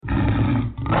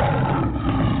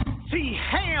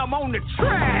I'm on the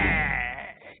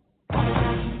track.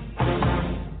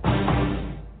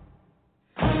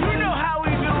 You know how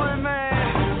we do it,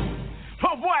 man.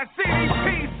 My boy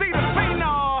CDP, see the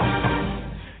phenom.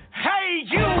 Hey,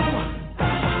 you.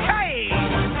 Hey.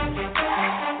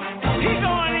 He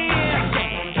going in.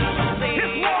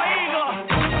 It's War Eagle.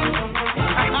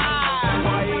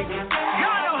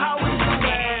 Y'all know how we do,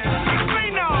 man.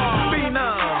 Phenom.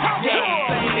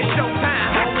 Yeah, it's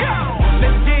showtime. Let's go.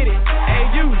 Let's get it.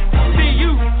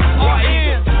 A-U-T-U-R-N.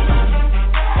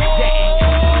 Hey,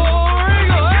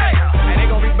 they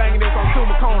gonna be banging this on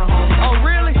Tuma Corner, homie. Oh,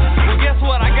 really? Well, guess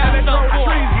what? I got it on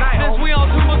since we on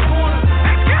Tuma Corner.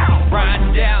 Let's go.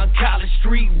 Riding down College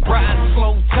Street, riding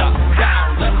slow, top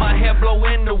down. Let my hair blow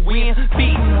in the wind,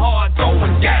 beating hard,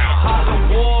 going down. Holla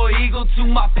War Eagle to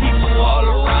my people all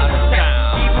around the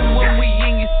town. Even when we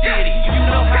in your city, you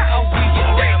know how we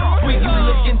get down. When you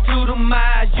look into the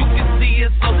eyes, you can see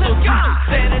it's so true.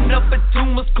 Standing up at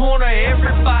Tuma's Corner,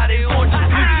 everybody on the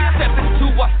street. Step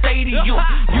into our stadium,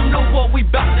 you know what we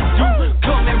bout to do.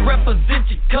 Come and represent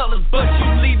your colors, but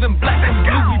you leaving black and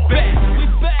blue. We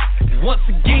back, once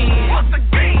again.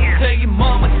 Tell your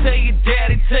mama, tell your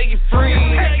daddy, tell your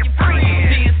friends.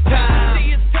 See it's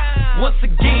time, once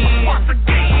again.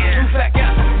 Move back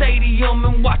out the stadium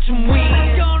and watch them win.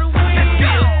 It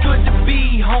feels good to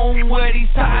be home where these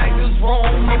Tigers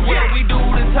roam. And where we do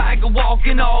the Tiger walk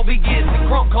and all we get the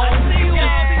crunk home. Just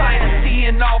a sight of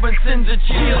seeing Auburn sends a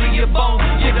chill to your bones.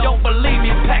 You don't believe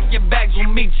me, pack your bags, we'll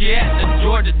meet you at the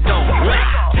Georgia Dome.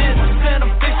 This is an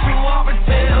official Auburn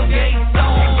tailgate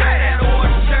zone. Wear that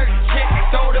orange shirt, check,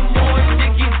 throw them orange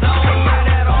stickies on. Wear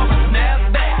that Auburn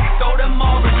snapback, throw them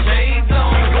Auburn shades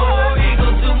on. War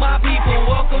Eagle to my people,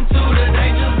 welcome to the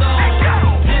danger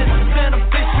zone. This is an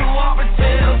official Auburn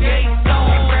tailgate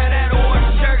zone. Wear that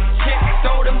orange shirt, check,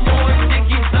 throw them orange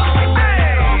stickies on. Wear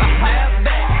that Auburn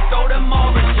snapback, throw them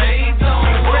Auburn shades on.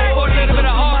 For a little bit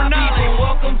of Auburn knowledge,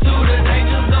 welcome to the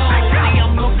danger zone. See,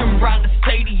 I'm looking round the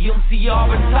stadium, see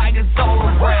Auburn Tigers all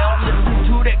around. Listen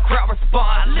to that crowd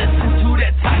respond, listen to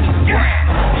that Tiger ground.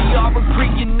 The Auburn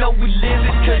Creek, you know we live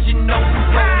it, cause you know we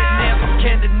roll it. Never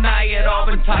can deny it,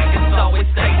 Auburn Tigers always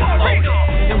stay devoted.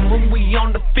 And when we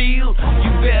on the field, you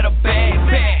better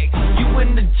bag. You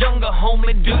in the jungle,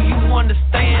 homie, do you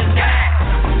understand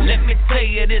that? Let me tell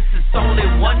you this, is only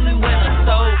one winner,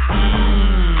 so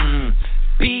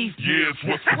beef. Yes,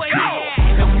 what's the go?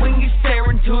 And when you stare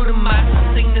into the eyes,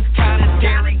 the thing that's kinda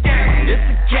dairy. It's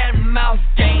a cat and mouse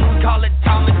game, call it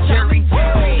Tom and Jerry. We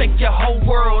shake your whole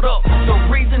world up, no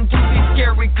reason to be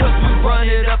scary, cause we run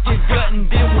it up your gut and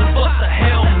then we bust a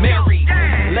Hail Mary.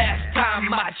 Last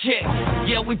time I checked,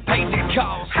 yeah, we paid the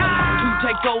cost to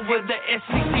take over the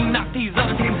SEC, knock these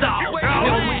other teams off.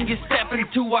 And when you step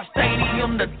into our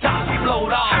stadium, the top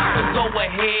float off. So go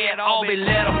ahead, Aubrey,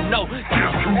 let them know. This is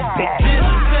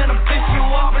an official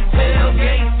Auburn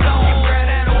tailgate zone. Wear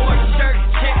that orange shirt,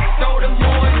 check, throw them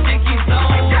orange stickies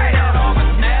on. Wear that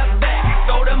Auburn snapback,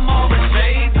 throw them Auburn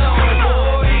shades on.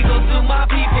 War Eagle to my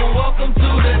people, welcome to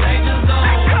the danger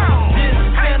zone. This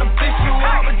is an official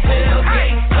Auburn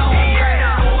tailgate zone. Wear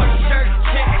that orange shirt,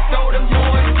 check, throw them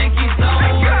orange stickies on.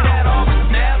 Wear that Auburn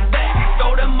snapback,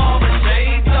 throw them Auburn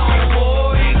shades on.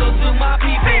 War Eagle to my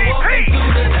people, welcome to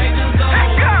the danger zone.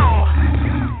 Let's go.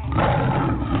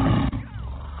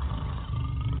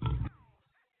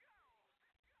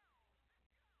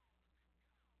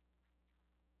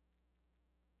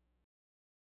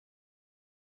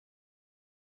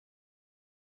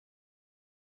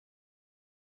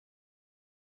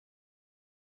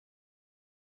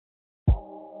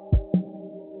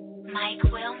 Mike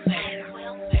Wilmer.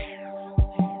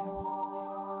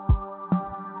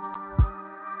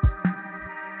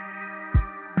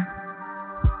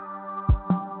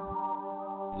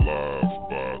 Live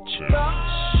by Chance.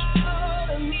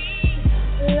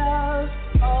 Love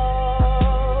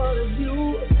all of you.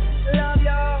 Love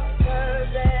your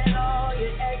curves and all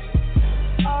your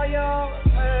actions, all your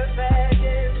perfect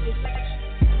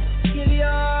imperfections. Give your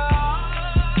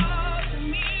all to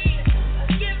me. I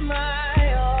give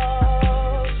my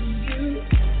all to you.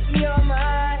 You're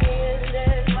my end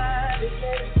and my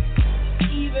beginning.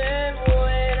 Even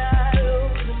when I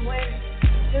lose, I'm winning.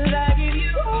 'Cause I give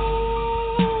you all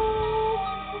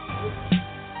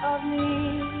of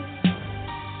me,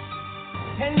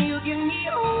 and you give me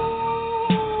all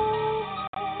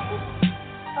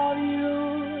of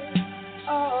you.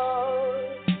 Oh,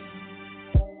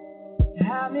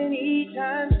 how many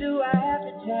times do I have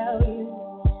to tell you?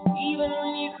 Even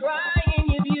when you're crying,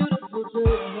 you're beautiful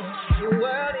too. The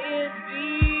world is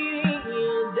beating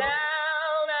you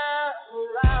down,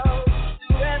 around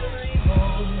through every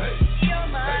hole. You're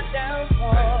my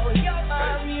downfall.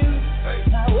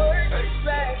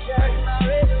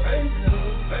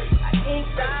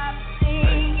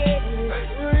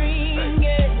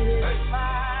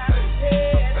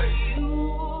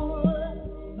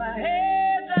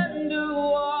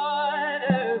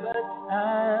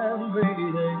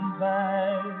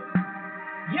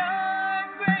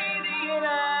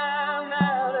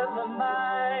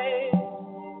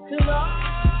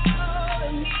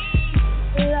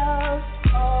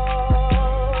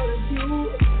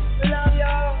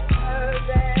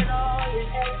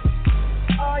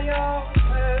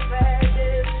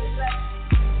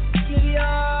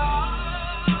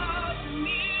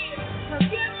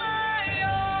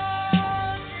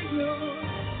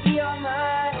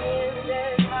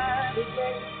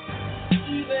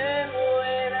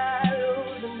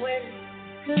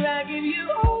 you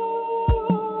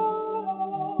all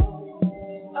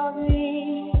of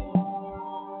me?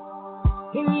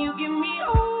 Can you give me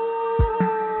all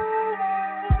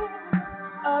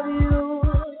of you?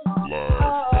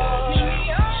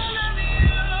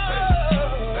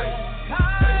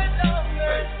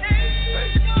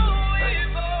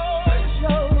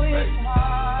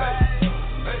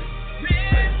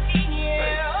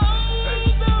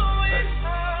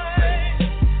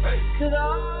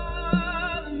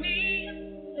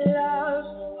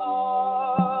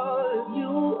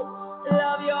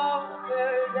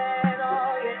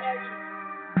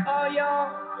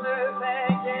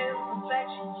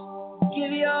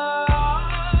 Give your all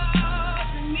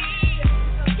to me.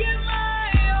 Give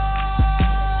my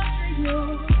all to you.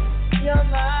 You're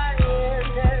my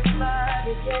end and my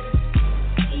beginning.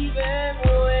 Even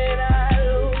when I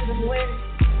lose, I'm winning.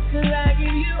 'Cause I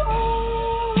give you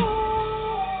all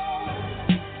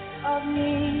of me.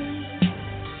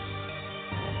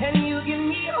 And you give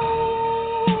me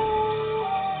all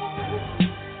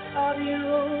of you.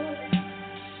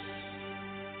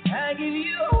 I give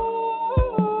you all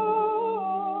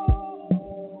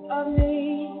of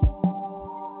me,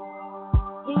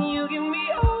 and you give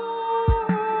me all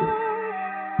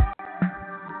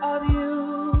of you.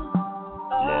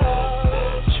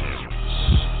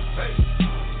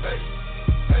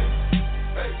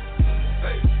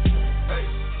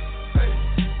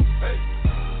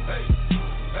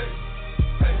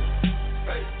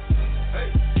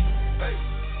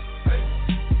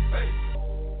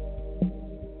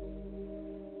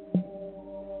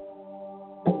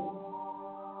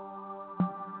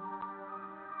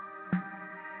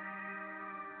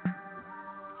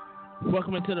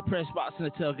 Welcome into the Press Box and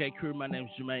the Tailgate crew. My name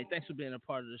is Jermaine. Thanks for being a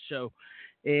part of the show,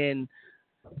 and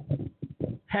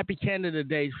happy Canada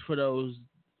Day for those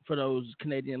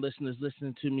Canadian listeners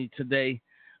listening to me today.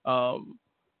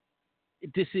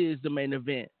 This is the main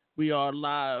event. We are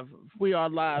live. We are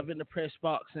live in the Press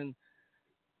Box, and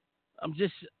I'm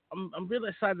really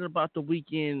excited about the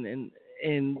weekend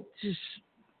and just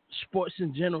sports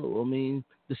in general. I mean,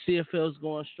 the CFL is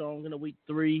going strong in week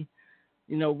 3.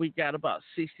 You know, we got about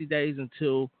 60 days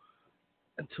until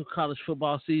college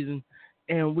football season,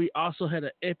 and we also had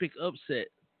an epic upset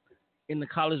in the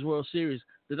College World Series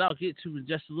that I'll get to in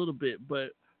just a little bit.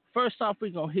 But first off,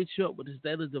 we're going to hit you up with this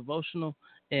daily devotional,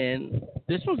 and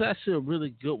this one's actually a really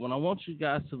good one. I want you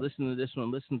guys to listen to this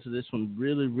one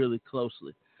really, really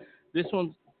closely. This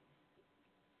one's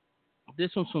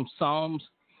from Psalm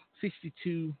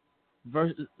 62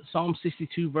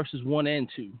 verses 1 and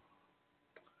 2.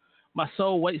 My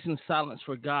soul waits in silence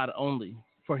for God only.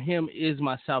 For him is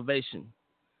my salvation.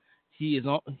 He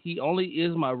only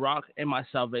is my rock and my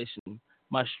salvation,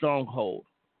 my stronghold.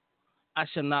 I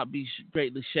shall not be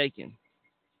greatly shaken.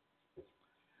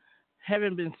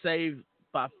 Having been saved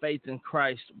by faith in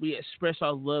Christ, we express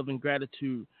our love and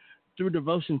gratitude through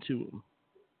devotion to him.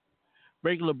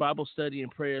 Regular Bible study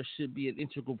and prayer should be an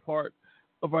integral part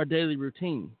of our daily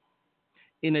routine.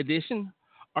 In addition,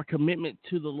 our commitment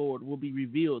to the Lord will be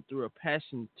revealed through a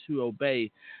passion to obey,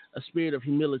 a spirit of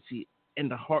humility, and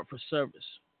a heart for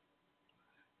service.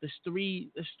 There's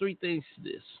three things to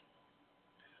this.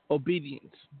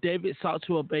 Obedience. David sought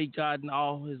to obey God in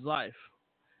all his life.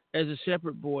 As a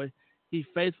shepherd boy, he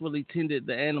faithfully tended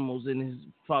the animals in his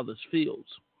father's fields.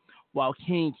 While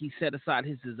king, he set aside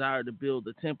his desire to build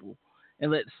the temple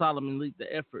and let Solomon lead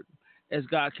the effort, as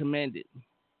God commanded.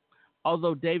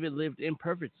 Although David lived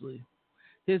imperfectly,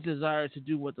 his desire to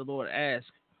do what the Lord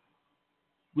asked,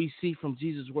 we see from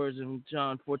Jesus' words in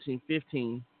John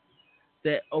 14:15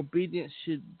 that obedience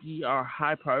should be our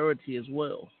high priority as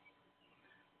well.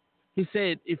 He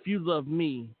said, if you love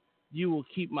me, you will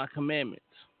keep my commandments.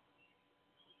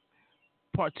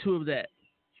 Part 2 of that,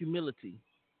 humility.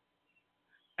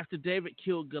 After David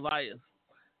killed Goliath,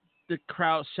 the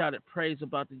crowd shouted praise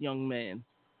about the young man.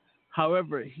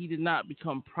 However, he did not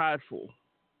become prideful.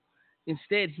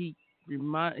 Instead, he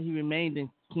remained in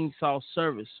King Saul's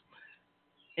service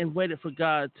and waited for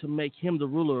God to make him the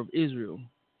ruler of Israel.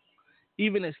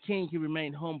 Even as king, he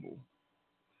remained humble.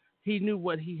 He knew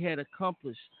what he had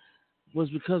accomplished was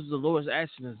because of the Lord's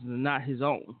actions and not his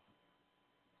own.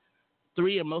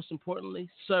 3, and most importantly,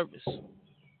 service.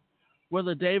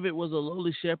 Whether David was a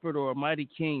lowly shepherd or a mighty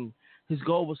king, his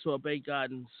goal was to obey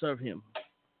God and serve him.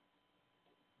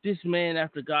 This man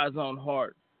after God's own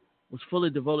heart was fully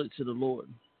devoted to the Lord.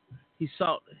 He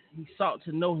sought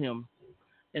to know him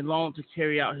and longed to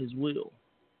carry out his will.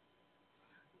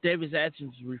 David's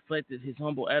actions reflected his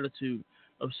humble attitude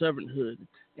of servanthood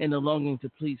and the longing to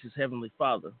please his heavenly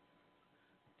Father.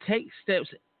 Take steps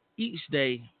each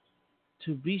day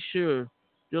to be sure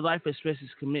Your life expresses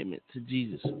commitment to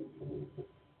Jesus.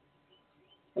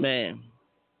 Man.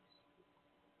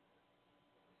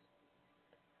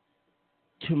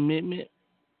 Commitment,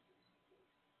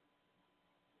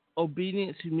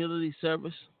 obedience, humility,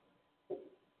 service.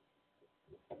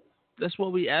 That's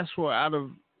what we ask for out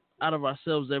of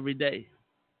ourselves every day.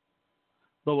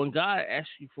 But when God asks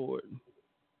you for it,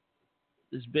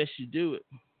 it's best you do it.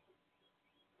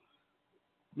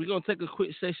 We're gonna take a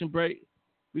quick station break.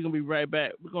 We're gonna be right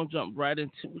back. We're gonna jump right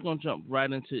into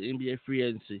NBA free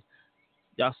agency.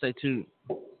 Y'all stay tuned.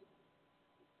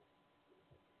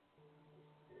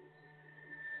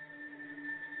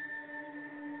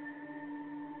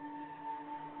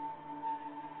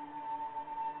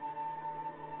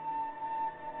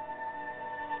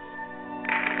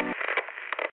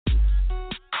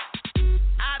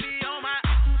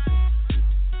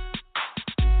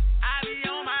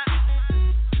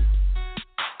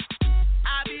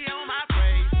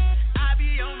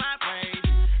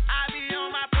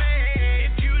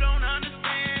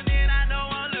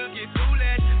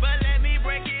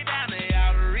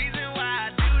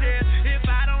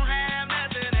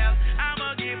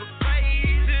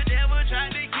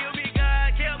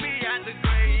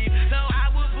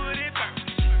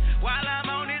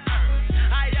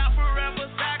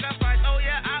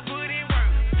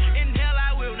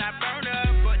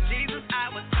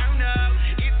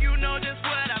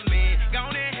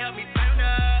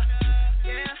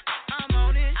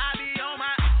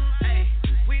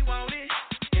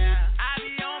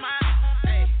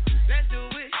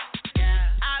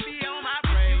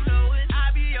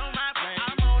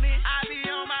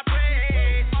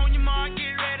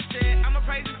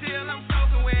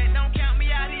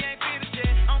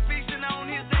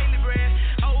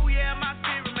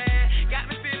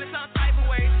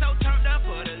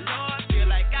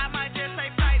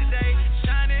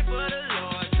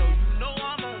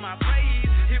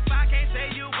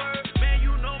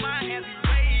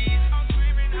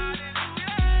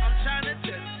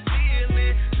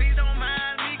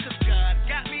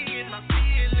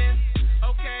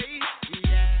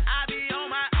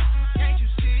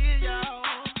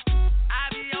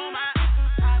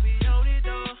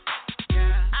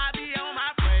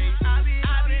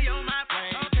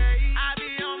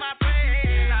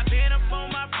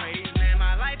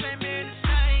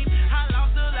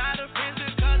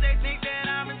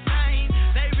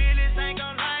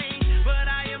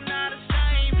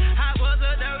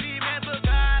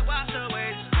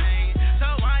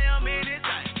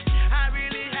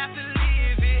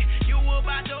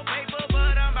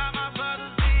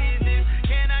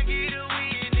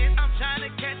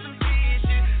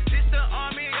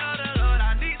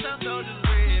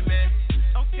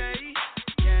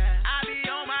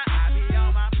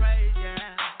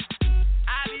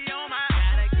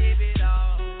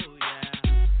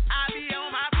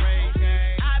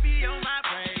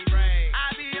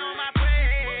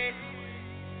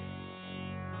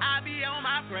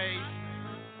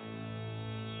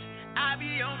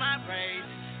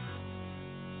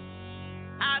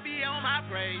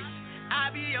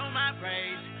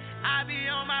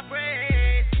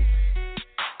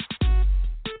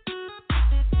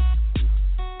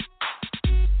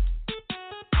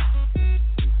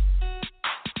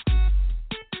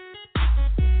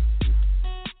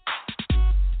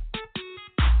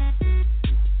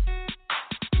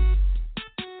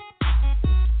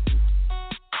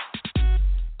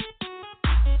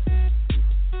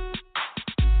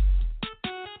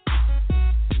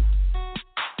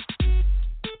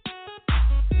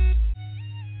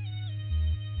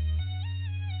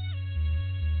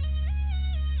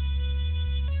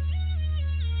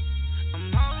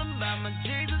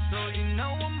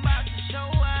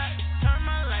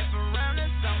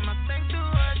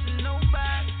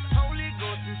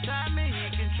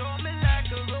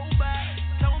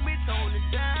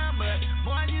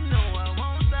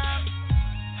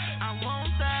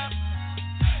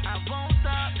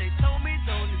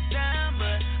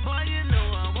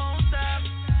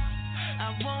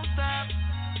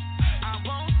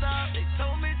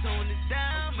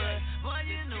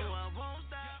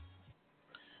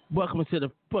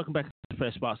 Welcome back to the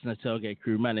Fresh Box and the Tailgate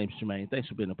crew. My name's Jermaine. Thanks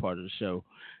for being a part of the show.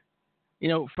 You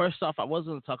know, first off, I was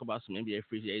going to talk about some NBA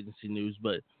free agency news,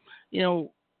 but you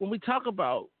know, when we talk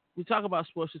about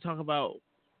sports, we talk about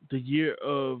the year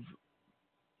of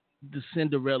the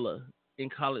Cinderella in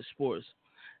college sports,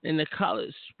 and the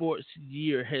college sports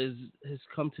year has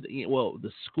come to the end. Well,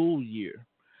 the school year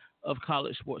of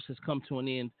college sports has come to an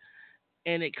end,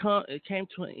 and it came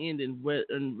to an end in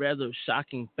rather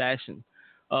shocking fashion.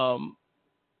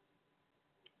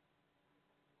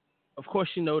 of course,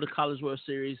 the College World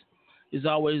Series is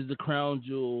always the crown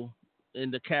jewel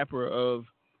and the capper of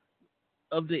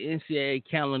the NCAA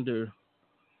calendar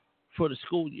for the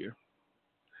school year.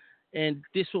 And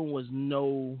this one was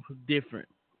no different.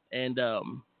 And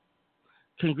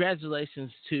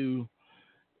congratulations to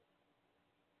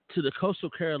the Coastal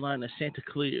Carolina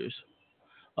Chanticleers,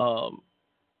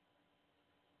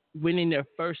 winning their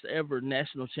first ever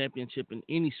national championship in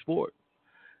any sport.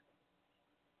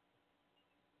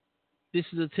 This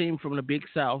is a team from the Big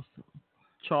South,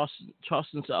 Charleston,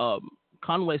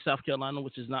 Conway, South Carolina,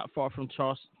 which is not far from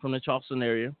the Charleston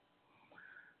area.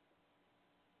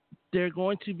 They're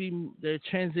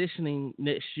transitioning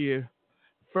next year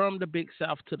from the Big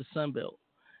South to the Sun Belt.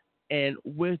 And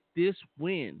with this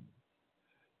win,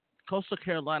 Coastal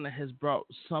Carolina has brought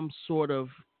some sort of,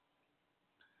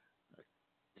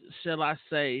 shall I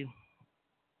say,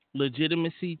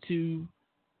 legitimacy to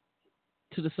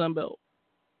the Sun Belt.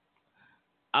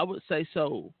 I would say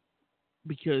so,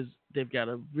 because they've got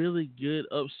a really good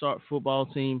upstart football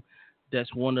team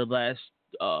that's won the last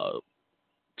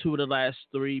two of the last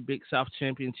three Big South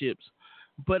championships.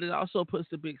 But it also puts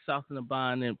the Big South in a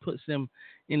bind and puts them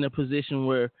in a position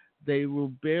where they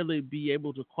will barely be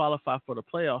able to qualify for the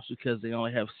playoffs because they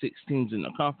only have 6 teams in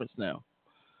the conference now.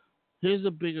 Here's a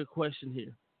bigger question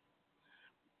here.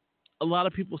 A lot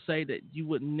of people say that you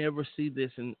would never see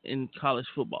this in college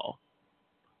football.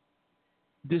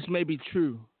 This may be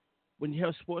true. When you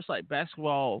have sports like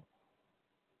basketball,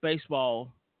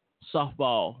 baseball,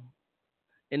 softball,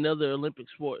 and other Olympic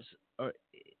sports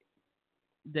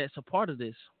that's a part of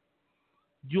this,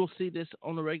 you'll see this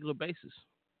on a regular basis.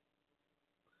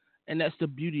 And that's the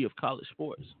beauty of college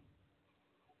sports.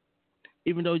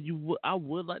 Even though I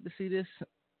would like to see this.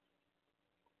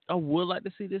 I would like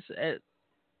to see this at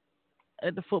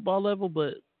the football level,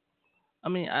 but I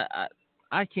mean,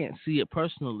 I can't see it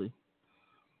personally.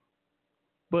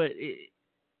 But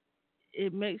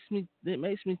it makes me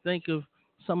think of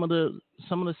some of the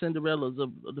Cinderellas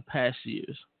of the past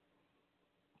years.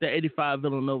 The '85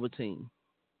 Villanova team.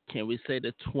 Can we say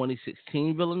the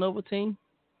 2016 Villanova team?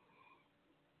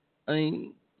 I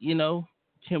mean,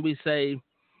 can we say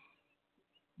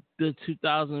the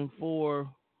 2004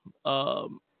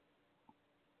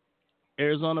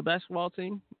 Arizona basketball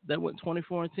team that went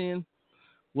 24-10,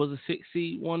 was a 6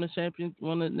 seed, won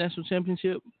the national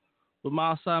championship with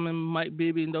Miles Simon, Mike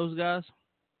Bibby, and those guys?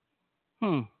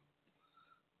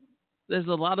 There's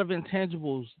a lot of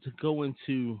intangibles to go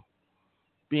into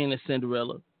being a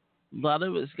Cinderella. A lot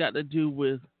of it's got to do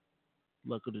with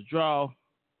luck of the draw,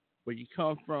 where you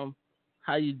come from,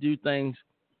 how you do things,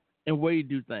 and where you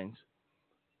do things.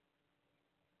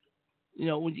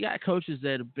 When you got coaches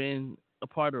that have been a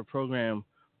part of a program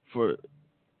for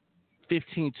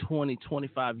 15, 20,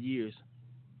 25 years,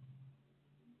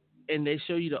 and they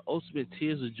show you the ultimate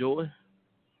tears of joy,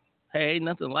 hey, ain't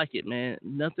nothing like it, man.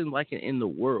 Nothing like it in the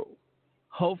world.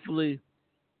 Hopefully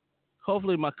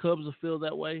my Cubs will feel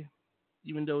that way,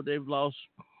 even though they've lost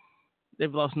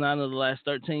 9 of the last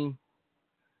 13.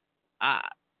 I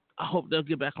hope they'll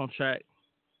get back on track.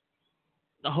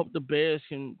 I hope the Bears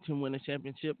can win a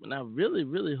championship, and I really,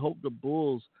 really hope the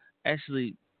Bulls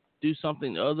actually do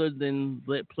something other than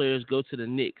let players go to the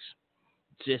Knicks.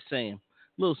 Just saying.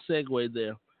 Little segue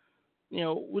there.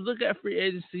 We look at free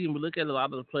agency and we look at a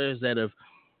lot of the players that have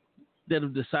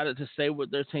decided to stay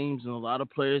with their teams, and a lot of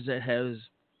players that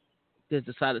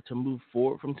decided to move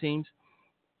forward from teams.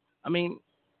 I mean,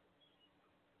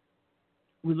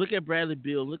 we look at Bradley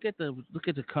Beal. Look at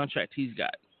the contract he's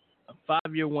got. A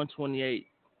 5-year,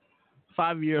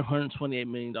 $128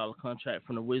 million contract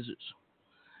from the Wizards.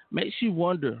 Makes you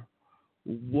wonder,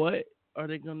 what are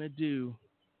they going to do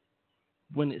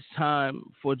when it's time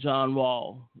for John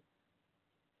Wall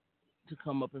to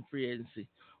come up in free agency,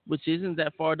 which isn't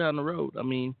that far down the road. I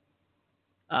mean,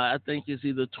 I think it's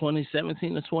either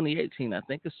 2017 or 2018. I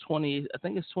think it's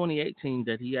 2018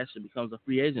 that he actually becomes a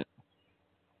free agent.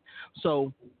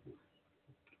 So,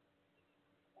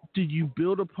 do you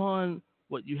build upon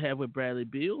what you have with Bradley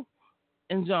Beal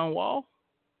and John Wall?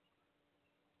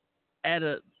 Add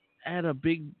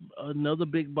another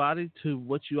big body to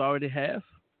what you already have?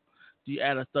 Do you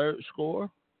add a third scorer?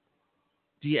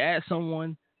 Do you add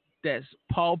someone that's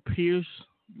Paul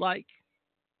Pierce-like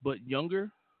but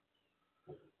younger?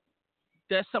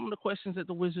 That's some of the questions that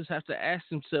the Wizards have to ask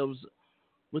themselves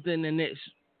within the next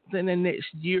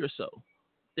year or so.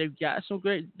 They've got 2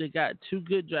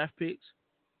 good draft picks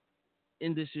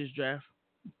in this year's draft,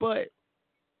 but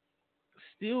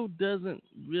still doesn't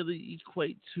really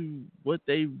equate to what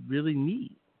they really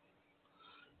need.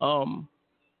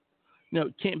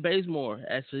 Kent Bazemore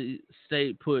actually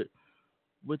stayed put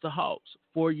with the Hawks,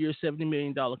 4 year, $70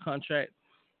 million contract.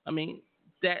 I mean,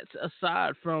 that's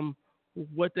aside from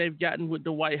what they've gotten with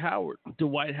Dwight Howard.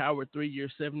 Dwight Howard, 3 year,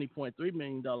 $70.3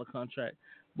 million contract,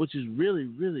 which is really,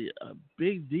 really a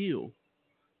big deal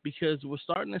because we're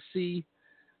starting to see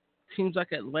teams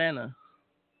like Atlanta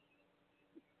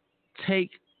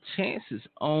take chances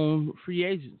on free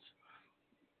agents.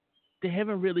 They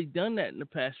haven't really done that in the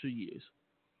past few years.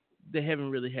 They haven't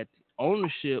really had the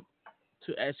ownership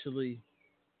to actually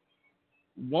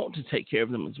want to take care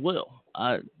of them as well.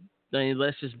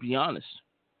 Let's just be honest.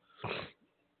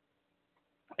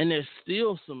 And there's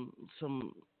still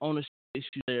some ownership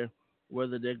issue there,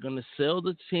 whether they're going to sell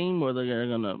the team, whether they're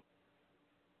going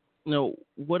to,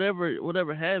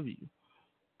 whatever have you.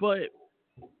 But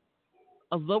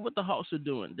I love what the Hawks are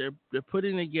doing. They're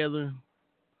putting together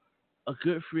a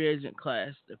good free agent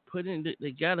class.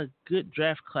 They got a good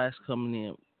draft class coming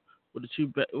in with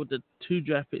the two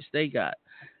draft picks they got.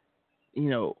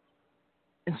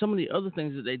 And some of the other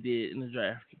things that they did in the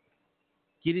draft,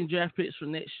 getting draft picks for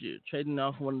next year, trading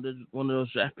off one of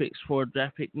those draft picks for a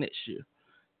draft pick next year.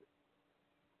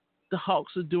 The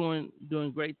Hawks are doing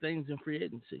great things in free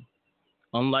agency,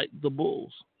 unlike the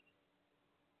Bulls.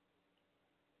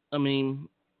 I mean,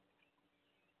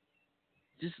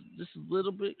 just a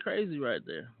little bit crazy right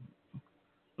there.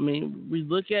 I mean, we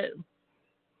look at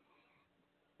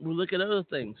other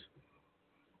things.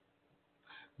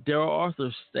 Daryl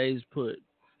Arthur stays put,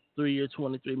 3 year,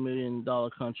 $23 million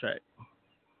contract.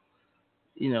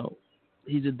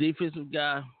 He's a defensive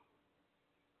guy,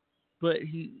 but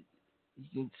you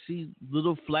can see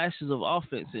little flashes of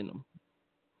offense in him.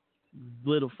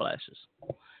 Little flashes.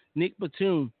 Nick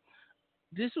Batum,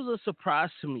 this was a surprise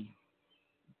to me.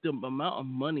 The amount of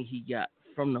money he got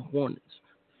from the Hornets.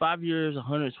 5 years,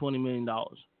 $120 million.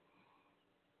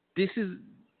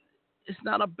 It's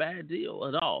not a bad deal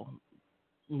at all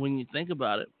when you think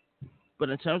about it. But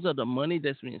in terms of the money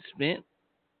that's being spent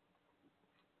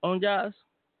on guys,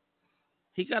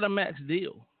 he got a max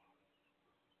deal.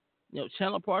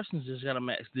 Chandler Parsons just got a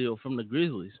max deal from the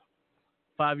Grizzlies.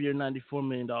 5 year, $94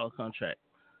 million contract.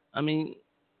 I mean,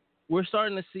 we're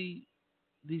starting to see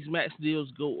these max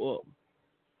deals go up.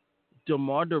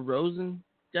 DeMar DeRozan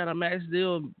got a max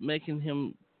deal making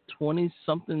him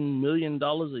 $20-something million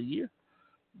a year.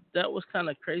 That was kind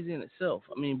of crazy in itself.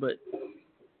 I mean, but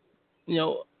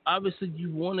obviously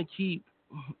you want to keep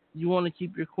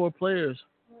your core players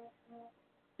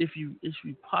if you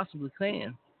possibly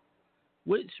can,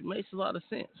 which makes a lot of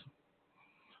sense.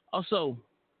 Also,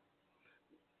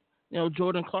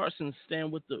 Jordan Clarkson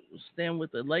staying with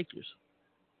the Lakers.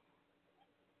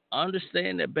 I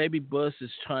understand that Baby Bus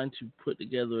is trying to put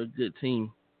together a good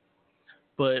team,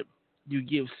 but you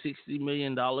give $60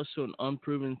 million to an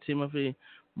unproven Timothy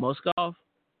Mozgov.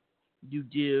 You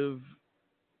give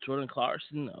Jordan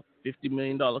Clarkson a $50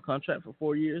 million contract for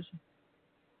 4 years.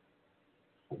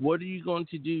 What are you going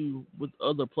to do with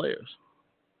other players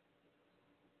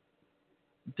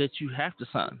that you have to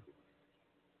sign?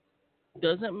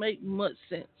 Doesn't make much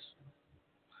sense.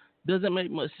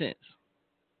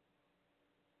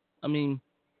 I mean,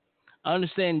 I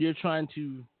understand you're trying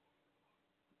to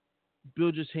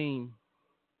build your team,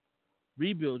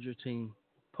 rebuild your team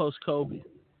post-Kobe,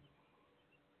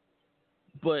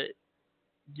 but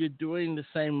you're doing the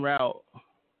same route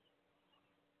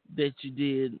that you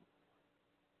did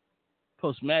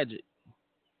post-Magic.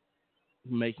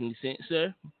 Making sense,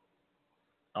 sir?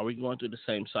 Are we going through the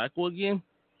same cycle again?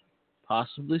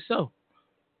 Possibly so.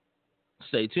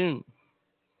 Stay tuned.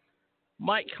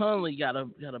 Mike Conley got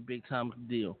a big time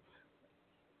deal.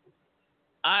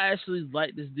 I actually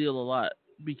like this deal a lot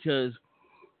because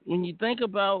when you think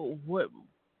about what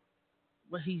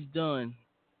he's done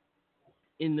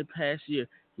in the past year,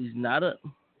 he's not an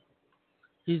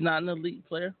elite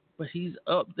player, but he's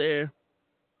up there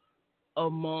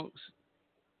amongst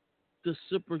the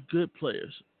super good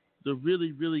players, the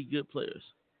really, really good players.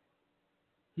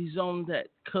 He's on that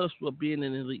cusp of being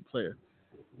an elite player.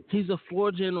 He's a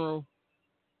floor general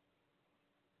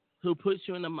who puts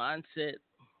you in the mindset.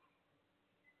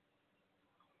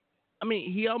 I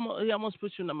mean, he almost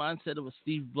puts you in the mindset of a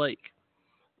Steve Blake.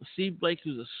 Steve Blake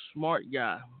is a smart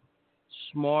guy.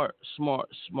 Smart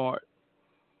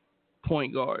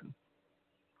point guard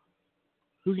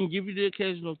who can give you the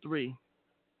occasional three,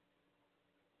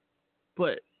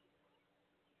 but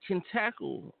can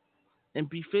tackle and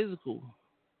be physical.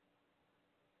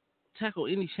 Tackle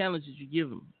any challenge that you give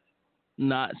him.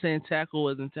 Not saying tackle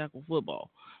as in tackle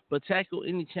football, but tackle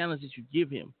any challenge that you give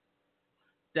him.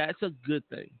 That's a good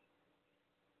thing.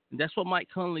 And that's what Mike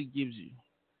Conley gives you.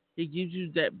 He gives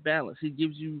you that balance. He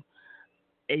gives you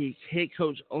a head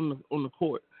coach on the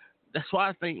court. That's why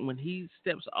I think when he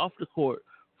steps off the court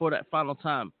for that final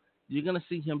time, you're gonna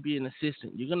see him be an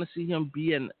assistant. You're gonna see him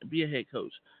be a head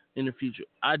coach in the future.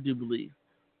 I do believe.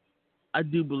 I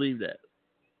do believe that.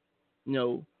 You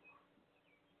know,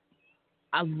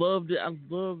 I loved it. I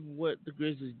love what the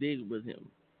Grizzlies did with him.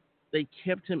 They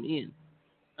kept him in.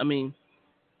 I mean,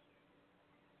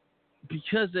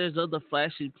 because there's other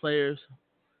flashy players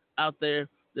out there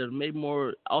that have made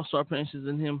more All-Star appearances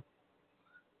than him,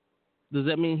 does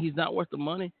that mean he's not worth the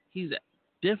money? He's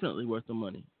definitely worth the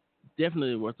money.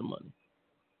 Definitely worth the money.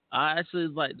 I actually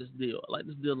like this deal. I like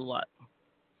this deal a lot.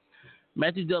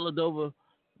 Matthew Dellavedova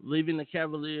leaving the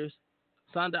Cavaliers,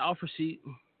 signed the offer sheet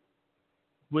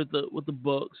with the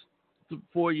Bucks,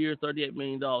 4 year, $38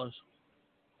 million.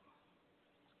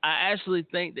 I actually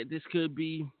think that this could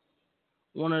be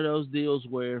one of those deals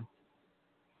where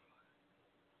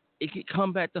it could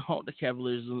come back to haunt the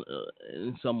Cavaliers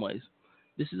in some ways.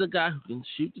 This is a guy who can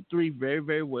shoot the three very,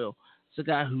 very well. It's a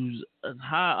guy who's a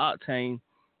high octane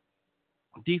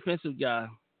defensive guy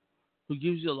who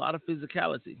gives you a lot of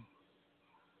physicality.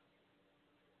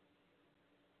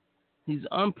 He's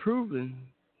unproven,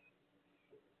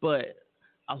 but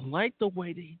I like the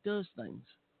way that he does things.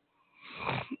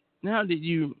 Now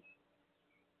you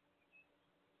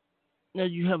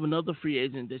have another free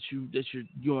agent that you're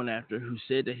going after who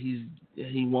said that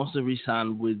he wants to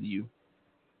re-sign with you,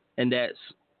 and that's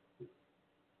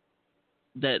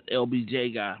that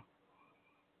LBJ guy.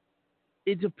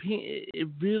 It depends. It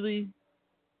really,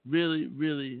 really,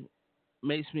 really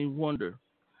makes me wonder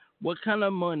what kind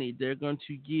of money they're going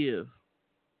to give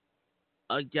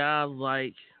a guy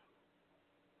like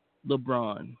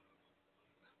LeBron,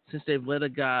 since they've let a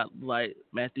guy like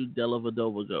Matthew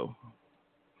Dellavedova go.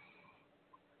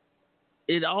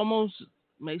 It almost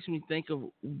makes me think of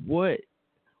what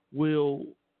will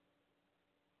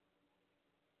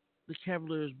the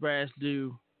Cavaliers brass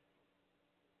do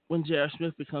when J.R.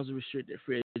 Smith becomes a restricted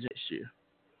free agent next year,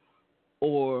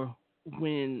 or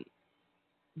when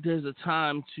there's a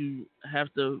time to have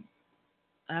to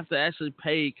actually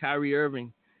pay Kyrie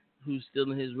Irving, who's still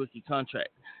in his rookie contract.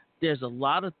 There's a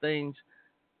lot of things,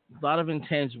 a lot of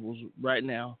intangibles right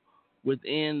now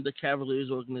within the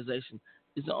Cavaliers organization.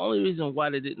 It's the only reason why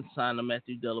they didn't sign a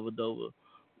Matthew Dellavedova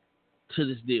to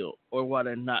this deal, or why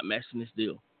they're not matching this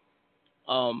deal.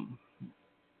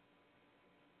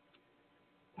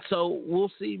 So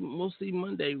we'll see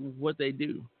Monday what they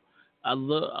do. I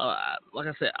love, like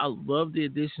I said, I love the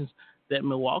additions that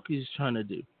Milwaukee is trying to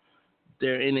do.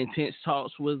 They're in intense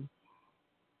talks with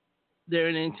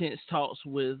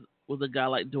a guy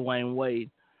like Dwayne Wade,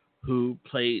 who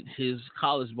played his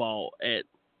college ball at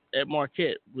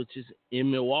Marquette, which is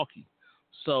in Milwaukee.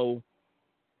 So,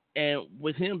 and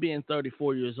with him being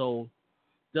 34 years old,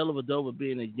 Dellavedova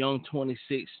being a young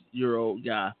 26-year-old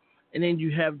guy, and then you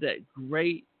have that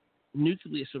great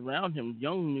nucleus around him,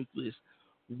 young nucleus,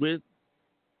 with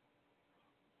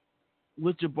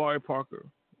Jabari Parker,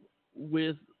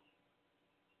 with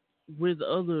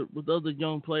other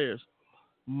young players,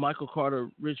 Michael Carter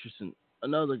Richardson,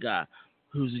 another guy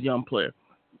who's a young player.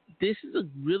 This is a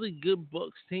really good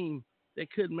Bucks team that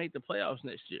could make the playoffs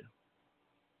next year.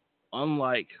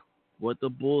 Unlike what the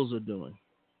Bulls are doing.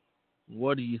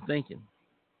 What are you thinking?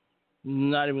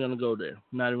 Not even going to go there.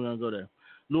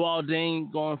 Luol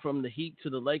Deng going from the Heat to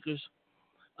the Lakers.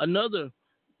 This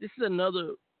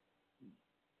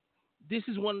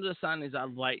is one of the signings I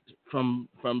liked from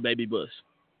Baby Bush.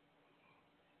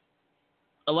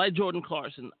 I like Jordan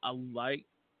Clarkson. I like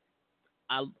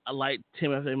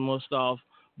Timothy Mozgov,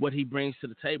 what he brings to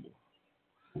the table.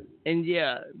 And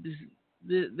yeah,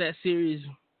 that series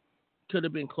could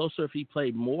have been closer if he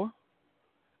played more.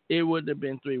 It would have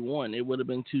been 3-1. It would have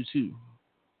been 2-2.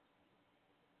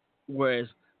 Whereas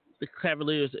the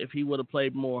Cavaliers, if he would have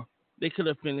played more, they could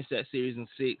have finished that series in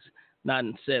 6, not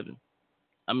in 7.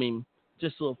 I mean,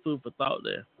 just a little food for thought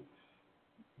there.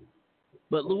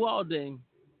 But Luol Deng,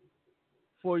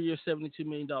 4-year, $72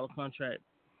 million contract.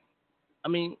 I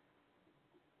mean,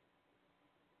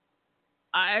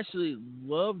 I actually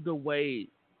love this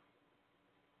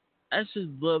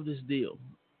deal.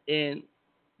 And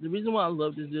the reason why I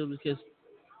love this deal is because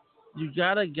you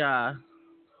got a guy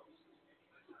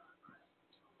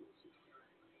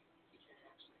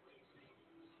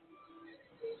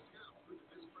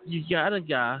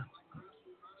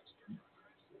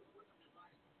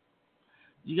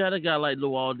like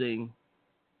Luol Deng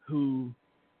who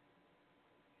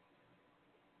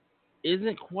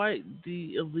isn't quite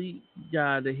the elite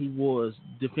guy that he was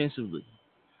defensively,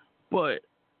 but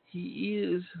he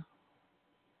is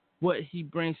what he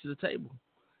brings to the table.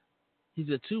 He's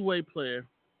a two-way player.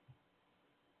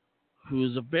 who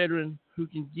is a veteran, who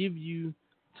can give you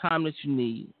time that you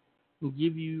need, and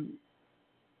give you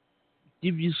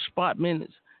spot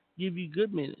minutes, give you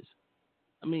good minutes.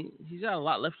 I mean, he's got a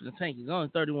lot left in the tank. He's only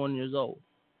 31 years old.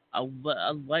 I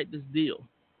like this deal.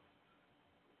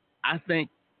 I think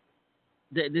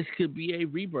that this could be a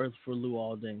rebirth for Lou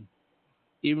Alding,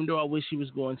 even though I wish he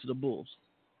was going to the Bulls.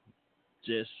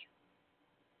 Just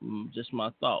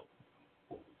my thought.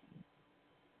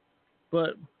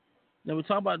 But now we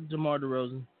talk about DeMar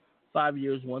DeRozan, 5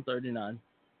 years, 139.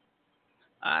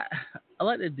 I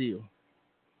like the deal.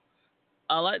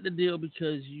 I like the deal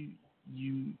because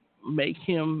you make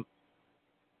him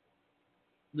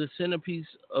the centerpiece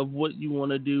of what you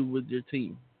want to do with your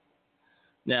team.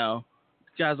 Now,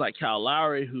 guys like Kyle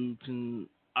Lowry who can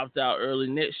opt out early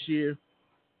next year.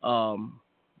 The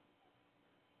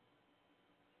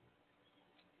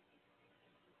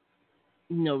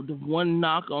one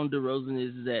knock on DeRozan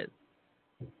is that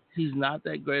he's not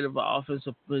that great of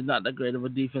he's not that great of a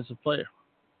defensive player.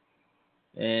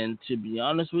 And to be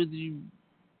honest with you,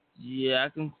 yeah, I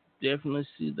can definitely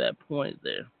see that point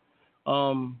there.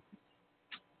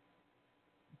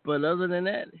 But other than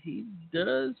that, he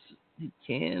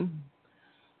can.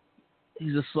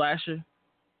 He's a slasher.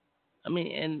 I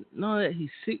mean, and know that he's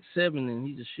 6'7" and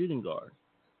he's a shooting guard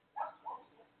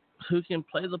who can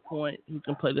play the point, who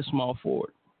can play the small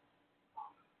forward.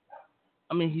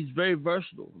 I mean, he's very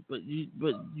versatile, but you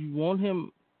want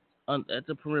him at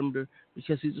the perimeter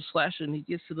because he's a slasher and he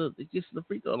gets to the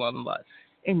free throw line a lot,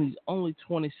 and he's only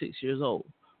 26 years old.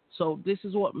 So this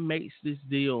is what makes this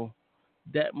deal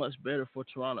that much better for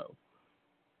Toronto.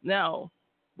 Now,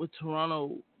 with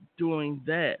Toronto doing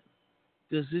that,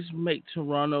 does this make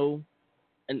Toronto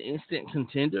an instant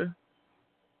contender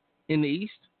in the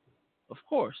East? Of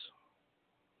course.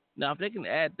 Now, if they can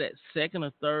add that second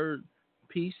or third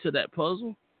piece to that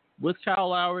puzzle with Kyle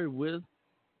Lowry, with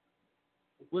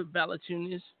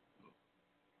Valanciunas,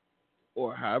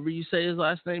 or however you say his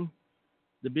last name,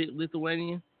 the big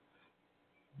Lithuanian,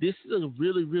 this is a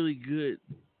really, really good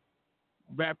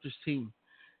Raptors team.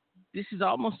 This is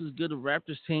almost as good a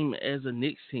Raptors team as a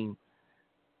Knicks team.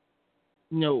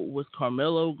 With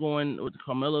Carmelo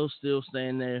still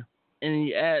staying there, and then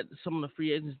you add some of the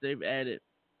free agents they've added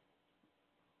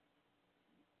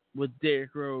with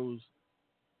Derrick Rose,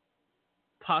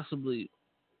 possibly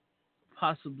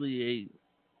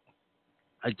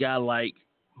a guy like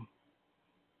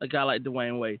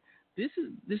Dwayne Wade. This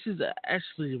is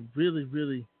actually a really,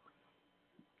 really,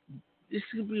 this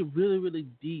could be a really, really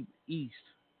deep East.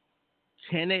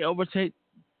 Can they overtake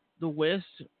the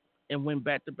West and win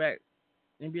back-to-back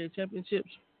NBA championships?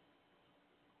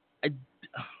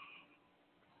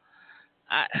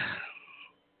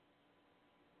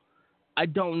 I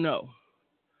don't know.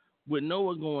 With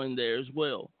Noah going there as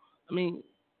well, I mean,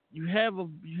 you have a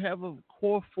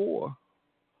core four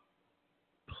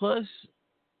plus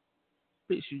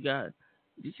picks. You got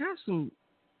some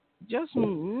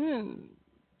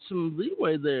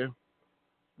leeway there,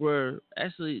 where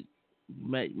actually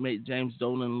make James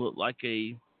Dolan look like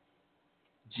a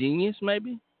genius,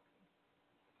 maybe.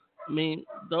 I mean,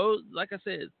 those, like I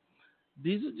said,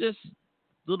 these are just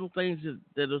little things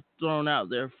that are thrown out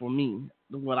there for me,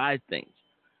 what I think.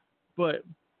 But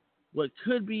what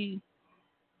could be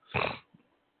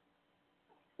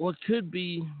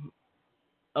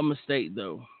a mistake,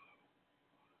 though,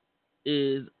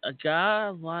 is a guy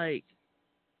like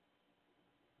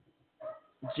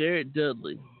Jared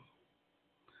Dudley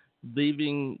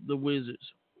leaving the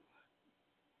Wizards.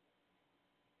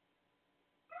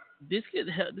 This could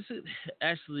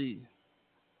actually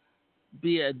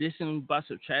be an addition by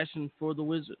subtraction for the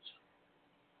Wizards,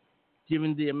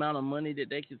 given the amount of money that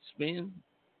they could spend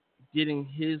getting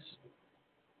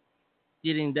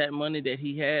that money that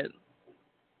he had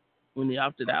when he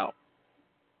opted out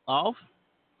off,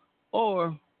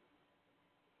 or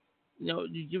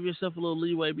you give yourself a little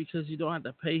leeway because you don't have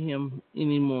to pay him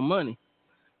any more money.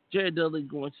 Jared Dudley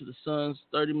going to the Suns,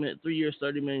 3 years,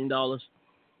 $30 million.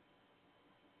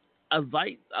 I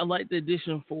like the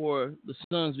addition for the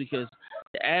Suns because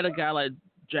to add a guy like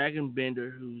Dragon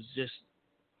Bender, who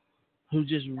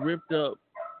just ripped up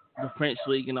the French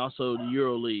League and also the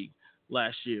Euro League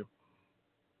last year.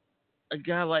 A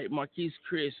guy like Marquise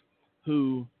Chris,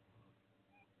 who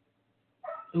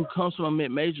comes from a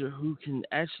mid-major, who can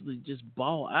actually just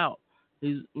ball out.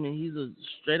 He's a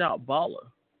straight-out baller.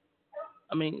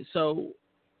 I mean, so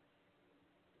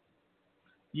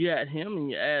you add him and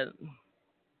you add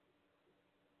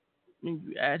a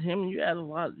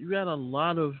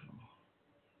lot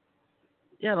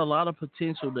of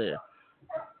potential there,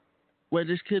 where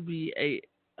this could be a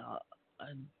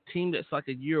team that's like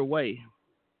a year away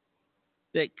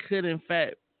that could in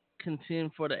fact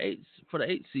contend for the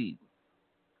eighth seed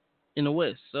in the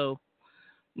West. So,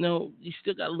 you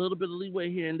still got a little bit of leeway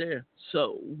here and there.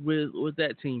 So with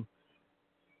that team,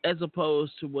 as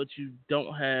opposed to what you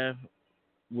don't have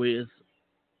with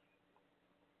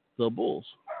the Bulls.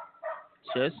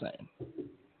 Just saying.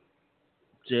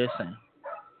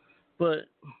 But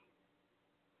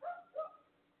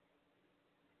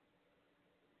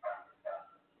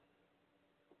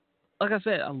like I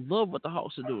said, I love what the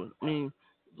Hawks are doing. I mean,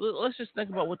 let's just think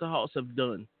about what the Hawks have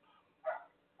done.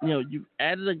 You've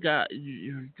added a guy.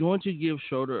 You're going to give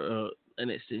Schroeder an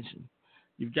extension.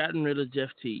 You've gotten rid of Jeff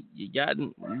Teague. You got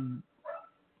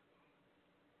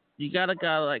a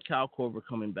guy like Kyle Korver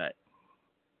coming back.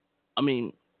 I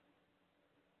mean,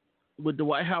 with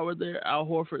Dwight Howard there, Al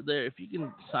Horford there, if you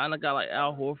can sign a guy like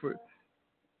Al Horford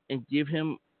and give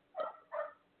him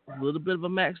a little bit of a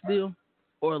max deal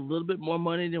or a little bit more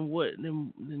money than what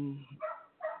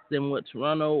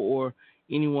Toronto or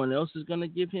anyone else is going to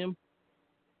give him,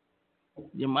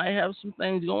 you might have some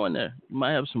things going there. You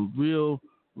might have some real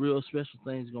special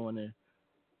things going there.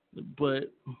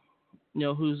 But,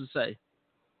 who's to say?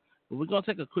 But we're going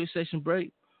to take a quick station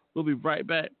break. We'll be right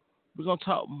back. We're going to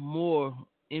talk more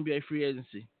NBA free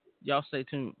agency. Y'all stay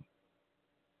tuned.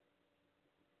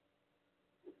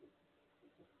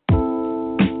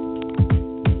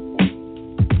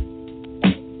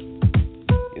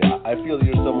 I feel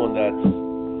you're someone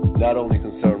that's not only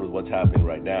concerned with what's happening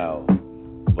right now,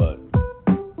 but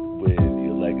with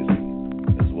your legacy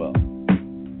as well.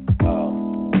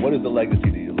 What is the legacy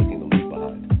that you're looking to leave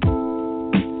behind?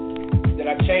 That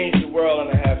I changed the world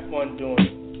and I have fun doing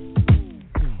it.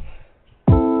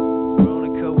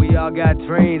 Rolling 'cause we all got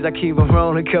dreams. I keep 'em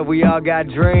rolling 'cause we all got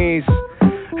dreams.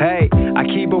 Hey, I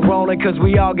keep it rolling 'cause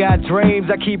we all got dreams.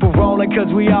 I keep it rolling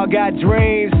 'cause we all got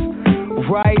dreams.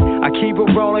 Right? I keep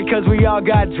it rolling 'cause we all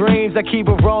got dreams. I keep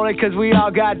it rolling 'cause we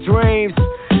all got dreams.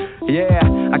 Yeah,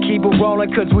 I keep it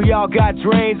rolling 'cause we all got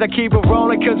dreams. I keep it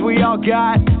rolling 'cause we all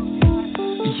got.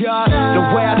 Yeah, the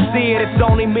way I see it, it's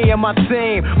only me and my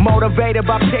team. Motivated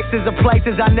by pictures of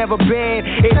places I've never been.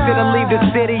 Itching to leave the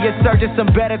city in search of some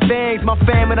better things. My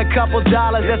fam and a couple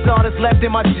dollars, that's all that's left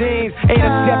in my jeans. Ain't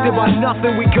accepted by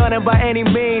nothing, we gunning by any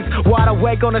means. Wide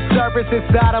awake on the surface,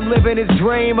 inside I'm living this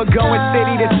dream of going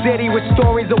city to city with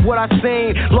stories of what I've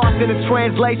seen. Lost in the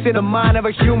translation, the mind of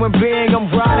a human being. I'm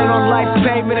riding on life's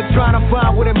pavement and trying to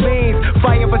find what it means.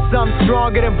 Fighting for something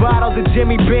stronger than bottles of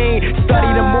Jimmy Bean.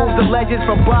 Study the moves of legends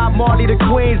from Bob Marley to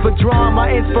Queens, but drawing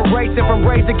my inspiration from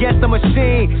Rage Against the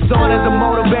Machine. Saw it as a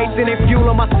motivation and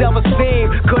fueling my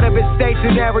self-esteem. Could have been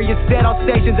stationary, instead on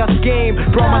stations I scheme.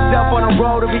 Brought myself on the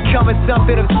road to becoming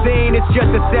something obscene. It's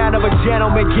just the sound of a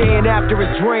gentleman getting after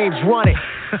his dreams. Run it.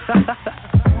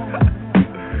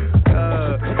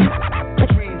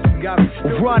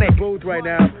 Run it. Booth right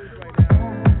now.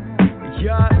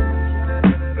 Yeah.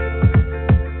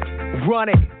 Run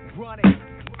it.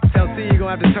 Tell C you're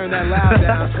gonna have to turn that loud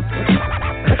down.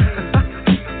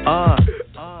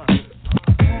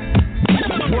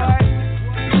 What?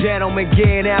 Gentleman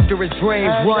getting after his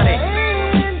dreams. Run it.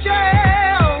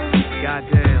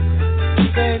 Goddamn.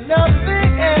 Say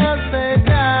nothing else ain't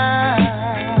nice.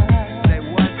 Say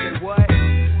what? Say what?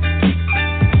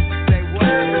 Say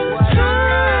what?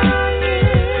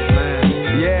 Man,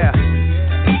 yeah.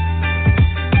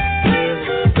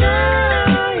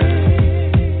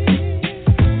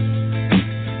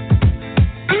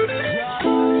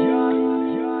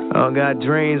 I got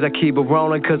dreams, I keep it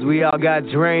rolling 'cause we all got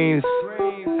dreams.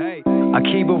 I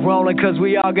keep it rolling 'cause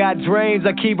we all got dreams.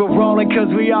 I keep it rolling 'cause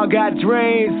we all got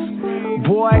dreams.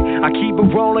 Boy, I keep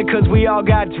it rolling 'cause we all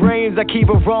got dreams. I keep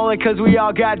it rolling 'cause we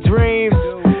all got dreams.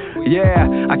 Yeah,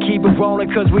 I keep it rolling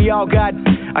 'cause we all got.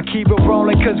 I keep it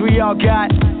rolling 'cause we all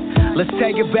got. Let's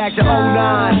take it back to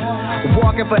 09.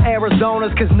 Walking for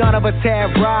Arizonas 'cause none of us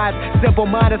had rides.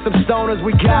 Simple-minded, some stoners,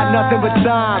 we got nothing but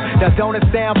time. Now don't it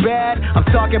sound bad? I'm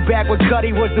talking back when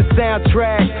Cuddy was the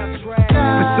soundtrack.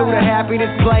 Pursuit of happiness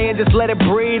playing, just let it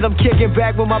breathe. I'm kicking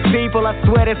back with my people, I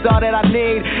swear that's all that I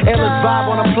need. Endless vibe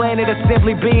on a planet of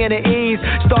simply being at ease.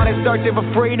 Started searching for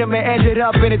freedom and ended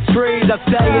up in the trees. I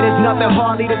tell you there's nothing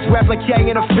hardly that's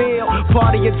replicating a feel.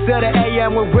 Party until the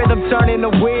AM with rhythm turning the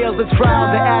wheels. The trials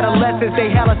of adolescence, they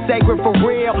hella sacred for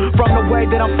real. From the way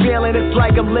that I'm feeling, it's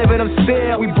like I'm living them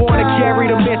still. We born to carry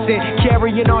the mission,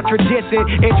 carrying on tradition.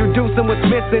 Introducing what's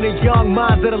missing in young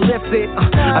minds that are lifted.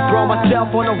 I throw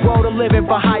myself on the road of living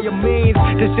for higher means.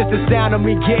 This just the sound of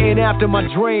me getting after my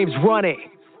dreams. Run it.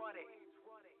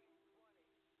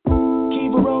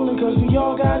 Keep it rolling 'cause we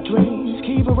all got dreams.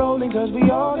 Keep it rolling 'cause we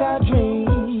all got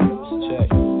dreams. Check.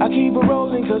 I keep it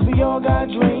rolling cause we all got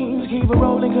dreams. Keep it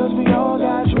rolling cause we all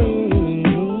got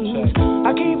dreams.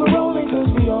 I keep it rolling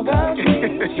cause we all got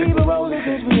dreams. Keep it rolling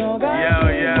cause we all got dreams.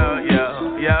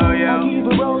 I keep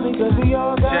it rolling cause we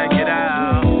all got dreams. Check it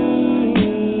out.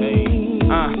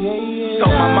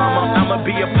 Told my mama I'ma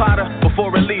be a potter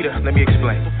before a leader. Let me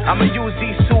explain. I'ma use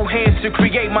these two hands to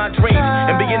create my dreams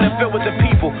and be in the field with the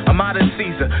people. I'm out of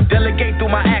Caesar. Delegate through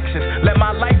my actions. Let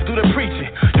my life do the preaching.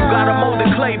 You gotta mold the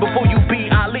clay before you be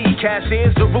Ali. Cash is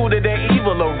the root of the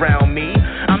evil around me.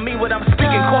 I mean what I'm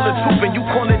speaking. Call it truth and you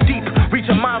call it deep. Reach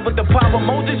a mind with the power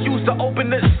Moses used to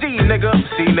open the sea, nigga.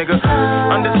 See, nigga.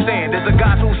 Understand, there's a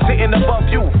God who's sitting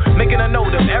above you, making a note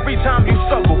of every time you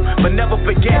struggle, but never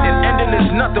forget an ending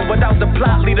is nothing without the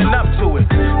plot leading up to it.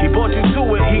 He brought you to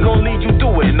it, he gon' lead you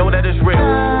through it. Know that it's real.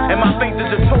 And my faith is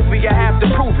a trophy, I have to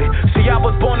prove it. See, I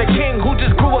was born a king who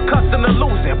just grew accustomed to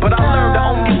losing, but I learned the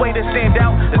only way to stand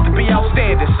out is to be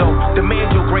outstanding. So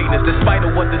demand your greatness despite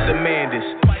of what the demand is.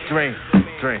 Drink,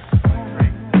 drink.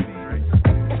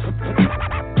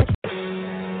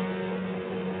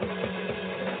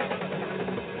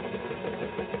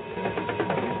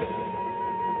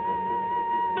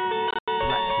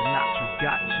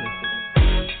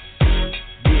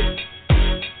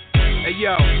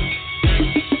 Yo,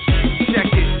 check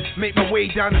it. Make my way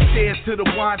down the stairs to the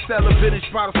wine cellar. Vintage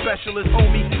bottle specialist,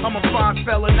 homie. I'm a fine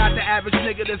fella, not the average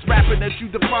nigga that's rapping that you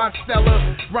define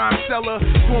stellar. Rhyme seller,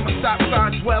 former stop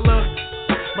sign dweller.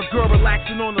 My girl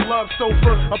relaxing on the love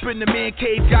sofa. Up in the man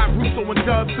cave, got Russo and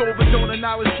Dubs over. Don't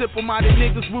acknowledge simple-minded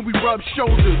niggas when we rub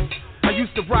shoulders. I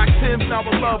used to rock Timbs, now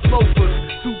I love loafers.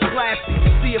 Too classy,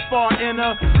 CFR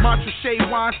inner. Montrachet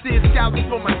wine, steer scouting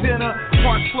for my dinner.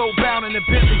 Park slow bound in the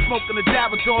Bentley, smoking a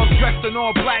Davador. Dressed in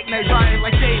all black, night riding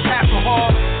like Dave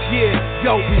Hasselhoff. Yeah,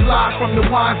 yo, we live from the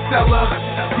wine cellar.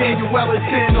 Daniel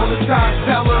Wellington on the time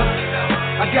teller.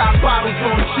 I got bottles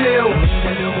on chill.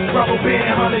 Rubber band,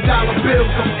 $100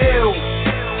 bills, I'm ill.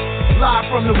 Live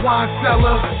from the wine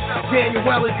cellar. Daniel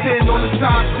Wellington on the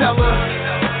time teller.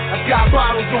 I got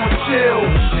bottles on chill.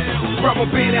 Rubber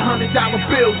band and $100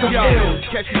 bills, I'm ill.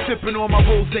 Catch me sipping on my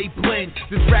rosé blend.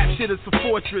 This rap shit is a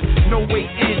fortress, no way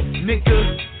in,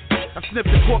 nigga. I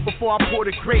sniffed the court before I poured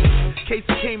a grape. Case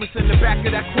of Camus in the back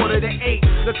of that quarter to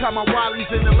 8. Look how my Wallies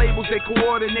and the labels, they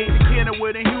coordinate. The cannon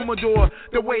with a humidor,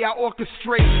 the way I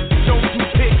orchestrate. Don't do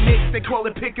picnics, they call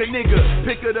it pick a nigga.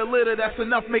 Pick of the litter, that's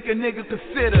enough, make a nigga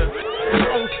consider. This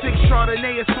 06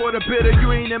 Chardonnay is sorta bitter.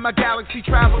 You ain't in my galaxy,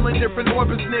 traveling different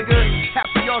orbits, nigga.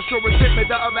 Half of y'all show resentment,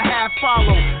 the other half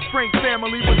follow. Frank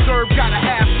family reserve, got a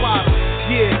half bottle.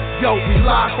 Yeah, yo, we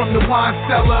live from the wine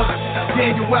cellar.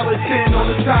 Daniel Wellington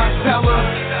on the time teller.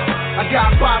 I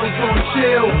got bottles on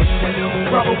chill.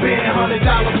 Rubber band,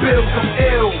 $100 bills, I'm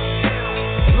ill.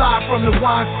 Live from the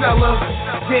wine cellar.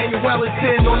 Daniel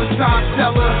Wellington on the time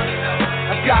teller.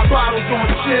 I got bottles on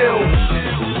chill.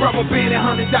 Rubber band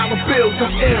and $100 bills,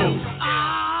 I'm ill.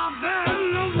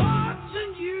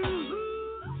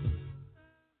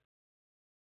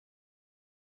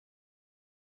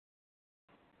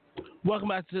 Welcome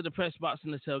back to the Press Box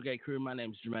and the Tailgate crew. My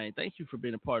name is Jermaine. Thank you for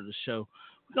being a part of the show.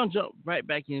 We're gonna jump right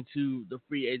back into the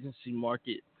free agency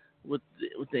market with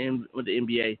the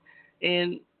NBA.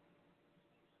 And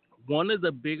one of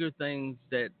the bigger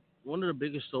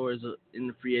stories in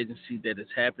the free agency that has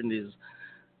happened is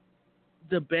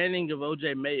the banning of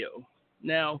O.J. Mayo.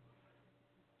 Now,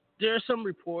 there are some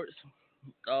reports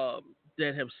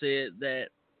that have said that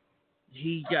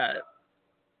he got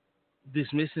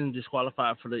dismissed and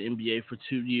disqualified for the NBA for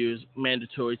 2 years,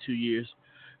 mandatory 2 years,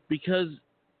 because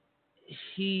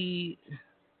he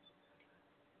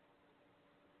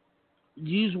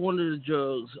used one of the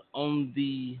drugs on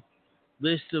the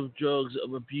list of drugs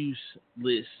of abuse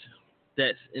list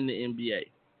that's in the NBA.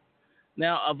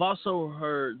 Now, I've also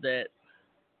heard that,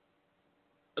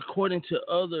 according to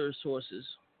other sources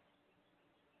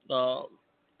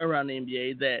around the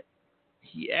NBA, that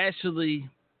he actually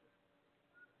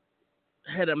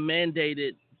had a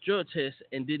mandated drug test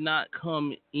and did not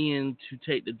come in to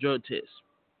take the drug test.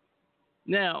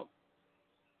 Now,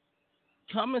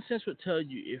 common sense would tell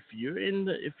you if you're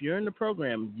in the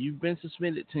program, you've been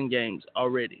suspended 10 games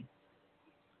already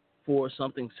for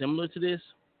something similar to this.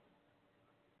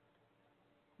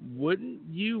 Wouldn't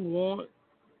you want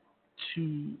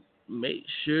to make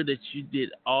sure that you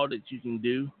did all that you can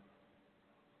do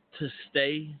to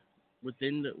stay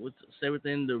within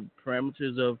the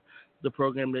parameters of the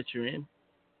program that you're in?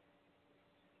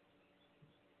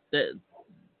 That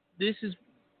this is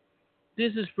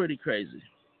pretty crazy.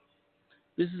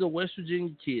 This is a West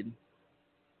Virginia kid,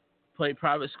 played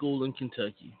private school in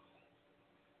Kentucky.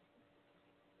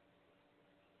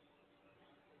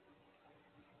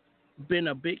 been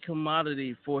a big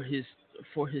commodity for his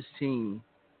team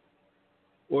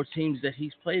or teams that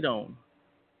he's played on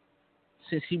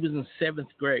since he was in 7th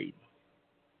grade.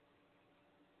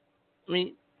 I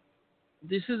mean,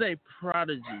 this is a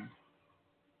prodigy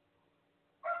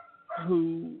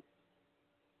who,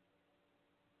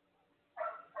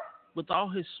 with all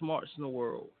his smarts in the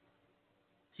world,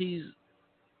 he's,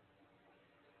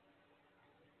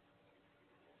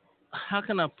 how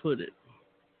can I put it?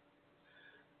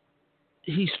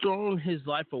 He's thrown his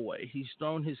life away. He's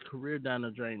thrown his career down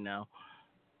the drain now.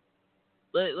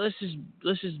 Let's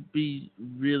just be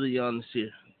really honest here.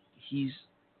 He's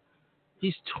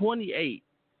 28.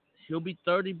 He'll be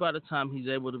 30 by the time he's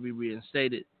able to be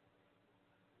reinstated,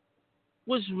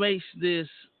 which makes this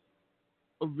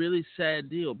a really sad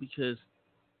deal because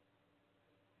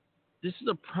this is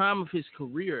the prime of his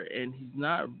career, and he's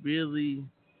not really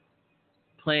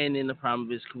playing in the prime of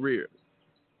his career.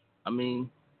 I mean,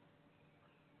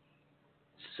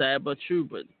 sad but true,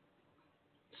 but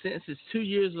since it's 2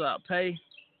 years without pay,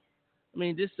 I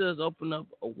mean, this does open up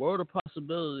a world of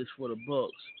possibilities for the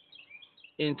Bucks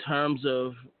in terms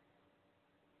of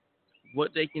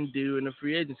what they can do in the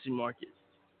free agency market.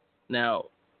 Now,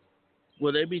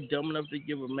 will they be dumb enough to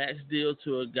give a max deal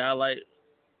to a guy like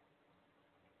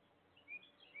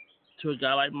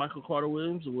Michael Carter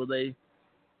Williams, or will they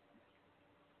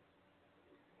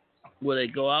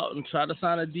go out and try to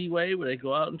sign a D Wade? Will they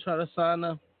go out and try to sign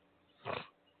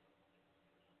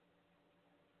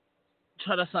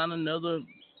another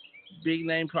big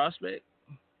name prospect?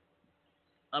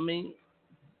 I mean,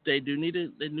 they need a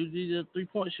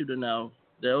 3-point shooter now.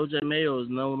 The OJ Mayo is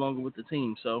no longer with the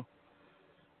team, so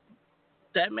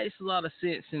that makes a lot of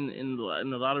sense in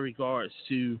a lot of regards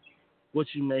to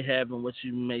what you may have and what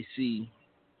you may see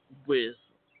with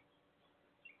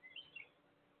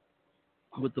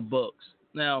the Bucks.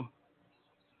 Now,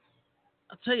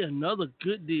 I'll tell you another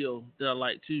good deal that I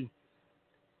like too.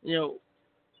 You know,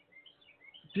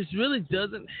 this really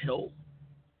doesn't help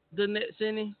the Nets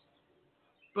any,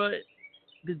 but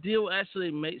the deal actually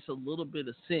makes a little bit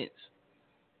of sense.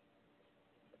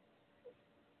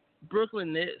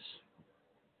 Brooklyn Nets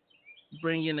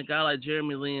bring in a guy like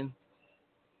Jeremy Lin.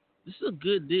 This is a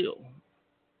good deal.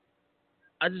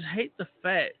 I just hate the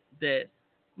fact that,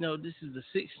 this is the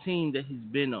 6th team that he's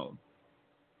been on.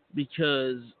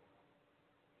 Because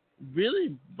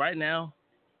really, right now,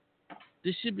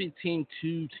 this should be team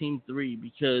 2, team 3,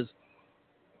 because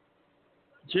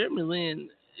Jeremy Lin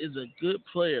is a good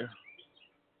player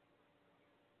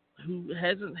who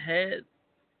hasn't had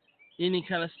any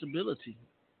kind of stability,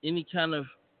 any kind of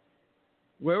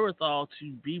wherewithal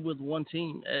to be with one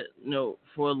team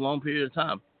for a long period of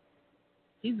time.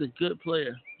 He's a good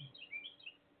player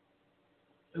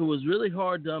who was really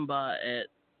hard done by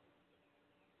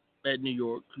at New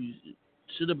York, who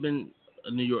should have been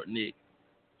a New York Knick.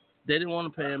 They didn't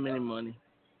want to pay him any money.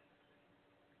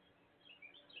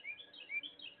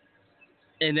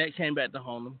 And that came back to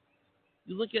haunt him.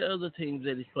 You look at other teams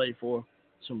that he's played for,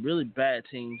 some really bad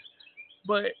teams,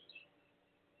 but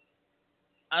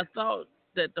I thought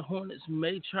that the Hornets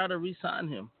may try to re-sign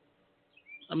him.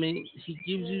 I mean, he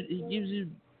gives you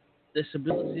the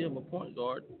stability of a point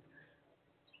guard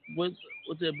with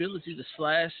the ability to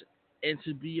slash and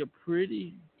to be a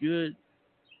pretty good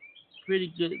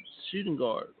shooting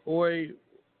guard or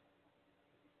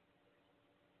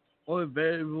a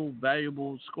very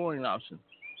valuable scoring option.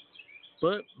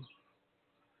 But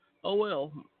oh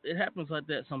well, it happens like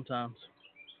that sometimes.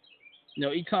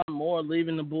 Eton Moore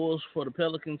leaving the Bulls for the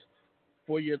Pelicans,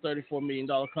 4-year, $34 million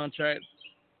contract.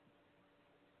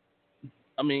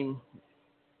 I mean,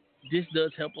 this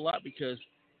does help a lot because,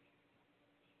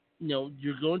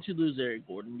 you're going to lose Eric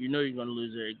Gordon. You're going to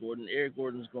lose Eric Gordon. Eric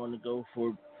Gordon is going to go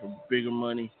for bigger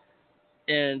money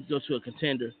and go to a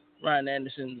contender. Ryan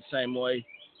Anderson the same way.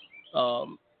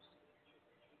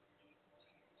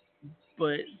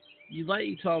 But you like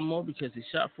Eton Moore because he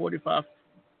shot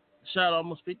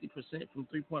almost 50% from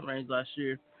 3-point range last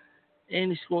year,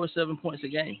 and he scored 7 points a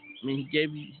game. I mean, he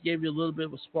gave you a little bit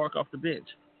of a spark off the bench.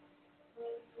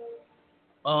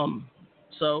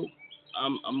 So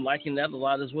I'm liking that a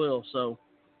lot as well. So,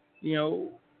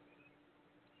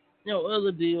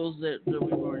 other deals that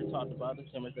we've already talked about, the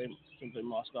Timothy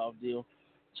Moskov deal,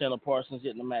 Chandler Parsons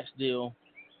getting the max deal,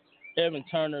 Evan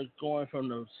Turner going from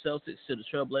the Celtics to the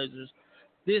Trailblazers.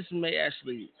 This may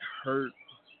actually hurt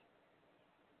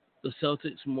the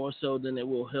Celtics more so than it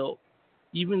will help,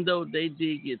 even though they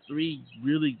did get 3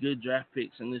 really good draft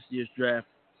picks in this year's draft.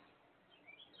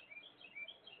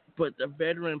 But the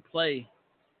veteran play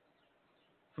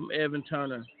from Evan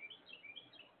Turner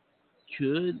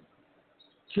could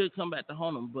come back to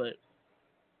haunt him. But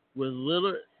with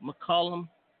Lillard, McCollum.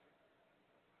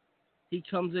 He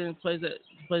comes in and plays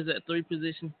that three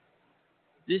position.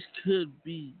 This could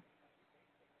be.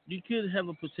 You could have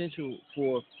a potential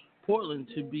for Portland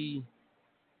to be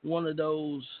one of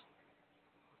those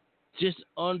just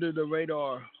under the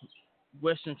radar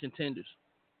Western contenders.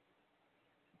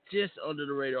 Just under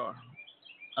the radar.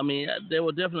 I mean, there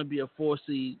will definitely be a 4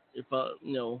 seed if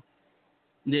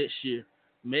next year.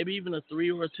 Maybe even a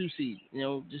 3 or a 2 seed.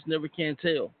 Just never can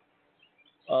tell.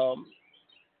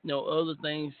 Other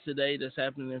things today that's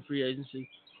happening in free agency.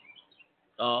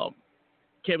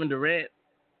 Kevin Durant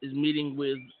is meeting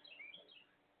with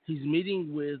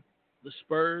the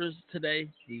Spurs today.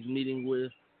 He's meeting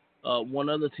with one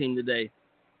other team today.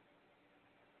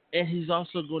 And he's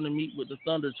also going to meet with the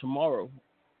Thunder tomorrow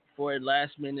for a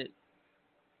last minute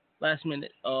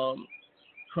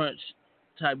crunch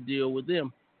type deal with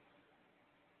them.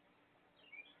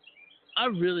 I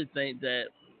really think that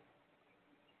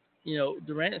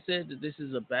Durant said that this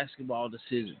is a basketball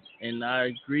decision, and I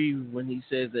agree when he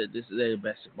says that this is a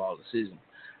basketball decision.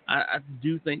 I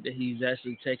do think that he's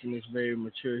actually taking this very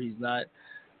mature. He's not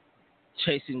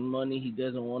chasing money. He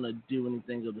doesn't want to do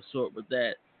anything of the sort with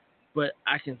that. But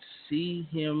I can see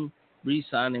him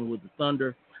re-signing with the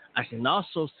Thunder. I can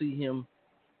also see him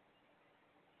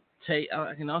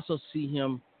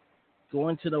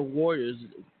going to the Warriors,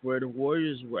 where the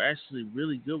Warriors were actually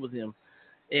really good with him.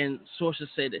 And sources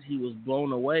say that he was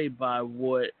blown away by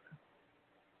what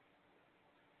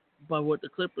the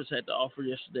Clippers had to offer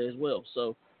yesterday as well.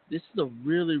 So this is a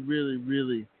really, really,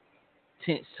 really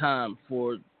tense time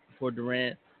for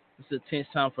Durant. It's a tense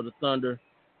time for the Thunder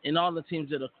and all the teams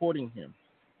that are courting him.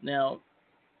 Now,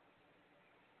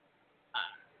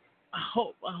 I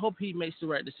hope he makes the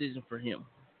right decision for him.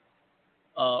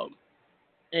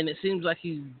 And it seems like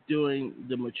he's doing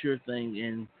the mature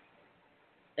thing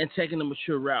and taking the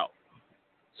mature route,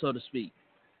 so to speak.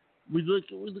 We look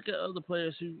at other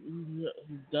players who've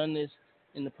done this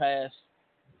in the past.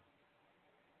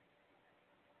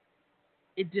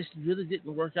 It just really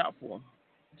didn't work out for him.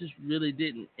 It just really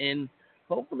didn't. And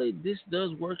hopefully this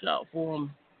does work out for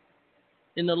him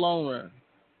in the long run.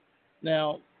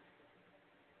 Now,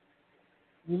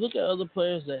 we look at other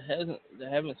players that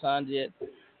haven't signed yet.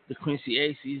 The Quincy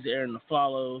Aces, Aaron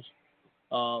Aflalos,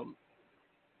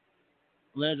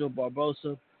 Leandro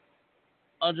Barbosa,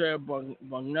 Andrea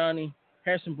Bognani,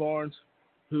 Harrison Barnes,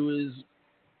 who is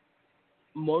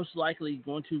most likely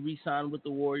going to re-sign with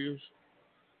the Warriors.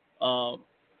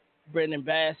 Brandon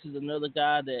Bass is another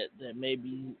guy that may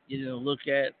be getting a look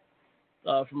at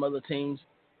from other teams.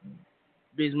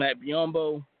 Bismack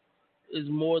Biyombo is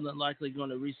more than likely going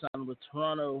to re-sign with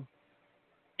Toronto.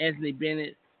 Anthony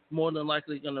Bennett, more than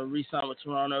likely going to re-sign with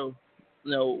Toronto,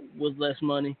 with less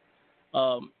money.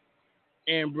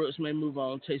 Aaron Brooks may move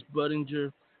on. Chase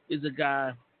Budinger is a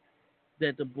guy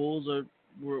that the Bulls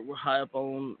were high up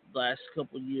on the last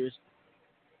couple of years.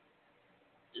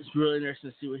 It's really interesting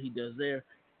to see what he does there.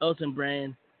 Elton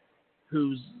Brand,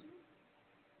 who's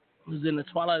in the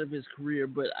twilight of his career,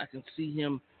 but I can see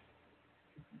him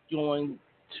going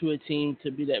to a team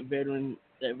to be that veteran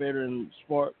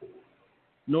spark.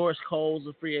 Norris Cole's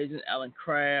a free agent. Alan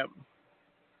Crabb,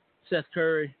 Seth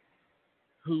Curry,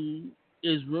 who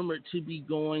is rumored to be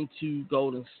going to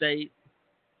Golden State,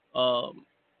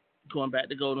 going back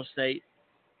to Golden State.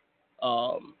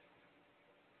 A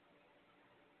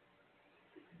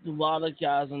lot of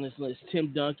guys on this list.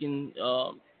 Tim Duncan,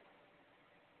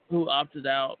 who opted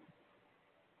out,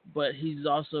 but he's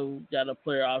also got a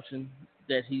player option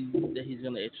that he's going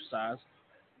to exercise.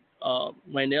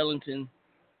 Wayne Ellington,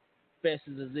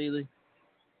 Festus Ezeli,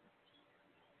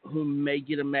 who may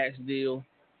get a max deal,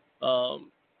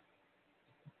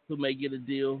 who may get a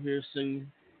deal here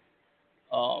soon.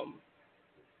 Of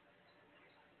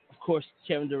course,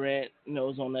 Kevin Durant,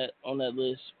 is on that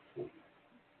list.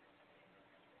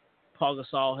 Paul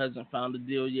Gasol hasn't found a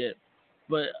deal yet,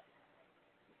 but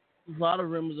a lot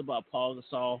of rumors about Paul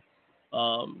Gasol.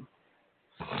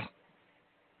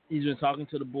 He's been talking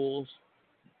to the Bulls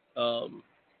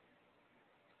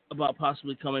about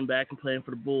possibly coming back and playing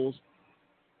for the Bulls.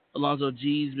 Alonzo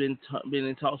G's been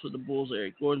in talks with the Bulls.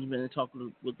 Eric Gordon's been in talks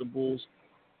with the Bulls.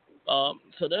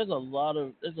 So there's a lot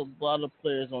of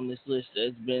players on this list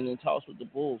that's been in talks with the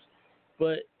Bulls,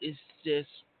 but it's just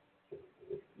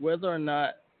whether or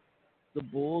not the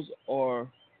Bulls are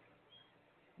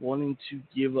wanting to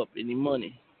give up any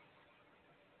money.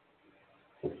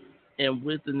 And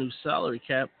with the new salary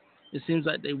cap, it seems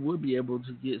like they would be able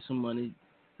to get some money,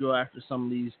 go after some of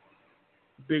these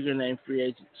bigger name free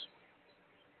agents,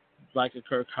 like a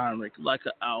Kirk Heinrich, like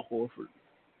a Al Horford,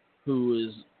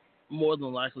 who more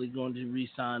than likely going to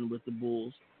re-sign with the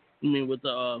Bulls. I mean, with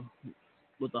the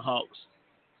Hawks,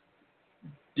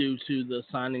 due to the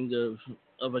signing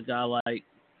of a guy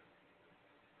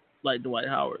like Dwight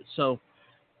Howard. So,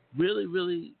 really,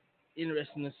 really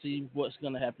interesting to see what's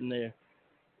going to happen there.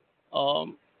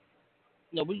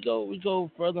 We go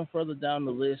further and further down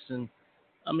the list, and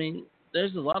I mean,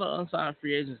 there's a lot of unsigned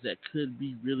free agents that could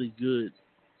be really good.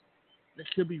 That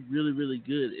could be really, really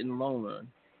good in the long run.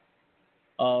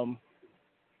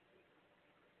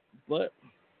 But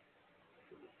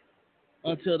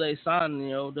until they sign,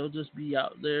 they'll just be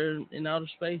out there in outer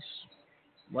space,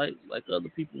 like other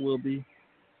people will be.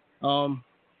 One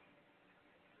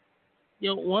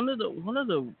of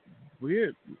the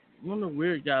weird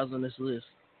guys on this list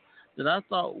that I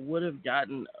thought would have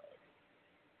gotten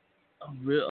a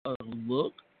real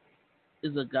look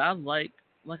is a guy like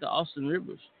Austin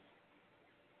Rivers,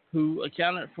 who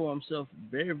accounted for himself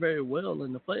very, very well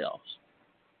in the playoffs.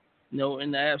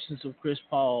 In the absence of Chris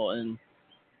Paul and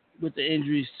with the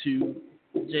injuries to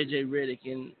J.J. Redick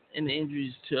and the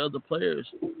injuries to other players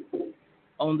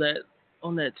on that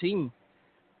team.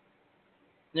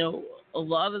 A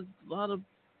lot of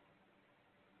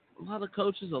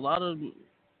coaches, a lot of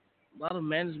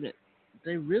management,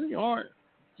 they really aren't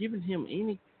giving him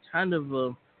any kind of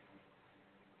a,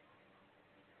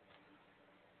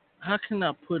 how can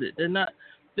I put it? They're not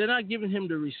giving him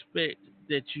the respect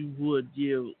that you would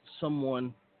give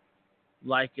someone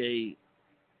like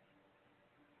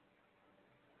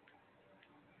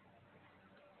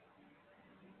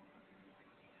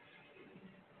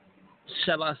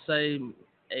shall I say,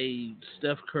 a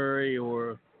Steph Curry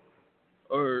or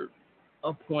a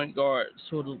point guard,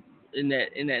 sort of in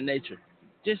that nature.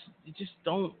 You just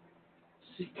don't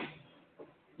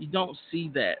see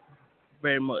that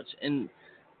very much, and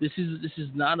this is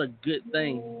not a good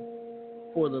thing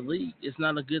for the league. It's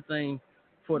not a good thing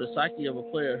for the psyche of a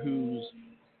player who's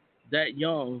that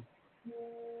young.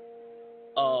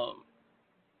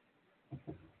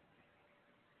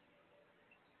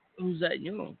 Who's that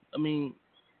young? I mean,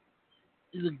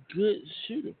 he's a good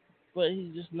shooter, but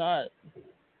he's not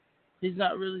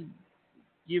really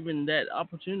given that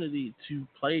opportunity to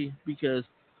play because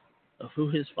of who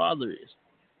his father is.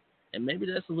 And maybe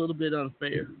that's a little bit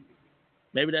unfair.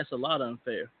 Maybe that's a lot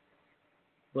unfair.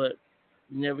 But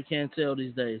you never can tell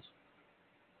these days.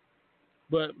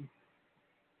 But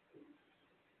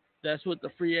that's what the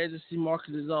free agency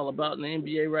market is all about in the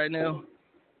NBA right now.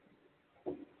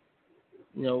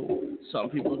 Some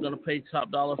people are going to pay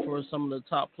top dollar for some of the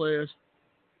top players,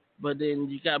 but then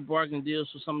you got bargain deals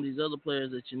for some of these other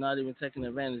players that you're not even taking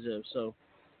advantage of. So,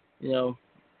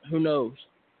 who knows?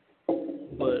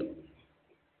 But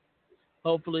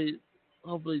hopefully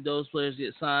those players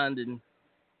get signed and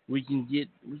we can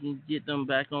get them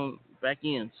back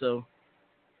in. So,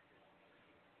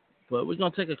 but we're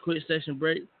gonna take a quick station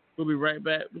break. We'll be right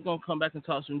back. We're gonna come back and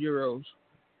talk some Euros.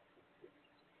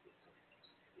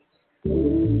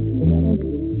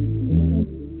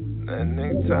 That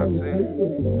nigga talk to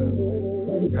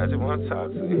you. I just wanna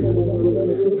talk to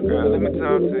you. Girl, let me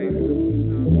talk to you.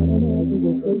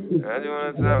 I just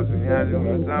wanna talk to you.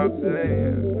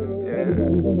 Yeah.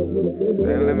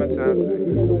 Let me talk to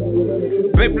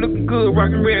you. Baby looking good,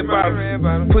 rockin' red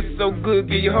bottoms. Pussy so good,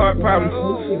 give your heart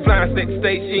problems. Flying sex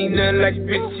state, she ain't nothing like a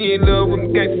bitch. She in love with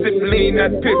me, got sippin' lean,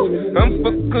 not pitch. I'm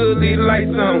fucking good, leave the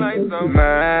lights on.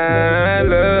 My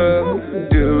love,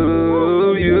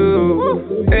 do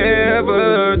you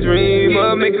ever dream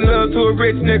of making love to a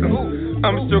rich nigga?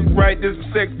 I'ma stroke right, this is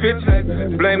sex picture.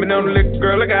 Blame it on the liquor,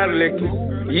 girl, I gotta lick it.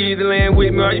 You either laying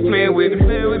with me or you playing with me.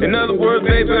 In other words,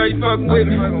 baby, are you fucking with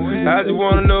me? I just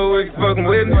wanna know if you fucking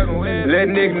with me.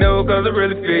 Let nigga know, cause I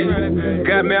really feel you.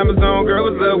 Got me Amazon, girl,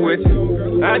 what's up with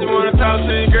you? I just wanna talk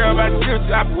to you, girl, about the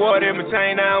future. I put water in my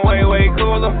chain, now I'm way, way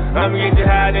cooler. I'ma get you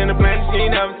high in the planet she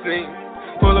ain't never seen.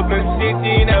 Pull up in shit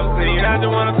she ain't never seen. I just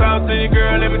wanna talk to you,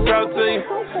 girl, let me talk to you.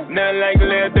 Nothing like a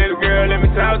little baby girl, let me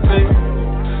talk to you.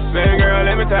 Baby girl,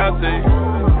 let me talk to you.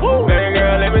 Baby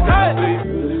girl, let me talk to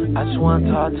you. I just wanna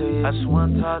talk to you.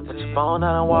 Put your phone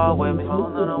on the wall with me.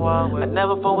 I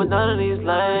never fall with none of these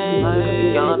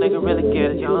lanes. Young nigga really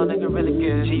get it.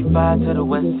 G5 to the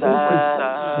west side.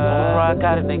 Before I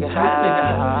got a nigga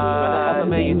high. Rather have a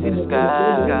million to the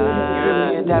sky.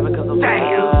 European diamond cause I'm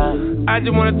fly. I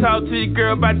just wanna talk to you,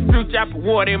 girl, about the future. I put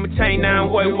water in my chain, now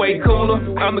I'm way, way cooler.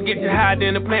 I'ma get you higher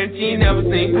than the planet you ain't never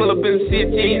seen. Pull up in the shit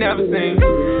you ain't never seen.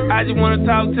 I just wanna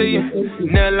talk to you.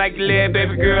 Nothing like the lead,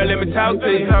 baby girl, let me talk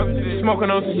to you. Smoking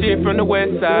on some shit from the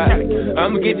west side.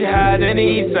 I'ma get you higher than the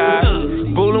east side.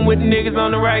 Bullin' with the niggas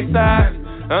on the right side.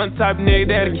 I'm the type of nigga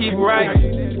that'll keep it right.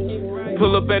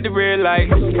 pull up at the red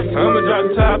light. I'ma drop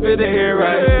the top of the hair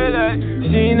right.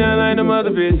 She ain't nothing like them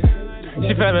other bitches.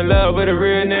 She fell in love with a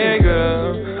real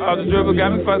nigga. All the dribble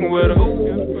got me fucking with her.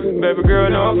 Baby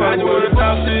girl, no, I'm fucking with her.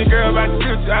 Talk to your girl about the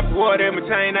future. I put water in my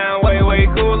chain, now I'm way, way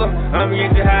cooler. I'ma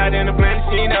get you high in the planet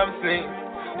she ain't never seen.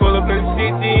 Pull up in the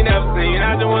shit she ain't never seen.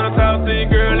 I just wanna talk to you,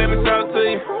 girl, let me talk to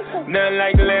you. Nothing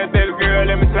like the last, baby girl,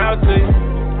 let me talk to you.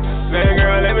 Baby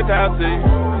girl, let me talk to you.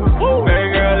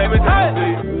 Baby girl, let me talk to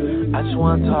you. I just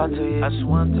wanna talk to you. Put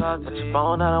your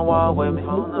phone on the wall with me.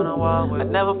 I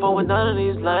never fall with none of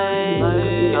these lanes.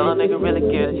 Young nigga really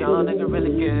get it.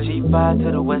 G5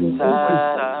 to the west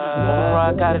side.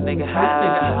 Overall, got a nigga high.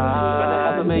 Rather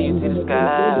have a million to the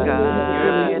sky.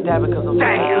 European dad because I'm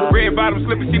damn. Red bottom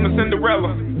slippers, she my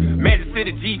Cinderella. Magic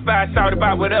City G5, shout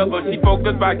about whatever. She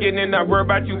focused by getting in, not worry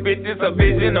about you bitches. A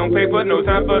vision on paper, no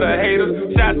time for the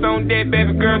haters. Shots on deck,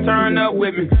 baby girl, turn up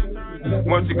with me.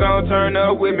 Once you gon' turn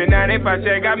up with me, 95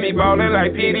 check, got me ballin'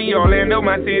 like PD. Orlando,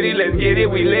 my city, let's get it,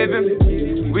 we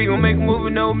livin'. We gon' make a movie,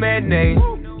 no matinee.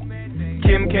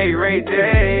 Kim K, Ray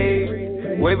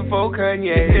J, way before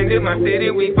Kanye. Into my city,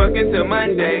 we fuckin' till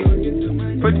Monday.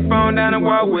 Put your phone down and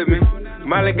walk with me.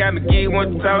 Molly got me geek,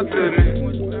 want to talk to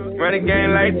me. Run the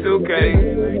game like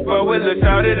 2K. But with a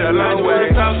shorty the long way.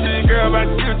 Talk to your girl about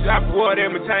the future. I put water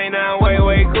in my chain, now I'm way,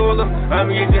 way cooler. I'ma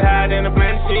get you high in the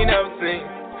planet she ain't never seen.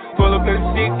 Pull up in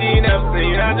the shit she ain't never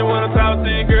seen. I just wanna talk to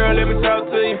you, girl, let me talk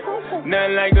to you.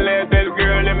 Nothing like the last, baby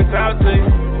girl, let me talk to you.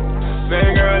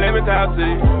 Baby girl, let me talk to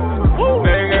you.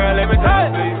 Baby girl, let me talk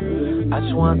to you. I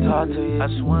just wanna talk to you.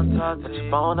 Put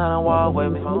your phone on the wall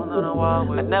with me.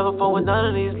 I never fall with none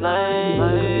of these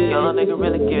lanes. Young nigga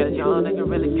really get it.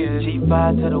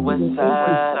 G5 to the west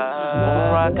side.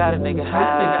 Overall, got a nigga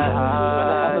high.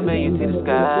 Rather have a million to the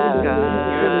sky.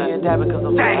 European dad because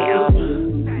I'm damn.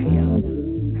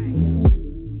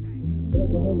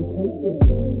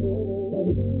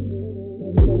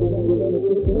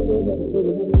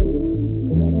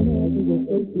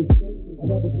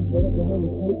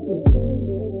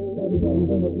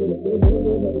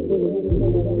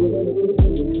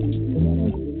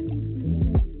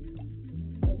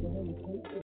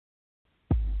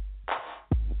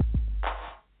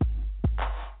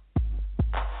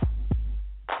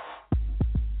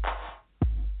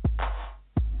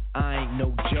 I ain't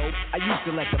no joke. I used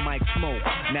to let the mic smoke.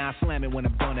 Now I slam it when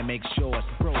I'm done and make sure it's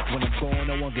broke. When I'm gone,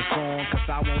 no one gets on, cause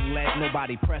I won't let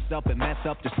nobody press up and mess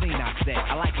up the scene I set.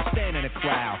 I like to stand in the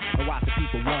crowd and watch the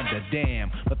people wonder,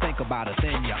 damn. But think about it,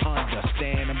 then you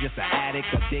understand. I'm just an addict,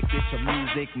 addicted to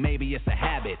music. Maybe it's a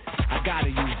habit, I gotta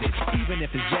use it. Even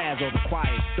if it's jazz or the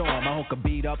quiet storm, I hook a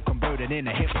beat up, convert it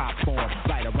into hip-hop form.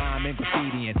 Write a rhyme and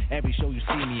graffiti in every show you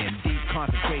see me in. Deep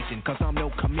concentration, cause I'm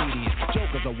no comedian.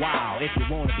 Jokers are wild, if you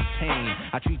wanna be tame.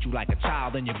 I treat you like a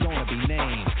child and you're gonna be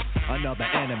named another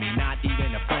enemy, not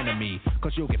even a friend of me.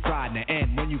 Cause you'll get fried in the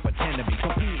end when you pretend to be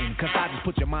competing. Cause I just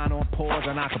put your mind on pause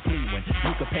and I complete when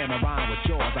you compare my rhyme with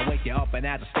yours. I wake you up and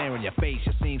as I stare in your face,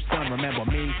 you seem stunned. Remember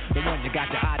me, the one you got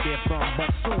your idea from.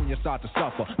 But soon you start to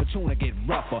suffer, the tune will get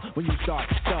rougher when you start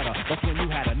to stutter. That's when you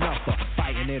had enough of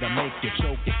fighting, it'll make you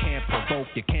choke. You can't provoke,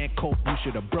 you can't cope, you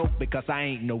should've broke. Because I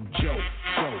ain't no joke.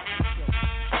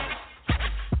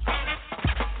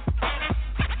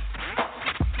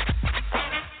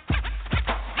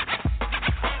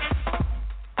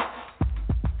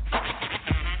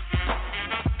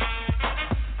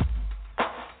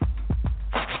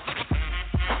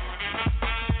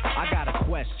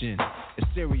 As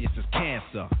serious as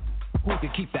cancer. Who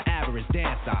can keep the average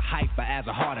dancer hyper as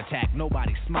a heart attack?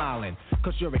 Nobody's smiling,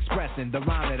 cause you're expressing the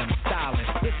rhyme that I'm styling.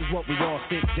 This is what we all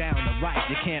sit down to write.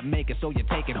 You can't make it, so you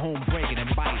take it home, break it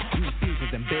and bite. Use pieces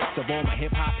and bits of all my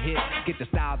hip-hop hits. Get the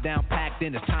style down packed,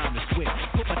 then it's time to switch.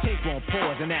 Put my tape on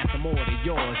pause and add some more to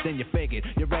yours. Then you figured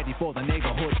you're ready for the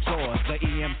neighborhood tours. The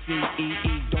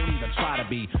EMC, don't even try to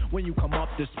be. When you come up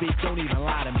to speak, don't even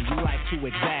lie to me. You like to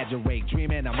exaggerate,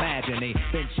 dream and imaginate.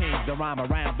 Then change the rhyme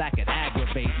around, that could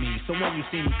aggravate me. So when you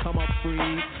see me come up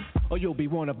free, or you'll be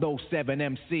one of those 7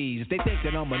 MCs. They think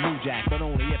that I'm a new jack, but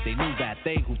only if they knew that.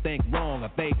 They who think wrong,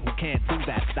 or they who can't do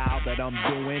that style that I'm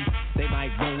doing, they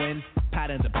might ruin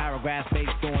patterns and paragraphs based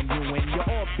on you and your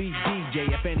offbeat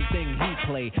DJ. If anything he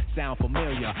play sound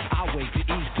familiar, I'll wait to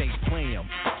each day play him.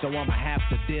 So I'ma have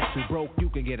to diss. Who broke, you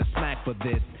can get a smack for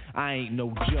this. I ain't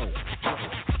no joke.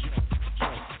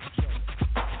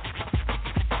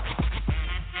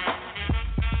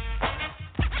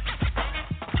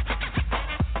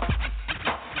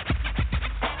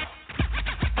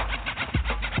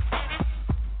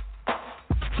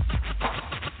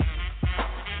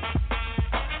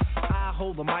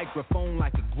 The microphone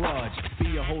like a a grudge.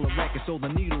 Be a hold a record so the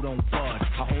needle don't budge.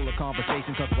 I hold a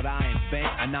conversation cause what I invent,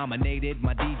 I nominated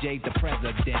my DJ the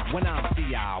president. When I'm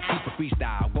CL, keep a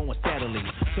freestyle going steadily.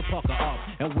 So pucker up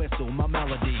and whistle my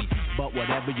melody. But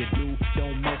whatever you do,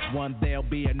 don't miss one. There'll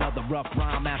be another rough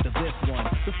rhyme after this one.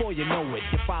 Before you know it,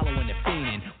 you're following the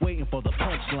fiending, waiting for the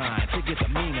punchline to get the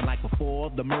meaning. Like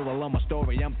before, the moral of my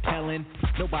story I'm telling.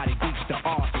 Nobody beats the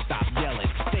art, so stop yelling.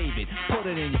 Save it, put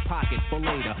it in your pocket for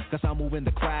later. Cause I'm moving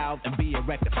the crowd and be a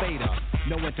rectificator.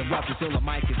 No interruptions till the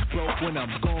mic is broke. When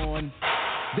I'm gone,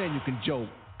 then you can joke.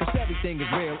 Cause everything is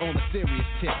real on a serious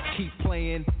tip. Keep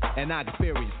playing, and I get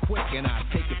furious quick, and I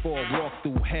take it for a walk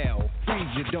through hell. Freeze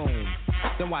your dome,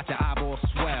 then watch your eyeballs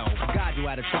swell. Guide you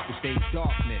out of triple stage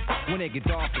darkness. When it get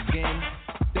dark again,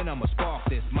 then I'ma spark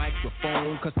this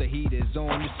microphone. Cause the heat is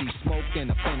on. You see smoke in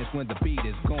the finish when the beat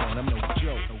is gone. I'm no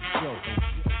joke, no joke, no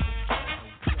joke.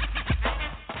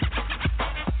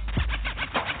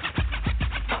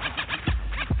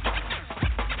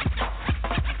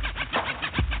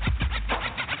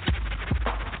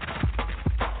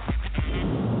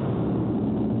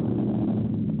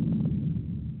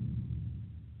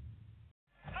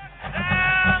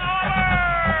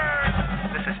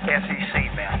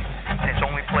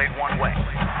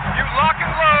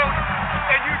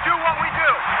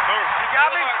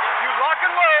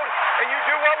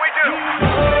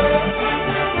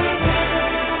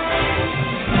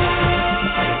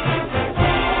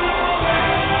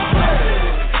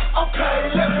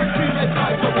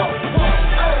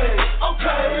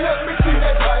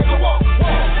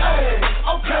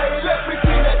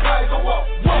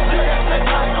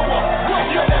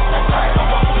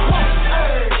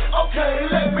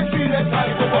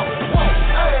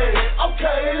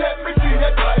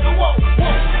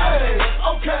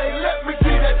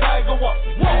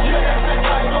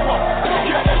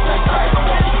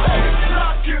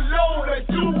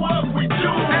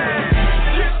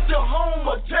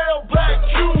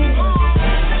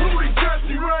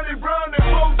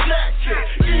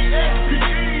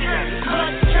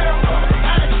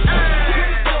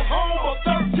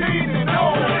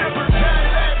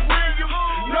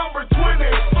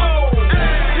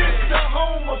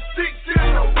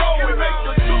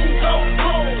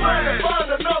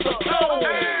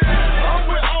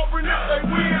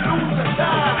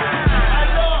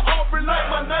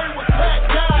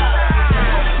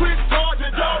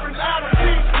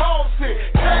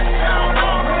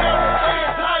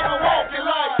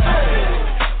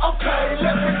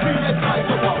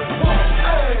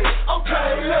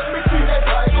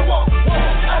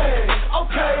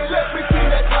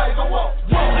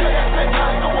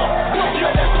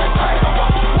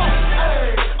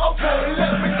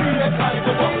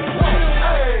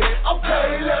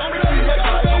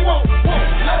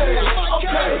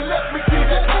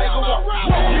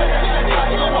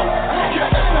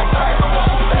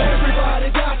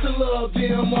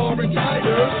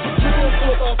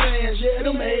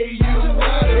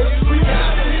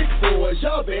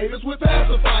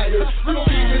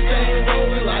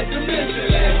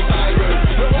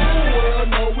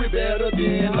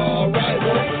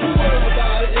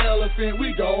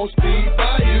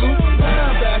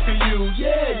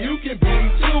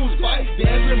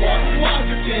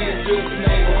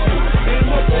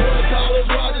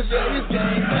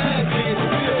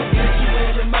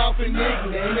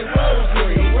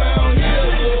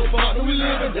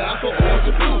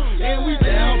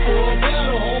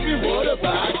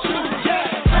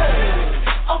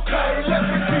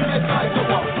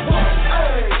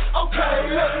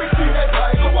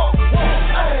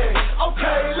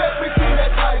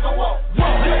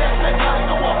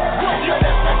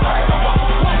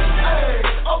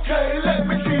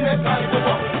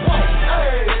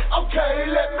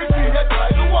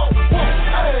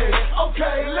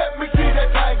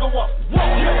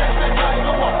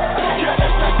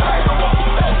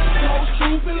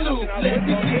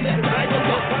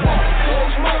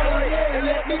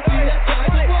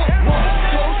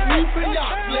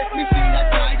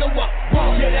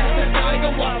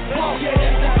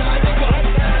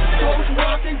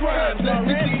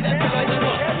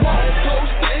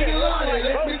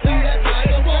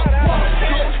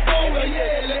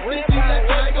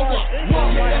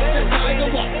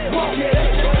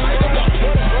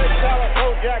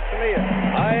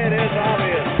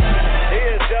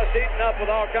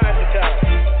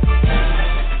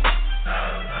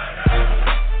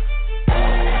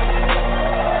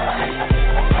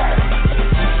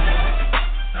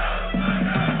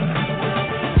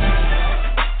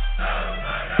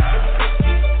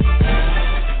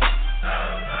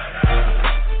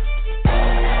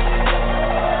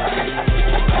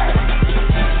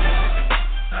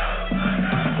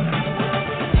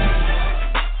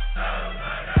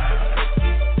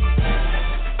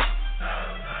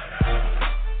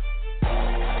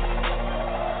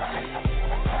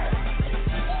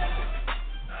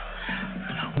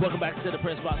 Welcome back to the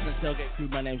Press Box and Tailgate Crew.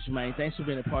 My name is Maine. Thanks for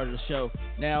being a part of the show.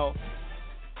 Now,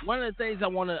 one of the things I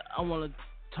want to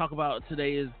talk about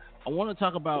today is I want to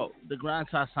talk about the Grind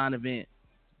Side Sign event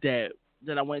that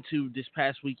I went to this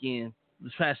past weekend,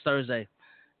 this past Thursday.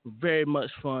 Very much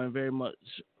fun, very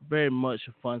much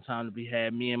a fun time to be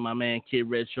had. Me and my man Kid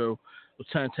Retro with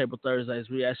Turntable Thursdays.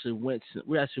 We actually went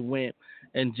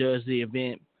and judged the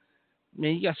event.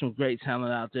 Man, you got some great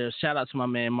talent out there. Shout out to my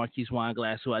man Marquise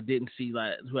Wineglass, who I didn't see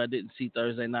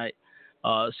Thursday night.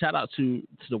 Shout out to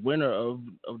the winner of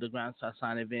the Grind Side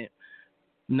Sign event,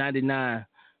 99,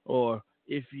 or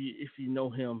if you know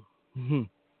him,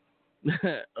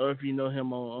 or if you know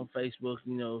him on Facebook,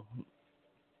 you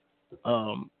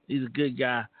know. He's a good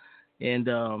guy, and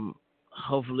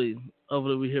hopefully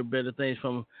we hear better things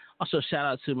from him. Also, shout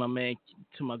out to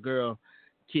my girl,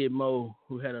 Kid Mo,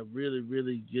 who had a really,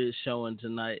 really good showing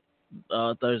tonight,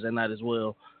 Thursday night as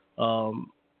well.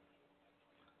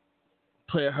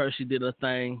 Player Hershey did a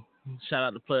thing. Shout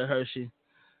out to Player Hershey.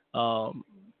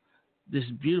 This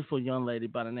beautiful young lady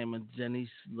by the name of Janice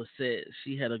Lissette,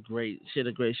 she had a great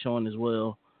showing as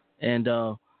well. And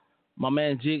my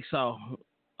man Jigsaw,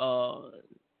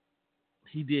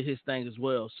 he did his thing as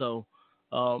well. So,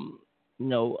 you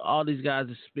know, all these guys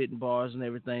are spitting bars and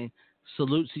everything.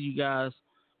 Salute to you guys.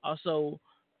 Also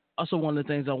one of the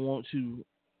things I want to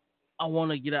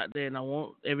get out there, and I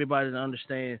want everybody to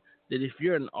understand that if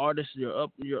you're an artist, you're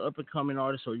up and coming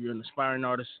artist, or you're an aspiring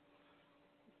artist,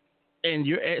 and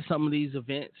you're at some of these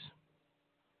events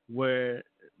where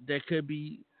there could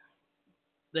be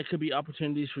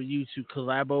opportunities for you to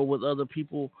collaborate with other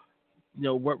people, you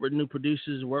know, work with new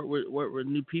producers, work with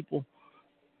new people.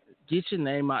 Get your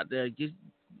name out there.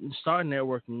 Start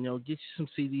networking. You know, get you some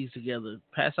CDs together.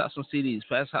 Pass out some CDs.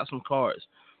 Pass out some cards.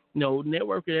 You know,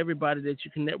 network with everybody that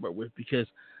you can network with, because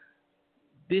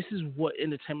this is what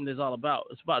entertainment is all about.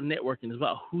 It's about networking. It's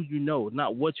about who you know,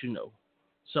 not what you know.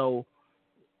 So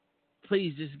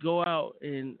please just go out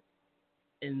and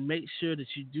make sure that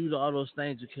you do all those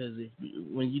things, because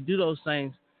when you do those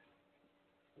things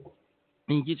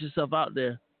and you get yourself out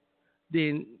there,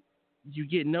 then you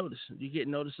get noticed. You get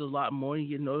noticed a lot more. You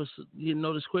get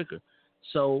noticed quicker.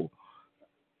 So,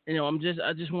 you know,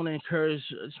 I just want to encourage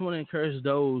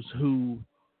those who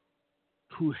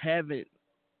haven't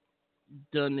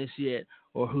done this yet,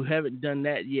 or who haven't done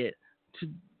that yet,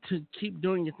 to keep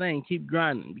doing your thing, keep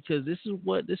grinding, because this is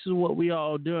what we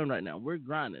all doing right now. We're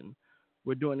grinding.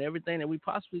 We're doing everything that we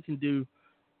possibly can do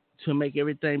to make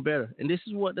everything better. And this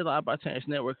is what the Live by Terrence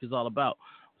Network is all about.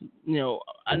 You know,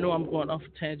 I know I'm going off a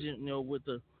tangent, you know, with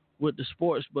the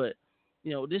sports, but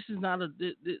you know, this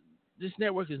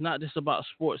network is not just about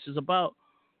sports. It's about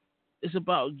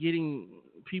getting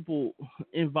people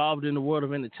involved in the world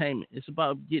of entertainment. It's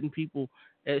about getting people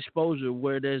exposure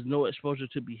where there's no exposure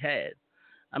to be had.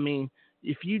 I mean,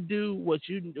 if you do what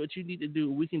you need to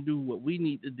do, we can do what we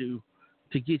need to do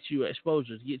to get you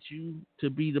exposure, to get you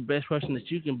to be the best person that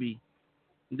you can be.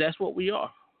 That's what we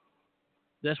are.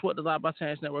 That's what the Live by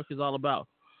Terrence Network is all about.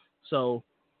 So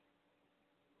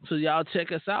y'all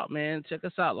check us out, man. Check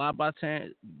us out, Live by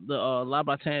Terrence, the Live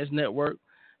by Terrence Network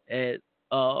at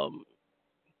on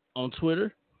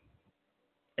Twitter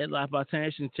at Live by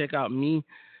Terrence. And check out me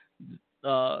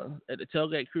at the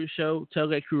Tailgate Crew Show,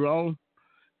 Tailgate Crew On.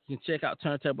 You can check out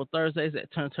Turntable Thursdays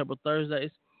at Turntable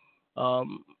Thursdays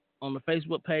on the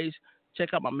Facebook page.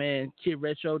 Check out my man Kid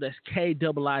Retro. That's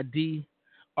KIDIDRETRO.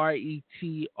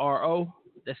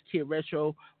 That's Kid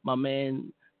Retro. My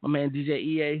man DJ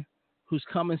EA, who's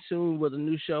coming soon with a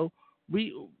new show.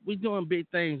 We doing big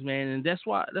things, man, and that's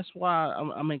why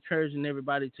I'm encouraging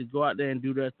everybody to go out there and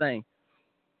do their thing.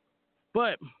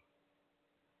 But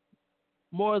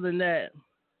more than that,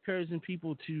 encouraging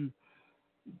people to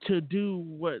do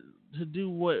what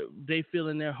they feel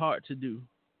in their heart to do.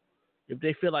 If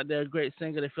they feel like they're a great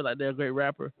singer, they feel like they're a great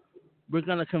rapper, we're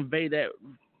gonna convey that.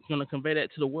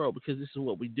 To the world, because this is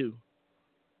what we do.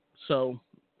 So,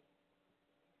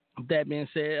 with that being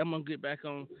said, I'm gonna get back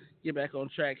on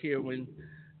track here. You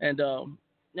know,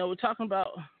 we're talking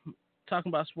about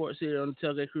sports here on the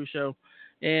Tailgate Crew Show,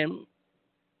 and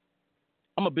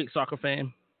I'm a big soccer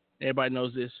fan. Everybody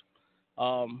knows this.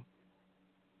 And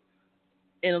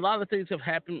a lot of things have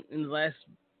happened in the last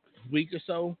week or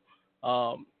so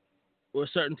with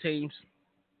certain teams.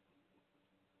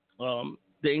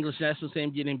 The English national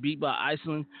team getting beat by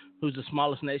Iceland, who's the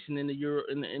smallest nation in the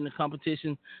in the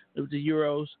competition of the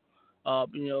Euros.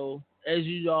 You know, as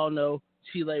you all know,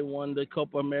 Chile won the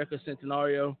Copa America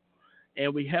Centenario,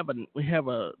 and we have a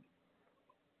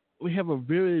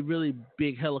really, really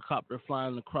big helicopter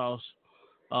flying across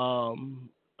the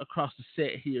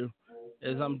set here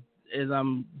as as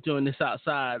I'm doing this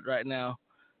outside right now,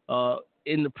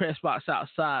 in the press box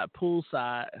outside,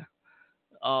 poolside,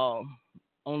 on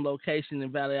location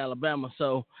in Valley, Alabama.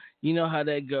 So you know how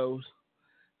that goes.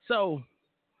 So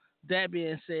that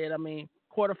being said, I mean,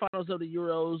 quarterfinals of the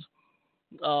Euros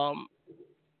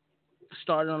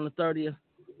started on the 30th.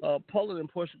 Poland and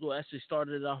Portugal actually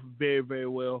started it off very, very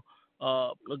well.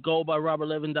 A goal by Robert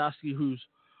Lewandowski, who's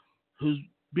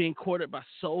being courted by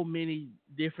so many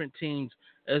different teams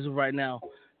as of right now.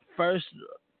 First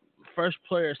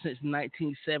player since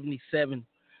 1977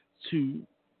 to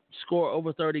score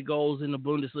over 30 goals in the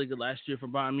Bundesliga last year for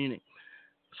Bayern Munich.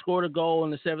 Scored a goal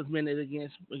in the 7th minute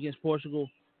against Portugal.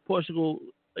 Portugal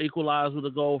equalized with a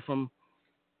goal from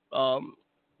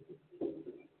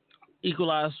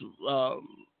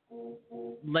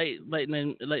late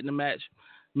in the match.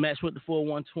 Match with the full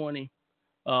 120.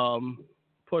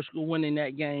 Portugal winning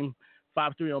that game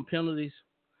 5-3 on penalties.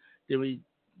 Then we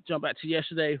jump back to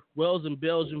yesterday. Wales and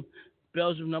Belgium.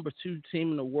 Belgium, number 2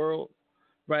 team in the world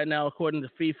right now, according to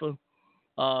FIFA.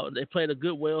 They played a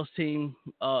good Wales team.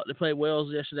 They played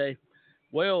Wales yesterday.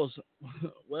 Wales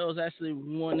actually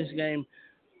won this game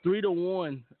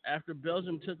 3-1 after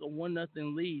Belgium took a 1-0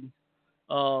 lead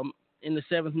in the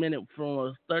 7th minute from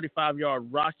a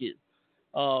 35-yard rocket.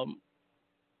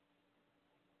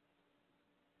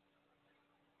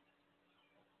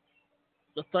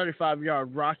 The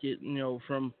 35-yard rocket,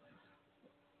 from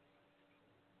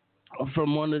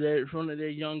one of their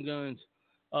young guns.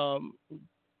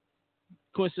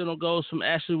 Coincidental goals from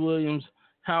Ashley Williams,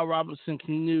 Hal Robinson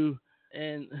Canoe,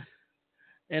 and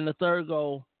the third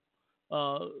goal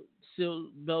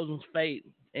sealed Belgium's fate.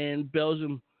 And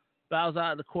Belgium bows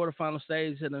out at the quarterfinal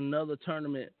stage in another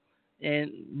tournament.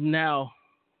 And now,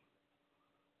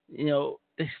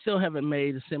 they still haven't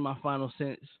made a semifinal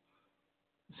since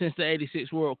the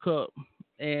 '86 World Cup.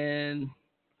 And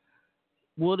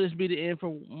will this be the end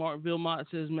for Mark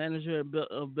Wilmots as manager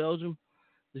of Belgium?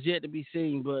 It's yet to be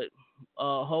seen, but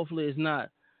hopefully it's not.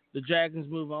 The Dragons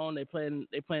move on. They play in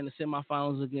the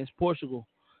semifinals against Portugal.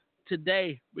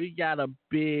 Today, we got a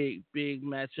big, big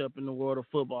matchup in the world of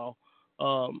football.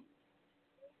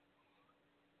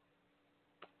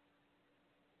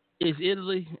 It's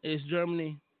Italy, it's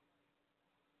Germany.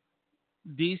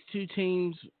 These two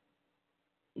teams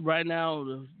right now,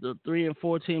 the 3 and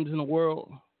 4 teams in the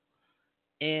world,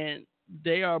 and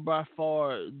they are by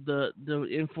far the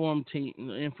informed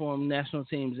national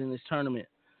teams in this tournament.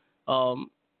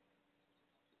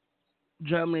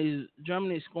 Germany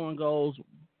is scoring goals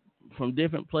from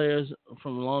different players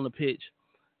from along the pitch,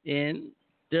 and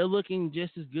they're looking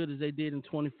just as good as they did in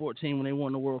 2014 when they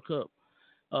won the World Cup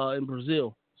in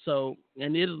Brazil. So,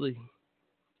 and Italy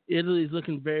is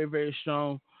looking very, very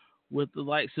strong with the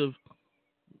likes of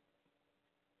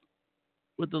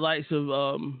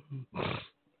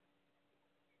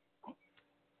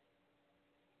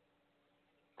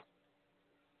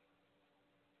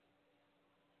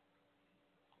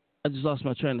I just lost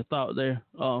my train of thought there.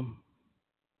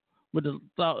 With the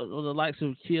likes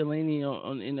of Chiellini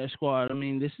in their squad, I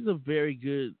mean, this is a very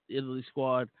good Italy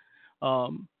squad.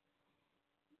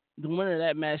 The winner of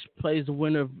that match plays the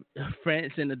winner of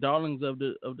France and the darlings of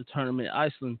the tournament,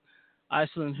 Iceland.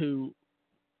 Iceland, who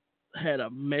had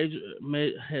made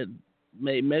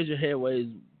major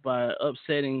headways by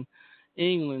upsetting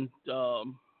England.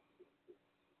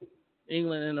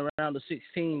 England in around the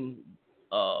 16.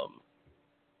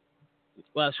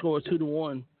 By a score of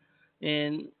 2-1,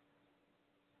 and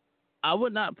I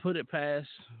would not put it past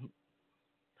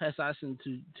Iceland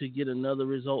to get another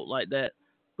result like that.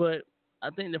 But I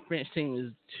think the French team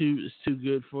is too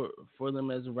good for them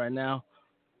as of right now.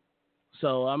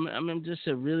 So I'm just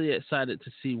really excited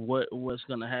to see what's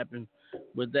going to happen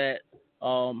with that.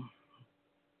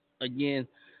 Again,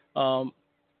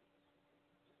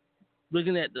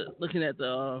 looking at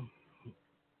the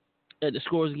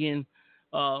scores again.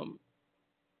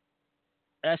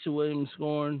 Ashley Williams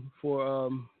scoring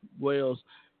for Wales.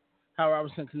 Hal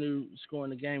Robinson Canoe scoring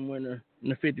the game winner in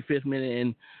the 55th minute,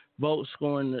 and Vogt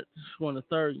scoring the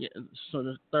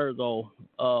third goal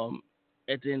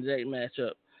at the end of that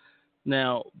matchup.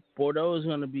 Now Bordeaux is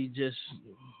going to be just.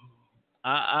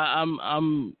 I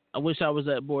wish I was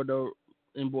at Bordeaux,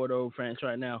 France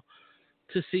right now,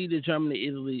 to see the Germany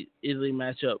Italy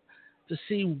matchup, to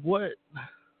see what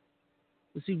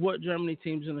Germany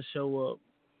team's going to show up.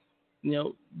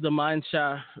 The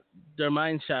Mannschaft,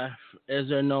 as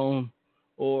they're known,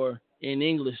 or in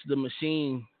English, the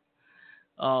Machine.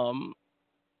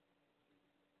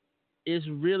 It's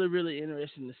really, really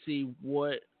interesting to see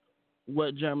what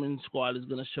German squad is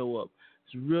going to show up.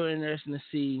 It's really interesting to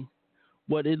see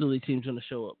what Italy team's going to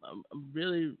show up. I'm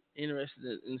really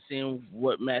interested in seeing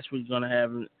what match we're going to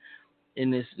have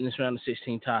in this round of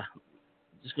 16 tie.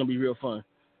 It's going to be real fun.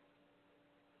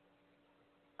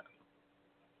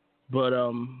 But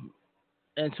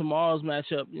and tomorrow's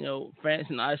matchup, France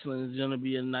and Iceland is going to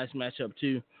be a nice matchup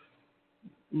too.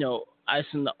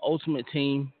 Iceland, the ultimate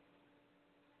team.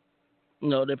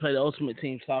 They play the ultimate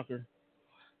team soccer,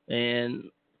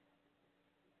 and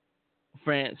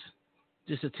France,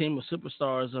 just a team of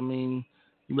superstars. I mean,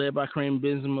 led by Karim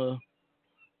Benzema,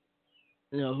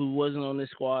 who wasn't on this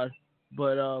squad,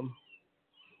 but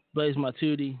Blaise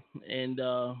Matuidi and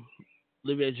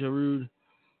Olivier Giroud,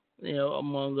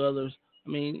 among others. I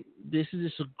mean, this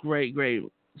is just a great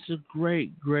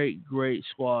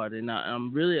squad, and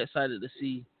I'm really excited to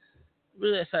see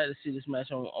this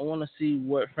match. I want to see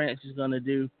what France is going to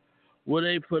do. Will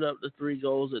they put up the 3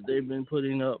 goals that they've been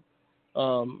putting up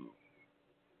for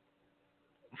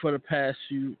the past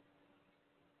few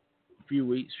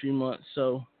weeks, few months?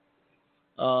 So,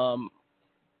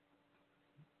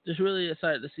 just really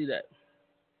excited to see that.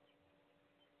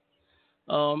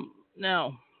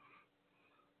 Now,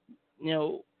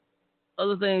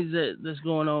 other things that's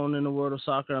going on in the world of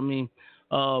soccer. I mean,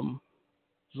 Zlatan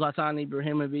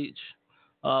Ibrahimovic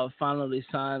finally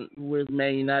signed with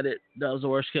Man United. That was the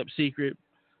worst kept secret.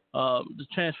 The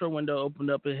transfer window opened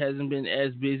up. It hasn't been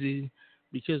as busy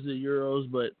because of the Euros,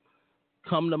 but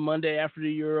come the Monday after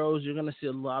the Euros, you're going to see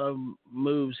a lot of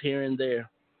moves here and there.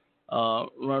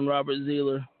 Robert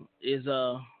Zieler is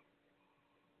on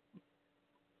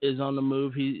the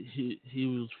move. He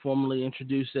was formally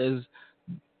introduced as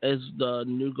the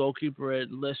new goalkeeper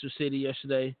at Leicester City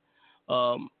yesterday,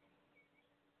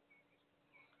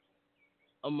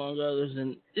 among others.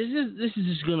 And this is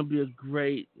just going to be a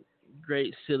great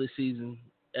silly season,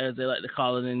 as they like to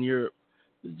call it in Europe.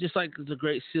 Just like it's a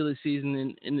great silly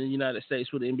season in the United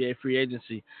States with the NBA free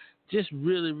agency. Just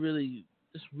really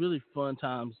fun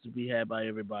times to be had by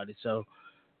everybody. So,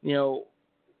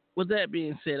 with that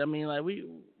being said, I mean, like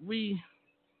we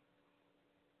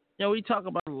talk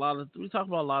about a lot of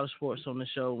sports on the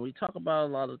show. We talk about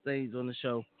a lot of things on the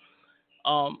show.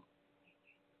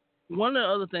 One of the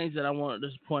other things that I wanted to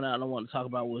point out and I wanted to talk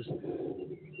about was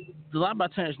the Live by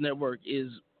Terrence Network is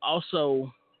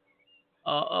also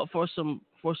up for some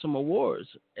awards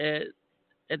at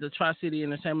the Tri-City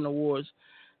Entertainment Awards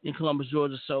in Columbus,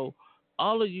 Georgia. So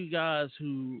all of you guys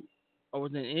who are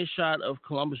within earshot of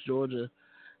Columbus, Georgia,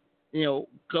 go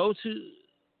to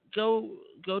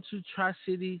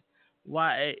Tri-City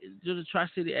YA, go to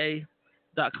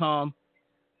TriCityA.com.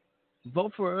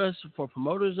 Vote for us for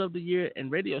Promoters of the Year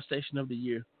and Radio Station of the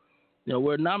Year.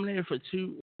 We're nominated for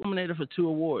two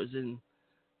awards, and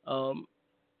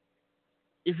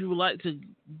if you would like to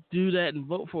do that and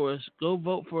vote for us, go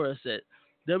vote for us at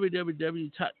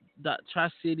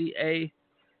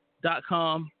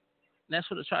www.tricitya.com. That's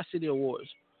for the Tri-City Awards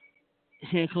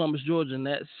here in Columbus, Georgia, and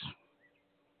that's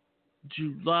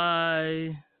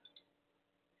July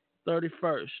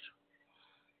 31st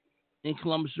in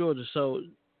Columbus, Georgia. So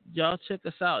y'all check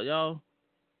us out. Y'all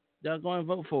go and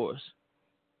vote for us.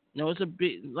 It's a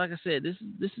big, like I said, this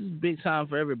is big time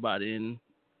for everybody,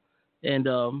 and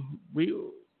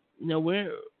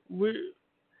we're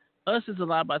us as a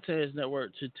Live by Terrence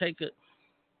Network to take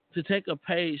a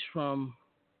page from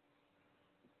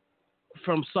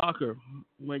soccer,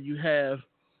 when you have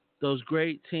those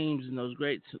great teams and those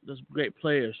great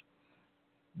players.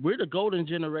 We're the golden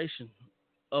generation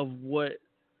of what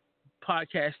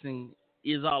podcasting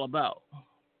is all about.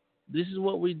 This is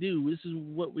what we do. This is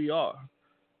what we are.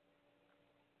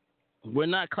 We're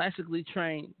not classically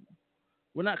trained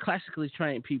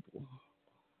people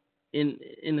in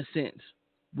a sense.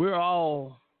 We're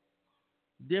all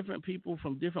different people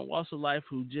from different walks of life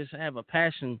who just have a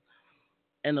passion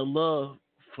and a love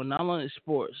for not only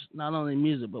sports, not only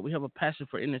music, but we have a passion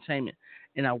for entertainment.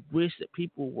 And I wish that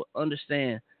people would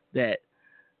understand that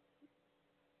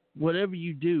whatever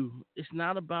you do, it's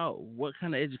not about what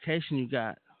kind of education you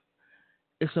got.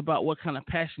 It's about what kind of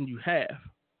passion you have.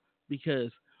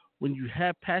 Because when you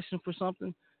have passion for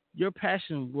something, your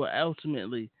passion will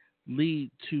ultimately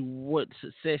lead to what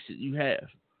success that you have.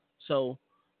 So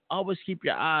always keep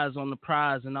your eyes on the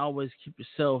prize, and always keep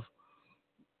yourself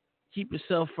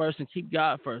first, and keep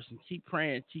God first, and keep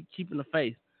praying, keep keeping the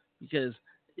faith. Because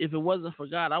if it wasn't for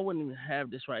God, I wouldn't even have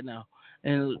this right now.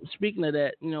 And speaking of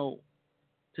that,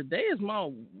 today is my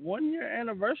 1-year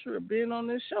anniversary of being on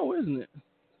this show, isn't it?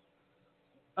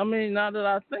 I mean, now that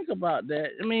I think about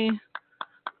that, I mean,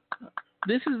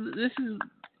 this is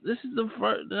the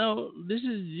first. This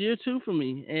is year 2 for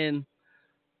me, and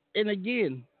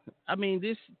again, I mean,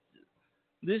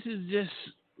 this is just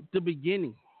the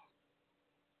beginning.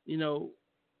 You know,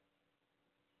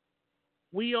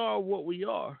 we are what we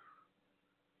are,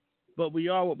 but we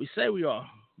are what we say we are.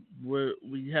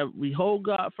 We hold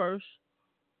God first.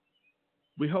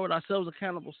 We hold ourselves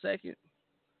accountable second,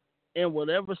 and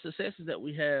whatever successes that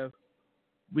we have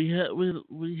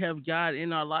God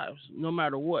in our lives, no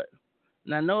matter what.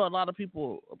 And I know a lot of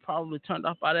people are probably turned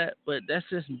off by that, but that's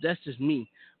just me.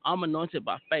 I'm anointed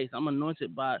by faith. I'm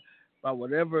anointed by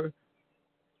whatever.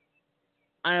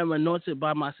 I am anointed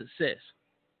by my success.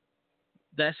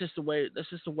 That's just the way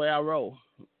I roll.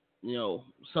 You know,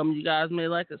 some of you guys may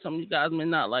like it, some of you guys may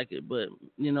not like it, but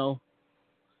you know,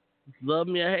 love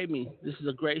me or hate me, this is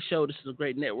a great show. This is a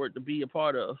great network to be a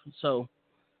part of. So,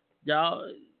 y'all,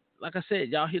 like I said,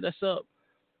 y'all hit us up.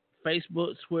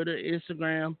 Facebook, Twitter,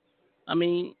 Instagram. I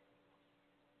mean,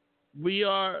 we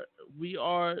are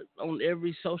on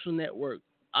every social network.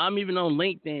 I'm even on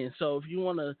LinkedIn. So if you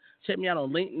want to check me out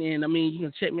on LinkedIn, I mean, you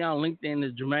can check me out on LinkedIn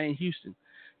as Jermaine Houston.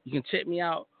 You can check me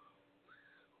out.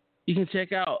 You can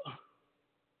check out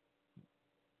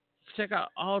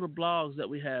all the blogs that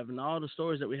we have and all the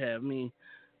stories that we have. I mean,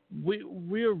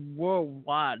 we're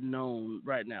worldwide known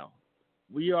right now.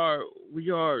 We are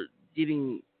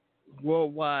getting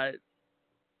worldwide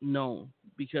known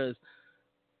because,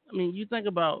 I mean, you think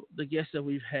about the guests that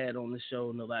we've had on the show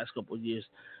in the last couple of years.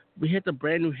 We hit the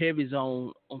brand new Heavy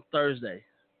Zone on Thursday.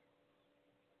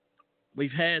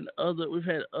 We've had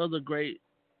other great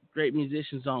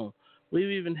musicians on.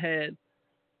 We've even had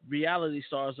reality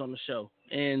stars on the show,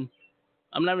 and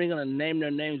I'm not even going to name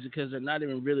their names because they're not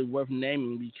even really worth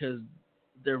naming because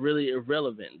they're really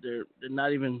irrelevant. They're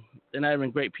not even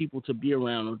great people to be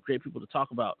around or great people to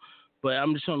talk about. But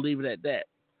I'm just going to leave it at that.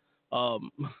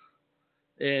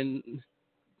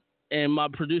 And my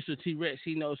producer T-Rex,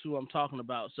 he knows who I'm talking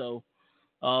about. So,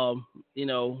 you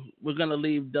know, we're gonna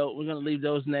leave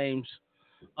those names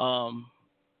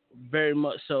very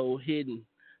much so hidden.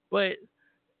 But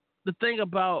the thing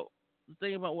about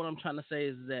what I'm trying to say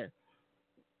is that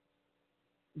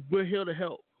we're here to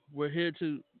help. We're here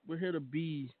to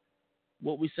be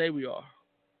what we say we are.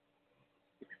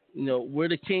 You know, we're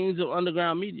the kings of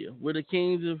underground media. We're the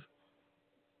kings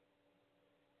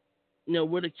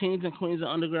and queens of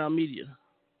underground media.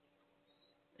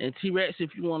 And T-Rex, if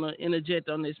you want to interject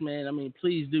on this, man, I mean,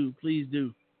 please do.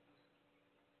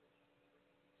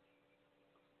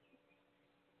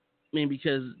 I mean,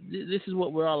 because this is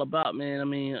what we're all about, man. I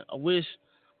mean, I wish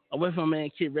my man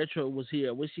Kid Retro was here.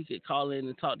 I wish he could call in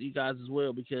and talk to you guys as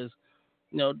well because,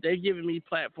 you know, they're giving me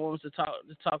platforms to talk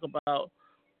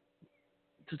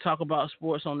about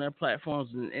sports on their platforms,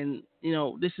 and you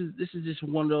know, this is just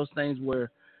one of those things where,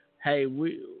 hey,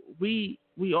 we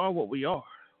are what we are.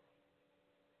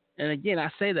 And again, I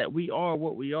say that we are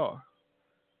what we are.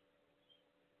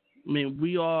 I mean,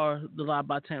 we are the Live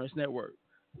by Terrence Network.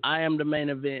 I am the main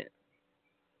event.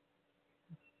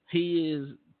 He is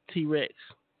T-Rex.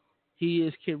 He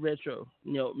is Kid Retro.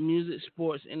 You know, music,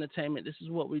 sports, entertainment. This is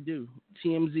what we do.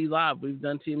 TMZ Live. We've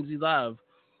done TMZ Live.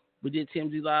 We did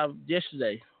TMZ Live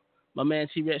yesterday. My man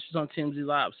T-Rex was on TMZ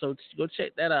Live. So go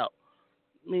check that out.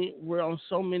 I mean, we're on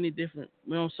so many different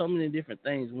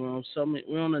things. We're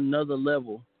on another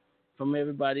level from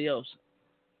everybody else.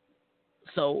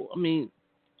 So, I mean,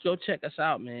 go check us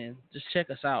out, man. Just check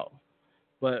us out.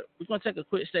 But we're going to take a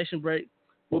quick station break.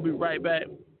 We'll be right back.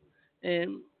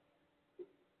 And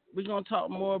we're going to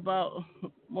talk more about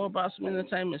some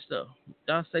entertainment stuff.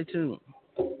 Y'all stay tuned.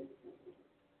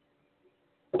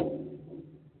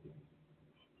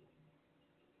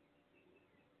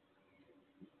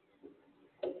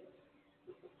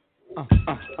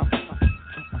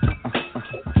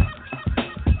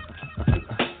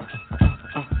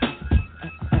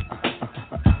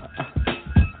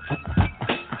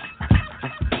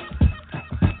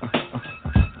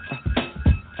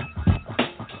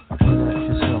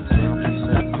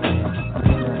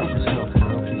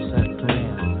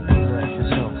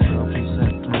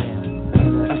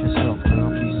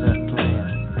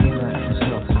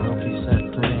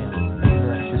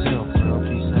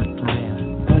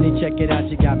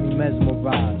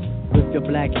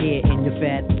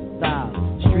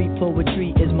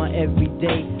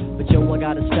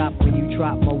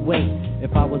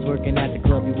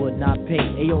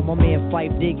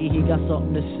 Diggy, he got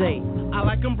something to say. I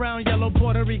like him brown, yellow,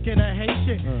 Puerto Rican, or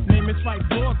Haitian. Name is Fight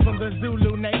Dog from the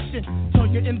Zulu Nation. So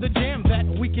you're in the jam that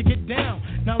we can get down.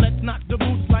 Now let's knock the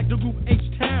boots like the group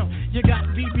H-Town. You got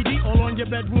BBD all on your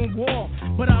bedroom wall.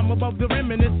 But I'm above the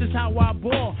rim and this is how I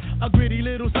ball. A gritty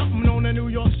little something on the New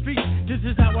York street. This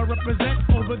is how I represent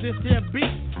over this here beat.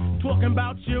 Talk talking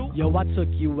about you. Yo, I took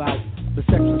you out, but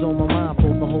sex was on my mind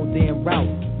for the whole damn route.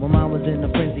 My mind was in a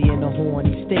frenzy in a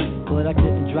horny state, but I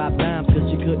couldn't drop rhymes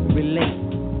cause you couldn't relate.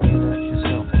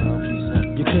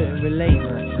 You couldn't relate.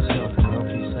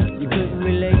 You couldn't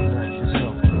relate.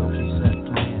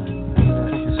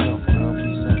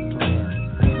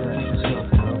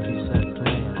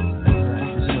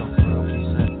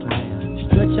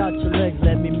 Stretch out your legs,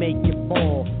 let me make you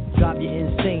fall. Drive you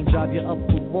insane, drive you up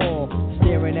the wall.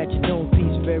 Staring at your dome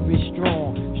piece, very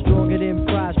strong. Stronger than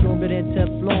pride, stronger than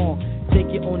Teflon.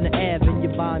 Take you on the Ave and you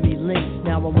buy me links.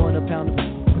 Now I want a pound of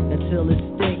until it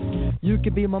stinks. You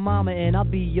could be my mama and I'll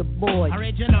be your boy.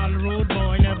 Original rude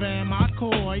boy, never am I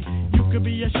coy. You could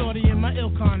be a shorty in my ill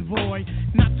convoy.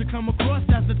 Not to come across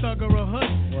as a thug or a hood.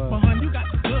 But hun, you got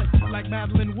the goods, like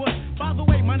Madeline Wood. By the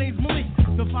way, my name's Malik,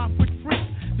 the 5-foot freak.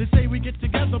 They say we get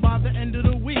together by the end of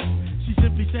the week. She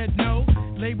simply said no,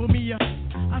 label me a.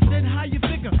 I said, how you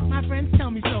figure? My friends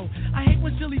tell me so. I hate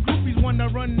when silly groupies wanna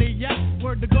run their yacht.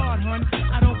 Word to God, hun,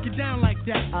 I don't get down like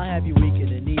that. I'll have you weak in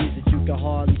the knees that you can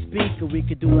hardly speak. Or we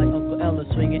could do like Uncle Ella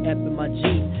swinging F in my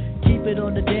Jeep. Keep it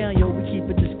on the down, yo, we keep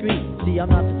it discreet. See, I'm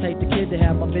not the type of kid to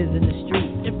have my biz in the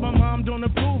street. If my mom don't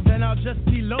approve, then I'll just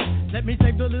elope. Let me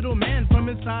save the little man from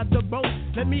inside the boat.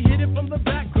 Let me hit it from the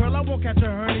back, girl, I won't catch a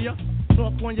hernia.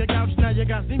 Soft on your couch, now you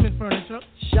got Siemens furniture.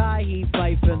 Shy, he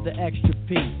fight for the extra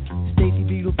P. Stacy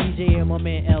Beetle, PJ, and my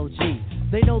man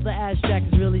LG. They know the ass jack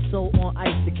is really so on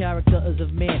ice. The character is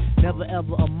of man, never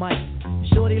ever a mice.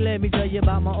 Shorty, let me tell you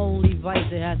about my only vice.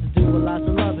 It has to do with lots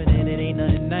of loving, and it ain't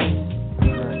nothing nice.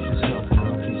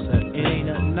 It ain't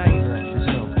nothing nice.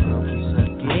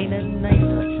 It ain't nothing nice.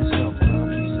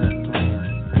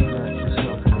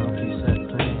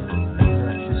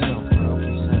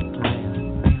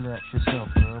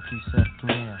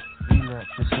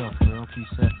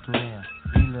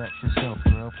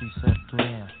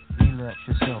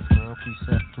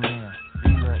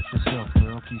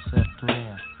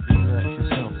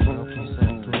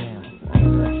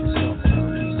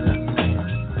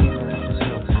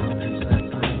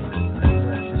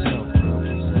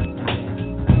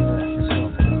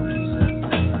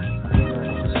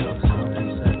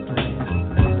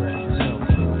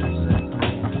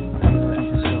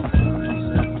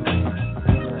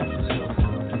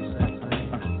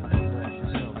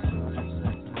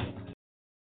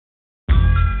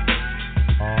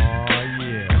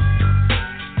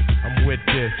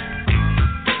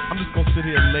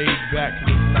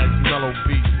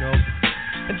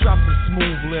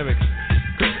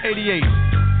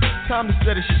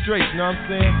 Straight, you know what I'm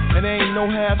saying? And there ain't no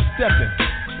half stepping.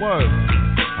 Word,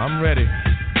 I'm ready.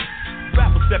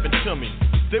 Rappers stepping to me,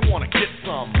 they wanna get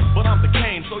some, but I'm the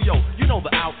Kane, so yo, you know the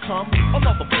outcome.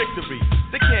 Another victory,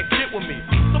 they can't get with me.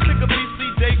 So pick a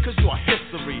BC day, cause you're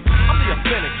history. I'm the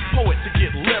authentic poet to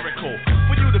get lyrical.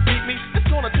 For you to beat me, it's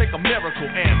gonna take a miracle.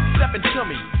 And stepping to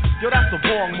me, yo, that's the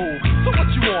wrong move. So what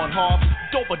you on, Harv?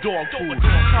 Dope or dog food?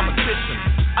 Competition,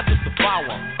 I just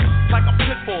devour. Like a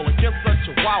pit bull against a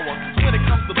chihuahua. When it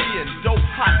comes to being dope,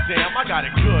 hot damn, I got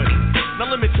it good. Now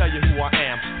let me tell you who I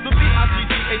am. The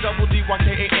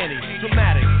B-I-G-G-A-D-D-Y-K-A-N-E.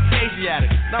 Dramatic,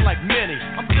 Asiatic, not like many.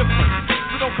 I'm different,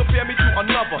 so don't compare me to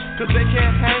another. Cause they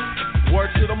can't hang, word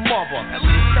to the mother. At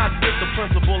least not with the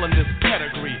principle in this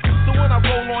pedigree. So when I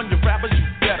roll on your rappers, you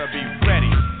better be ready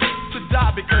to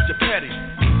die because you're petty.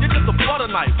 You're just a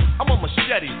butter knife, I'm a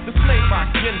machete. The slave I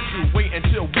get to, wait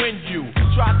until when you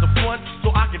try to front so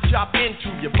I can chop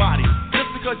into your body. Just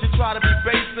because you try to be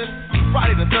basing,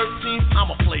 Friday the 13th,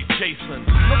 I'ma play Jason.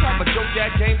 No type of joke,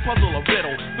 that game, puzzle, or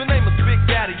riddle. The name is Big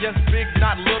Daddy, yes, big,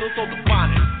 not little, so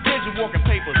define it. Here's your walking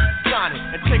papers, sign it,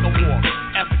 and take a walk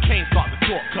as the cane starts to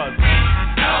talk, cause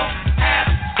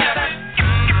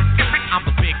I'm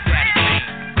the Big Daddy Kane.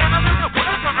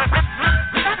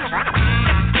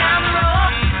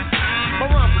 My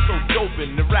rhymes are so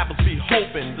doping, the rappers be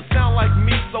hoping to sound like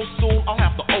me so soon I'll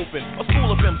have to open a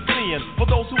school of MCing for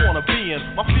those who wanna be in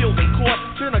my field in court.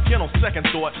 Then again on second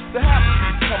thought, the half of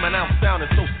these coming out sounding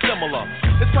so similar.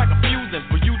 It's like a fusion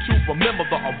for you to remember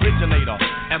the originator.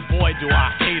 And boy do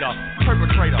I hate a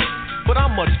perpetrator, but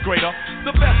I'm much greater.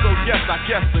 The best, so yes, I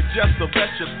guess suggest the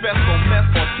best should best don't mess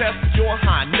or test your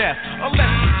highness.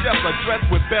 Unless you just address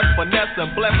with best finesse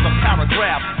and bless the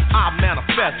paragraph I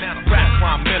manifest. Rap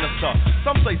prime minister,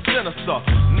 some say sinister.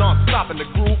 Non-stop in the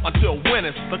groove until when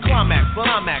it's the climax.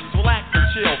 Climax, relax and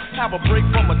chill. Have a break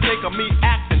from a take of me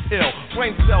acting ill.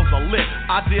 Brain cells are lit,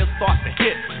 ideas start to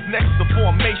hit. Next, the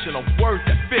formation of words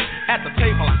that fit. At the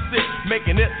table I sit,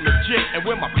 making it legit. And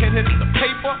when my pen hits the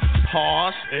paper,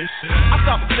 harsh. I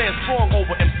stop and stand strong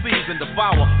over MCs and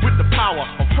devour with the power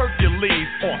of Hercules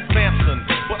or Samson.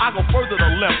 But I go further to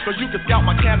left, cause you can scout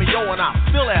my cameo and I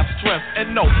still have strength.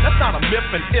 And no, that's not a myth.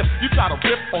 And if you try to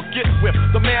rip or get whipped,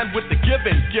 the man with the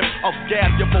given gift of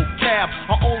gab, your vocab,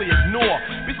 I only ignore.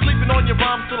 Be sleeping on your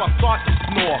rhymes till I start to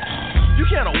snore. You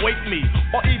can't awake me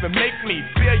or even make me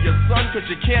fear your son, cause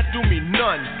you can't do me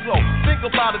none. So think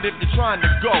about it if you're trying to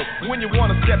go. When you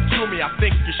wanna step to me, I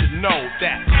think you should know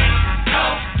that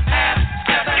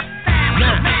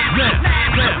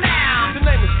the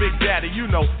name is Big Daddy, you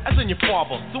know, as in your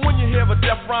father. So when you hear a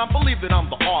death rhyme, believe that I'm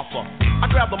the author. I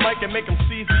grab the mic and make them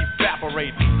seas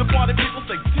evaporate. The party people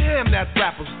say, damn, that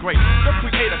rapper's great. The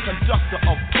creator, conductor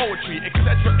of poetry,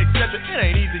 etc., etc. It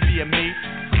ain't easy being me.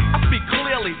 I speak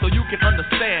clearly so you can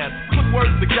understand. Put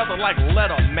words together like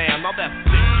letter, man. Now that's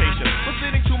dictation.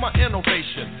 Proceeding to my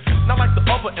innovation. Not like the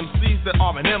other MCs that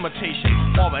are an imitation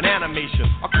or an animation,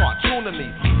 a cartoon to me.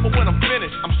 But when I'm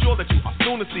finished, I'm sure that you are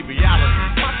soon to see reality.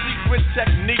 My secret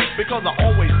technique, because I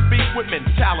always speak with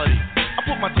mentality. I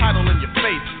put my title in your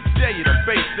face, dare you to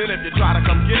face. Then if you try to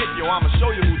come get it, yo, I'ma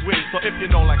show you who's winning. So if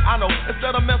you know like I know,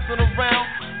 instead of messing around,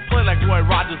 play like Roy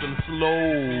Rogers and slow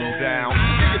down.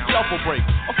 Give yourself a break,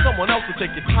 or someone else to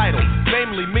take your title.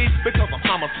 Namely me, because I'm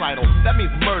homicidal. That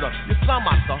means murder. You sound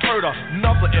like the herder,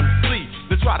 another MC.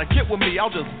 They try to get with me,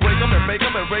 I'll just break them and make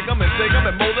them and break them and take them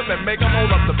and mold them and make them hold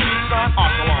up the peace sign.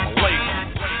 Assalamu alaikum.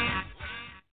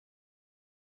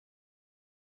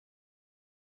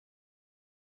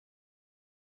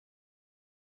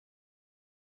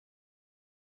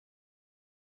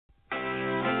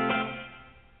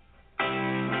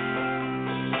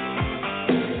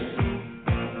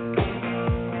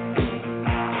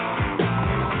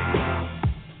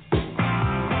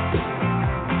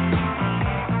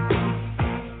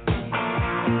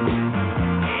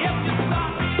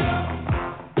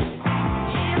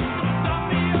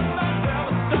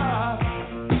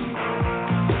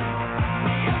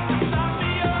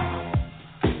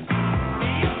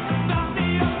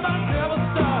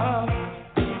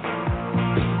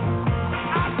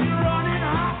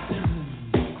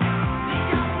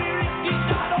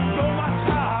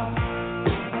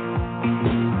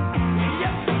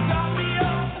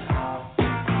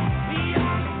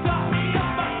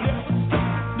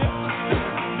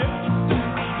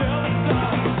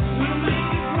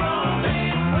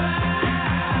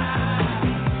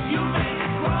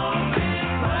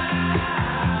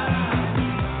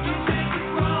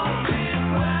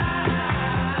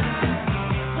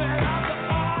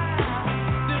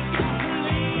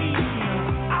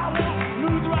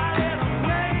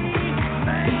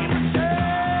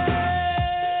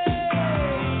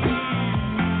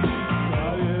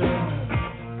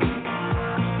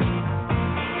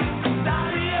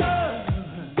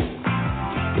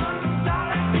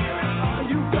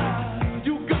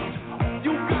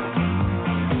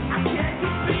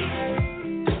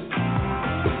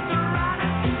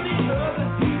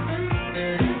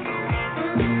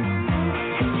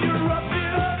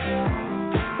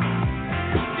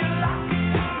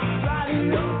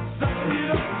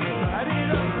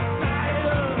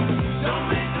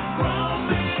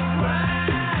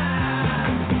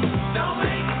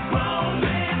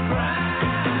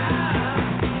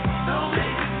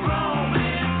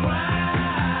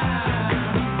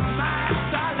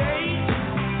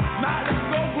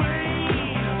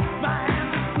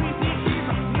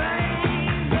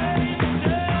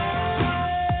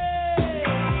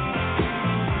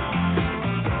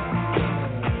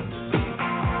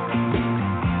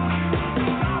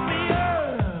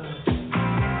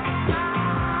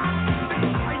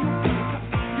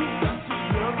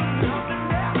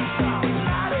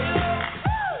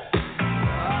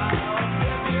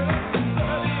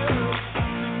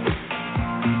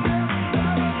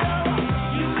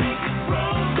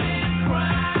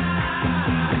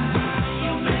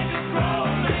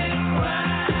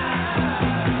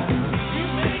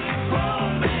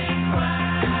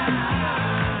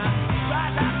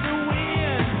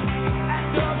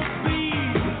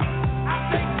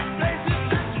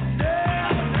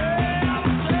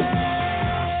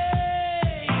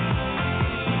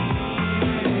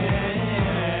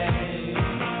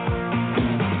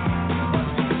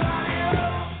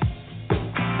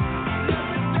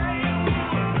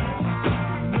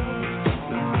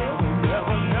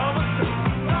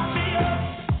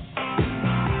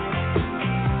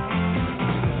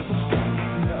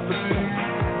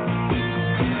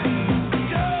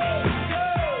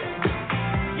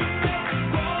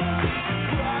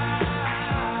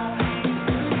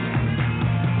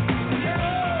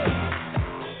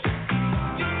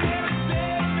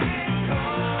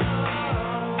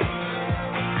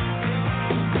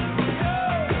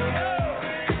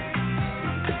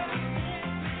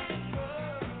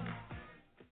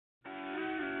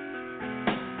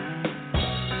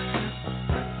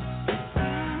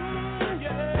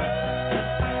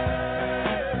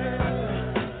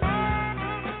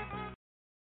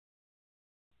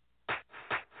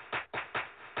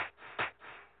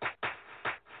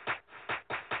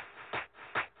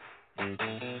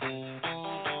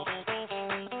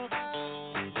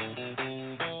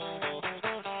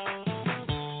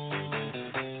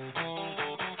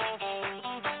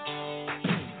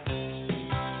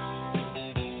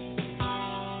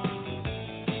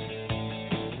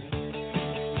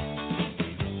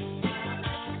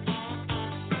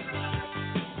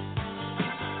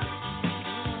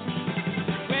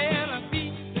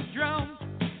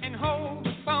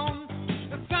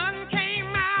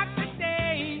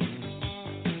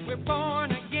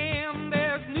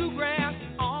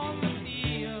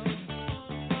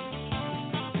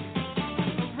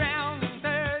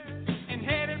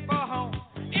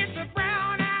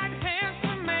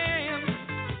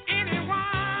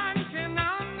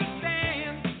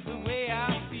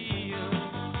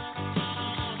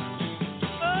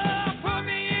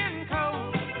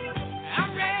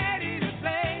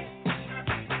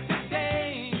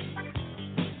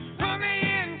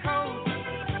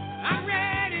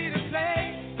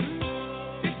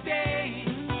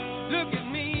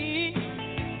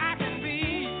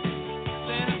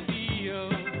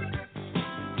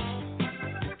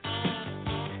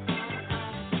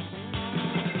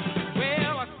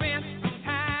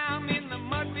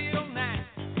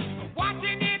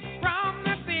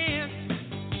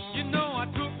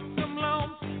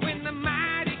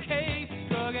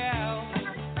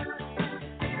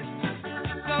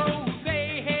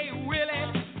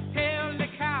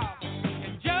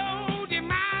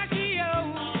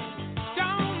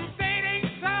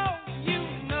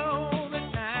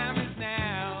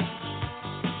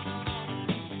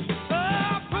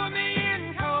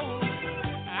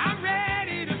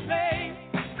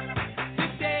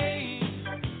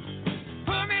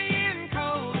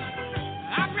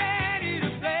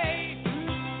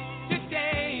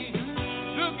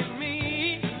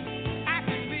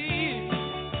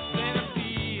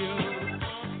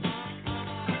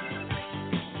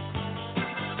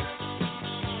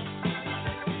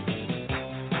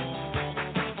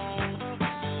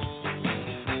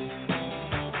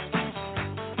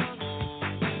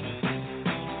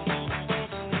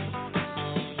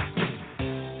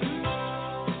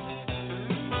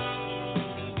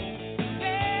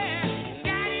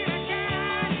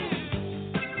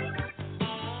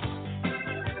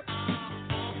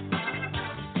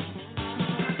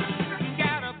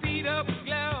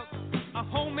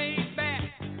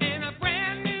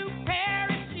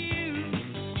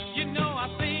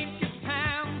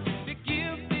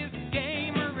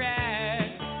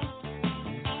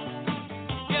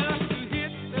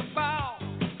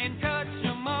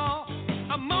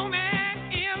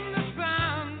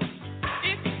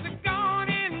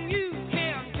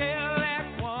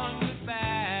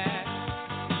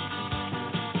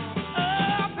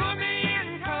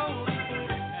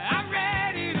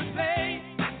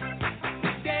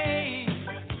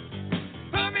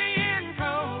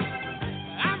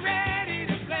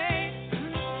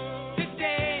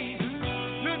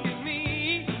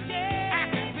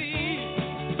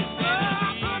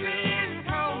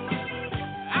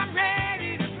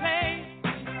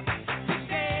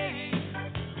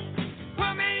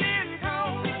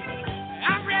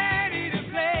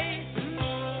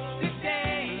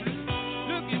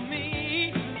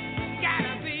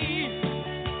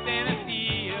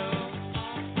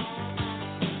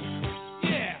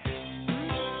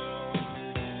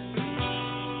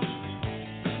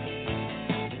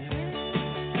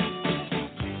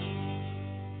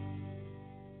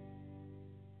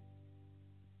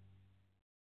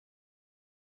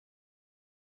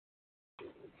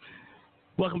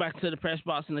 Welcome back to the Press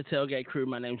Box and the Tailgate Crew.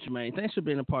 My name's Jermaine. Thanks for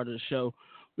being a part of the show.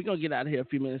 We're going to get out of here a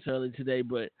few minutes early today,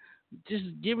 but just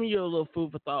giving you a little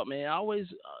food for thought, man. I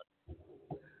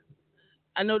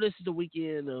know this is the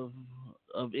weekend of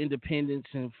independence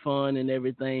and fun and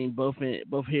everything, both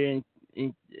here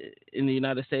in the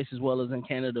United States as well as in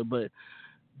Canada, but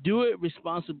do it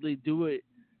responsibly, do it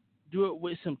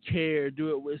with some care,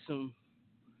 do it with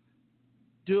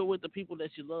the people that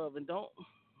you love, and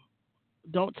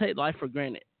don't take life for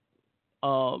granted.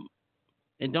 And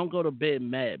don't go to bed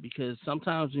mad, because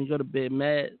sometimes when you go to bed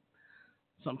mad,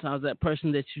 sometimes that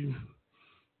person that you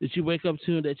wake up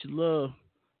to, that you love,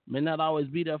 may not always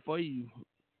be there for you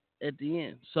at the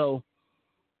end. So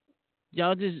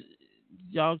y'all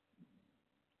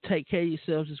take care of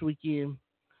yourselves this weekend.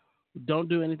 Don't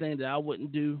do anything that I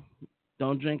wouldn't do.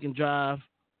 Don't drink and drive,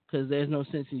 because there's no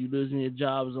sense in you losing your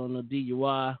jobs on a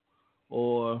DUI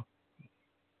or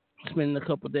spending a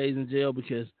couple of days in jail,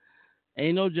 because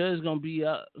ain't no judge gonna be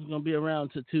around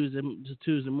till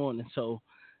Tuesday morning. So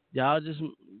y'all just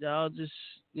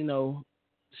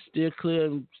steer clear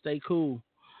and stay cool.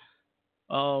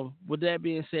 With that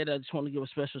being said, I just want to give a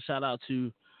special shout out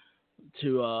to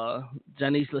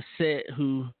Janice Lissette,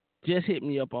 who just hit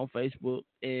me up on Facebook,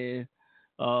 and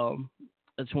I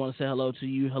just want to say hello to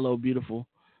you. Hello, beautiful.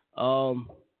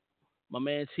 My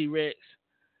man T-Rex,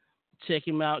 check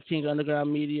him out, King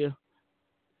Underground Media.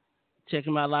 Check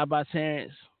him out, Live by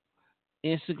Terrence.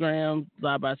 Instagram,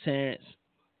 Live by Terrence.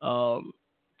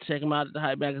 Check him out at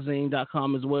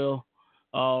thehypemagazine.com as well.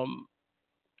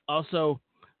 Also,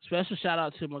 special shout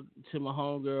out to my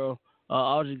homegirl,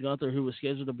 Audrey Gunther, who was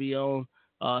scheduled to be on.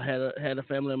 Had a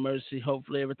family emergency.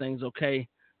 Hopefully everything's okay.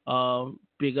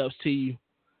 Big ups to you.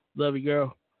 Love you,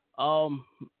 girl.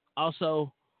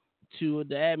 Also to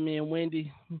the admin,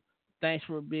 Wendy. Thanks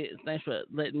for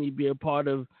letting me be a part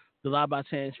of the Live by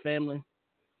Terrence family.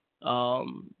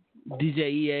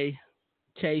 DJ EA,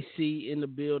 KC in the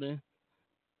building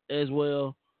as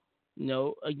well.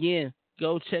 Again,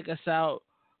 go check us out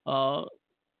at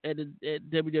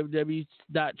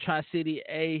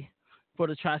www.TriCityA for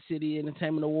the Tri-City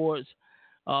Entertainment Awards.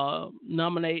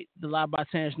 Nominate the Live by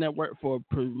Terrence Network for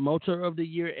Promoter of the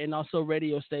Year and also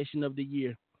Radio Station of the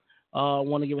Year. I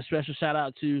want to give a special shout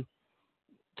out to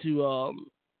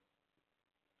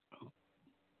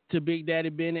Big Daddy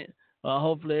Bennett.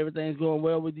 Hopefully everything's going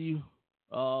well with you.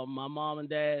 My mom and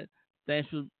dad, thanks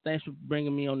for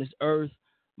bringing me on this earth.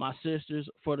 My sisters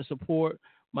for the support.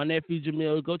 My nephew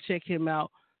Jamil, go check him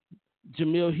out,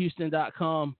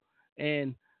 JamilHouston.com,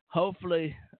 and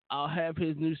hopefully I'll have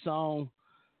his new song.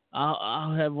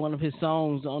 I'll have one of his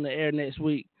songs on the air next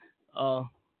week.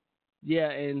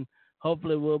 And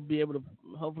hopefully he'll be able to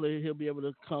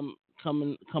come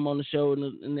on the show in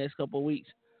the next couple of weeks.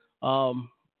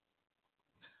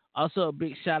 Also, a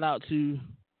big shout out to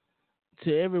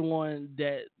everyone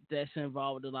that's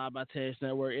involved with the Live by Terrence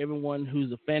Network, everyone who's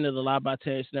a fan of the Live by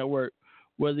Terrence Network,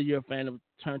 whether you're a fan of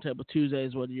Turntable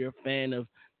Tuesdays, whether you're a fan of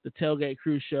the Tailgate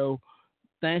Crew Show.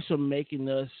 Thanks for making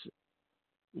us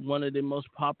one of the most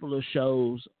popular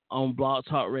shows on Blog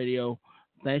Talk Radio.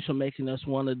 Thanks for making us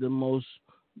one of the most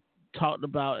talked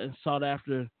about and sought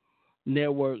after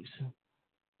networks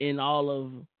in all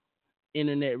of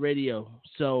internet radio.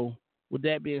 So with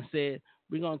that being said,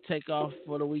 we're going to take off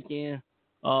for the weekend.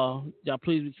 Y'all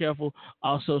please be careful.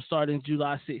 Also, starting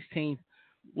July 16th,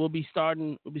 we'll be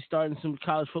starting some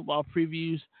college football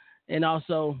previews, and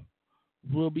also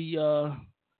we'll be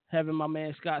having my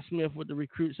man Scott Smith with the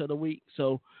Recruits of the Week.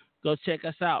 So go check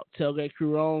us out, Tailgate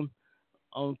Crew on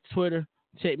Twitter.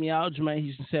 Check me out, Jermaine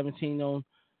Houston 17 on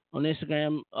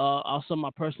Instagram. Also my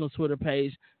personal Twitter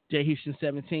page,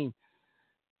 jhouston17.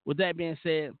 With that being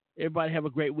said, everybody have a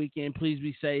great weekend. Please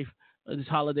be safe this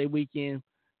holiday weekend.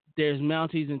 There's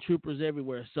Mounties and troopers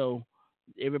everywhere. So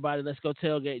everybody, let's go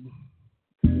tailgating.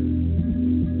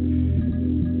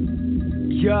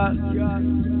 Yeah.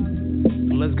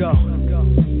 Let's go.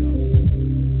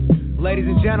 Ladies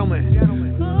and gentlemen, you could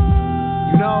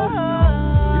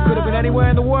have been anywhere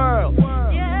in the world,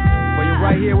 but you're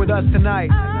right here with us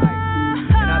tonight,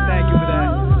 and I thank you for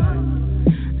that.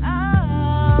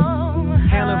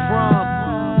 Hailing from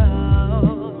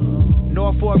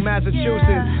Norfolk,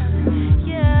 Massachusetts,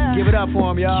 give it up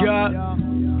for him, y'all. Yeah.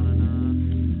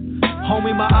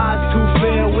 Homie, my eyes too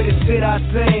filled with the shit I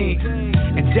seen.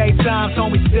 In daytimes,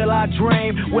 homie, still I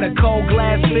dream. With a cold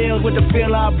glass filled with the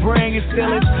feel I bring. And still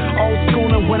it's old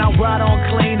schooler when I ride on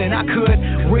clean. And I could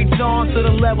reach on to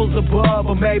the levels above,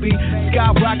 or maybe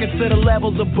skyrocket to the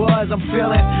levels of buzz. I'm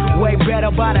feeling way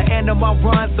better by the end of my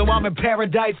run, so I'm in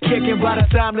paradise kicking by the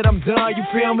time that I'm done, you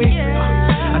feel me?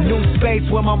 A new space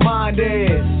where my mind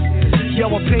is.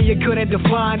 your opinion couldn't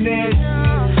define this.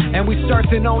 And we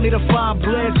searching only to find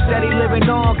bliss. Steady living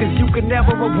on, cause you can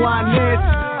never rewind this.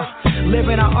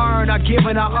 Living I earn, I give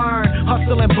and I earn.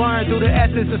 Hustle and burn through the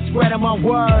essence of spreading my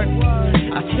word.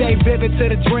 I stay vivid till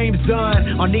the dream's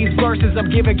done. On these verses I'm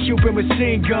giving Cupid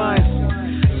machine guns.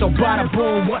 So bada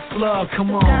boom, what's love? Come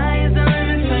on. The sky is the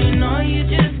limit, so you know you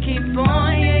just keep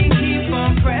on. Yeah, you keep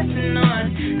on pressing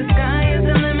on. The sky is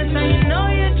the limit, so you know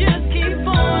you just keep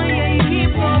on. Yeah, you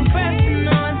keep on pressing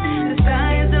on. The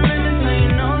sky is the limit, so you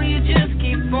know you just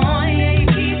keep on. Yeah, you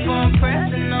keep on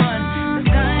pressing on. The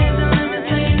sky is the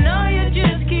limit, so you know you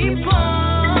just keep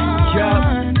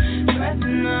on.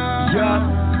 Pressing on.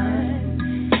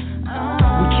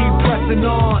 We keep pressing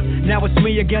on. Now it's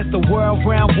me against the world,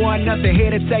 round one. Nothing here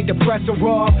to take the pressure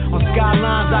off. On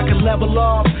skylines I can level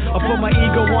off. I put my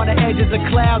ego on the edges of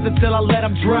clouds until I let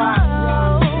them dry.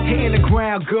 Hitting the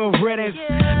ground, good riddance.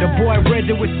 The boy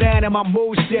rigid with sand and my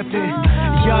mood shifting.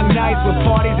 Young nights with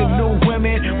parties and new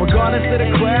women. Regardless of the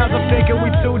crowds, I'm thinking we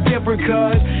too different.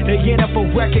 Cause they in it for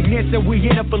recognition, we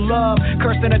in it for love.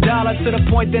 Cursing $1 to the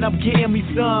point that I'm getting me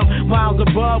some. Miles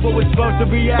above what was supposed to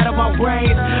be out of my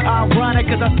range. Ironic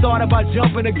cause I thought about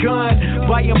jumping the gun.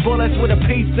 Biting bullets with the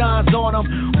peace signs on them.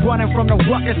 Running from the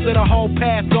ruckus to the whole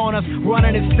path on us.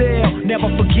 Running it still,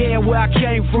 never forgetting where I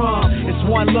came from. It's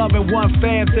one love and one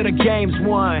fam till the game's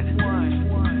won.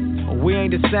 We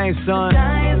ain't the same, son. The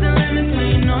sky is the limit, so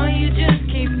you know you just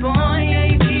keep on. Yeah,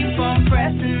 you keep on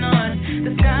pressing on.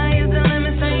 The sky is the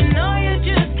limit, so you know you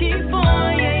just keep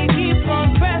on. Yeah, you keep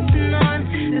on pressing on.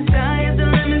 The sky is the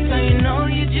limit, so you know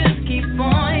you just keep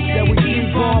on. Yeah, you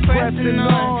keep on pressing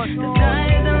on. The sky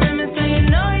is the limit, so you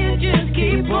know you just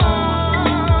keep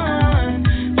on.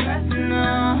 Pressing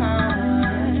on.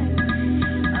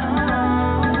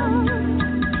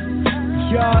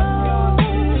 Yeah.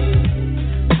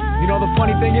 You know the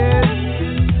funny thing is,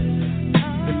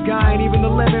 the sky ain't even the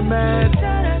limit, man.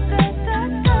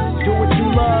 Do what you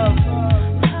love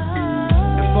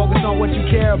and focus on what you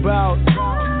care about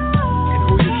and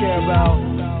who you care about.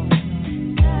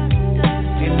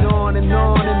 And on and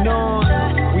on and on,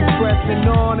 we pressing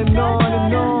on and on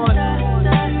and on.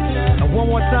 And one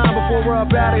more time before we're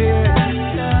up out of here,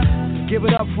 give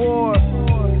it up for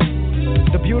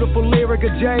the beautiful lyric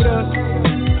of Jada.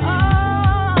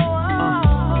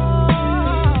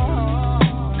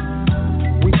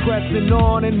 Pressing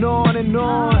on and on and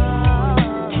on.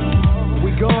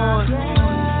 We gone.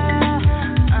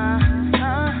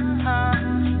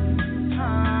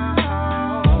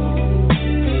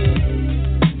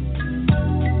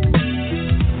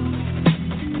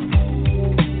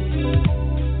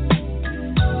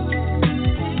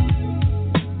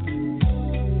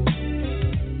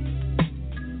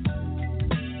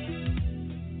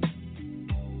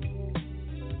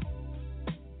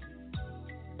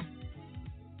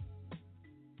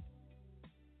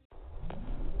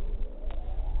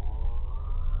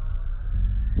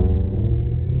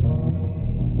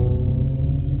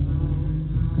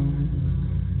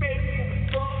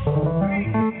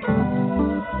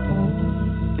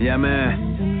 Yeah, man.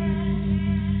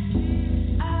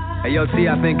 Hey, yo, T,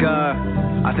 I think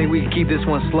we can keep this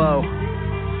one slow.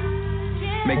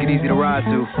 Make it easy to ride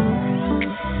to.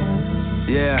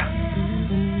 Yeah.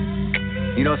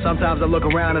 You know, sometimes I look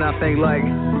around and I think, like,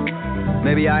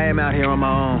 maybe I am out here on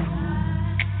my own.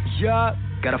 Yeah.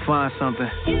 Gotta find something.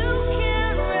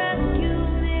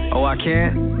 Oh, I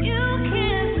can't?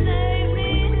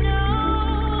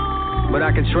 But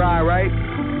I can try, right?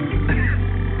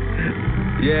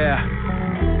 Yeah.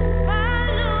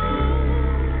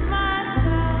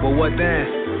 Well, what then?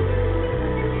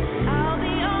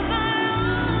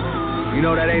 You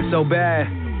know that ain't so bad.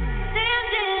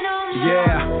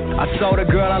 Yeah, I told a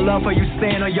girl I love her, you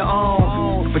stand on your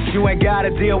own. But you ain't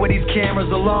gotta deal with these cameras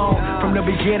alone. From the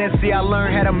beginning, see, I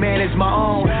learned how to manage my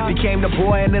own. Became the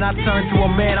boy and then I turned to a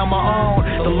man on my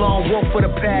own. The lone wolf for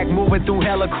the pack, moving through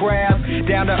hella crowds.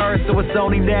 Down to earth, so it's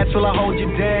only natural I hold you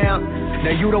down. Now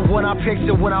you the one I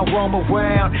picture when I roam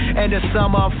around. And the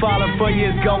summer I'm falling for you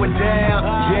is going down.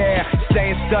 Yeah,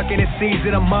 staying stuck in this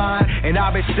season of mine. And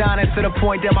I've been shining to the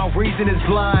point that my reason is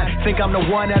blind. Think I'm the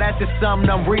one, now that's just something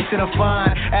I'm reaching to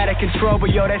find. Out of control, but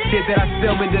yo, that shit that I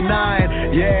still been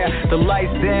denying. Yeah, the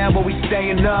lights down, but we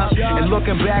staying up. And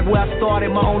looking back where I started,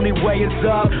 my only way is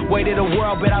up. Weighted the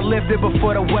world, but I lifted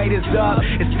before the weight is up.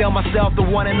 And still myself, the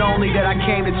one and only that I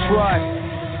came to trust.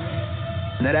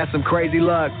 Now that's some crazy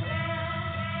luck.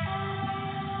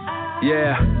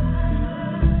 Yeah.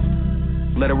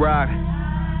 Let it rock.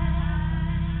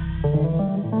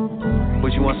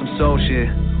 But you want some soul shit?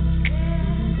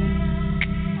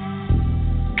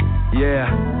 Yeah.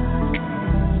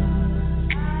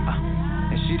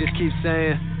 she just keeps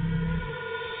saying,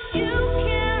 you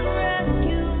can't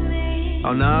rescue me.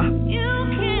 oh nah? You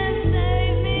can't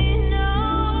save me,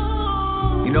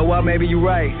 no. You know what, maybe you're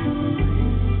right.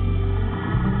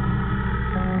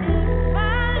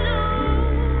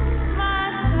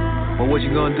 Well, what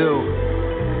you gonna do?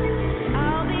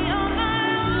 I'll be on my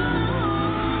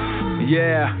own.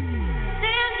 Yeah.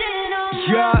 Standing on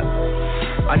Yeah.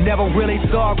 I never really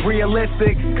thought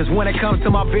realistic, cause when it comes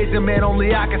to my vision, man,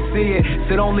 only I can see it.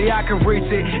 Said only I can reach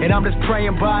it, and I'm just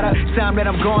praying by the time that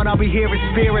I'm gone, I'll be hearing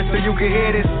spirits so you can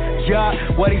hear this.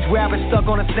 Yeah, what these rappers stuck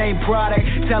on the same product.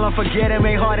 Tell them forget them,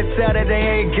 ain't hard to tell that they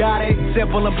ain't got it.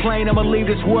 Simple and plain, I'ma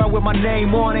leave this world with my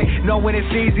name on it. Knowing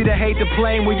it's easy to hate the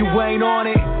plane when you ain't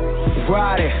on it.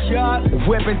 Ride it,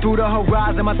 whipping through the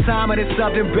horizon. My time is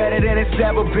something better than it's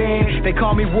ever been. They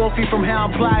call me Wolfie from how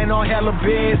I'm flying on hella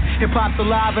biz. Hip-hop's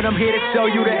alive and I'm here to show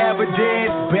you the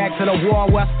evidence. Back to the wall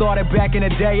where I started back in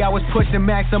the day. I was pushing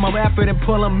maximum effort and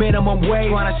pulling minimum weight.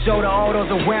 Trying to show the all those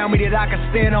around me that I can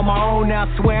stand on my own. Now I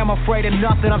swear I'm afraid of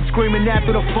nothing. I'm screaming that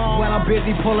through the phone while I'm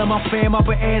busy pulling my fam up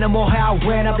an animal. How I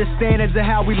ran up the standards of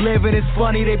how we live it. It's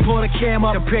funny they pull the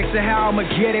camera to picture how I'ma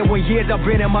get it when years I've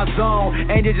been in my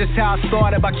zone. And it's just how I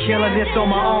started by killing this on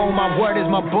my own. My word is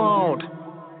my bone,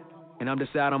 and I'm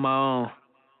just out on my own.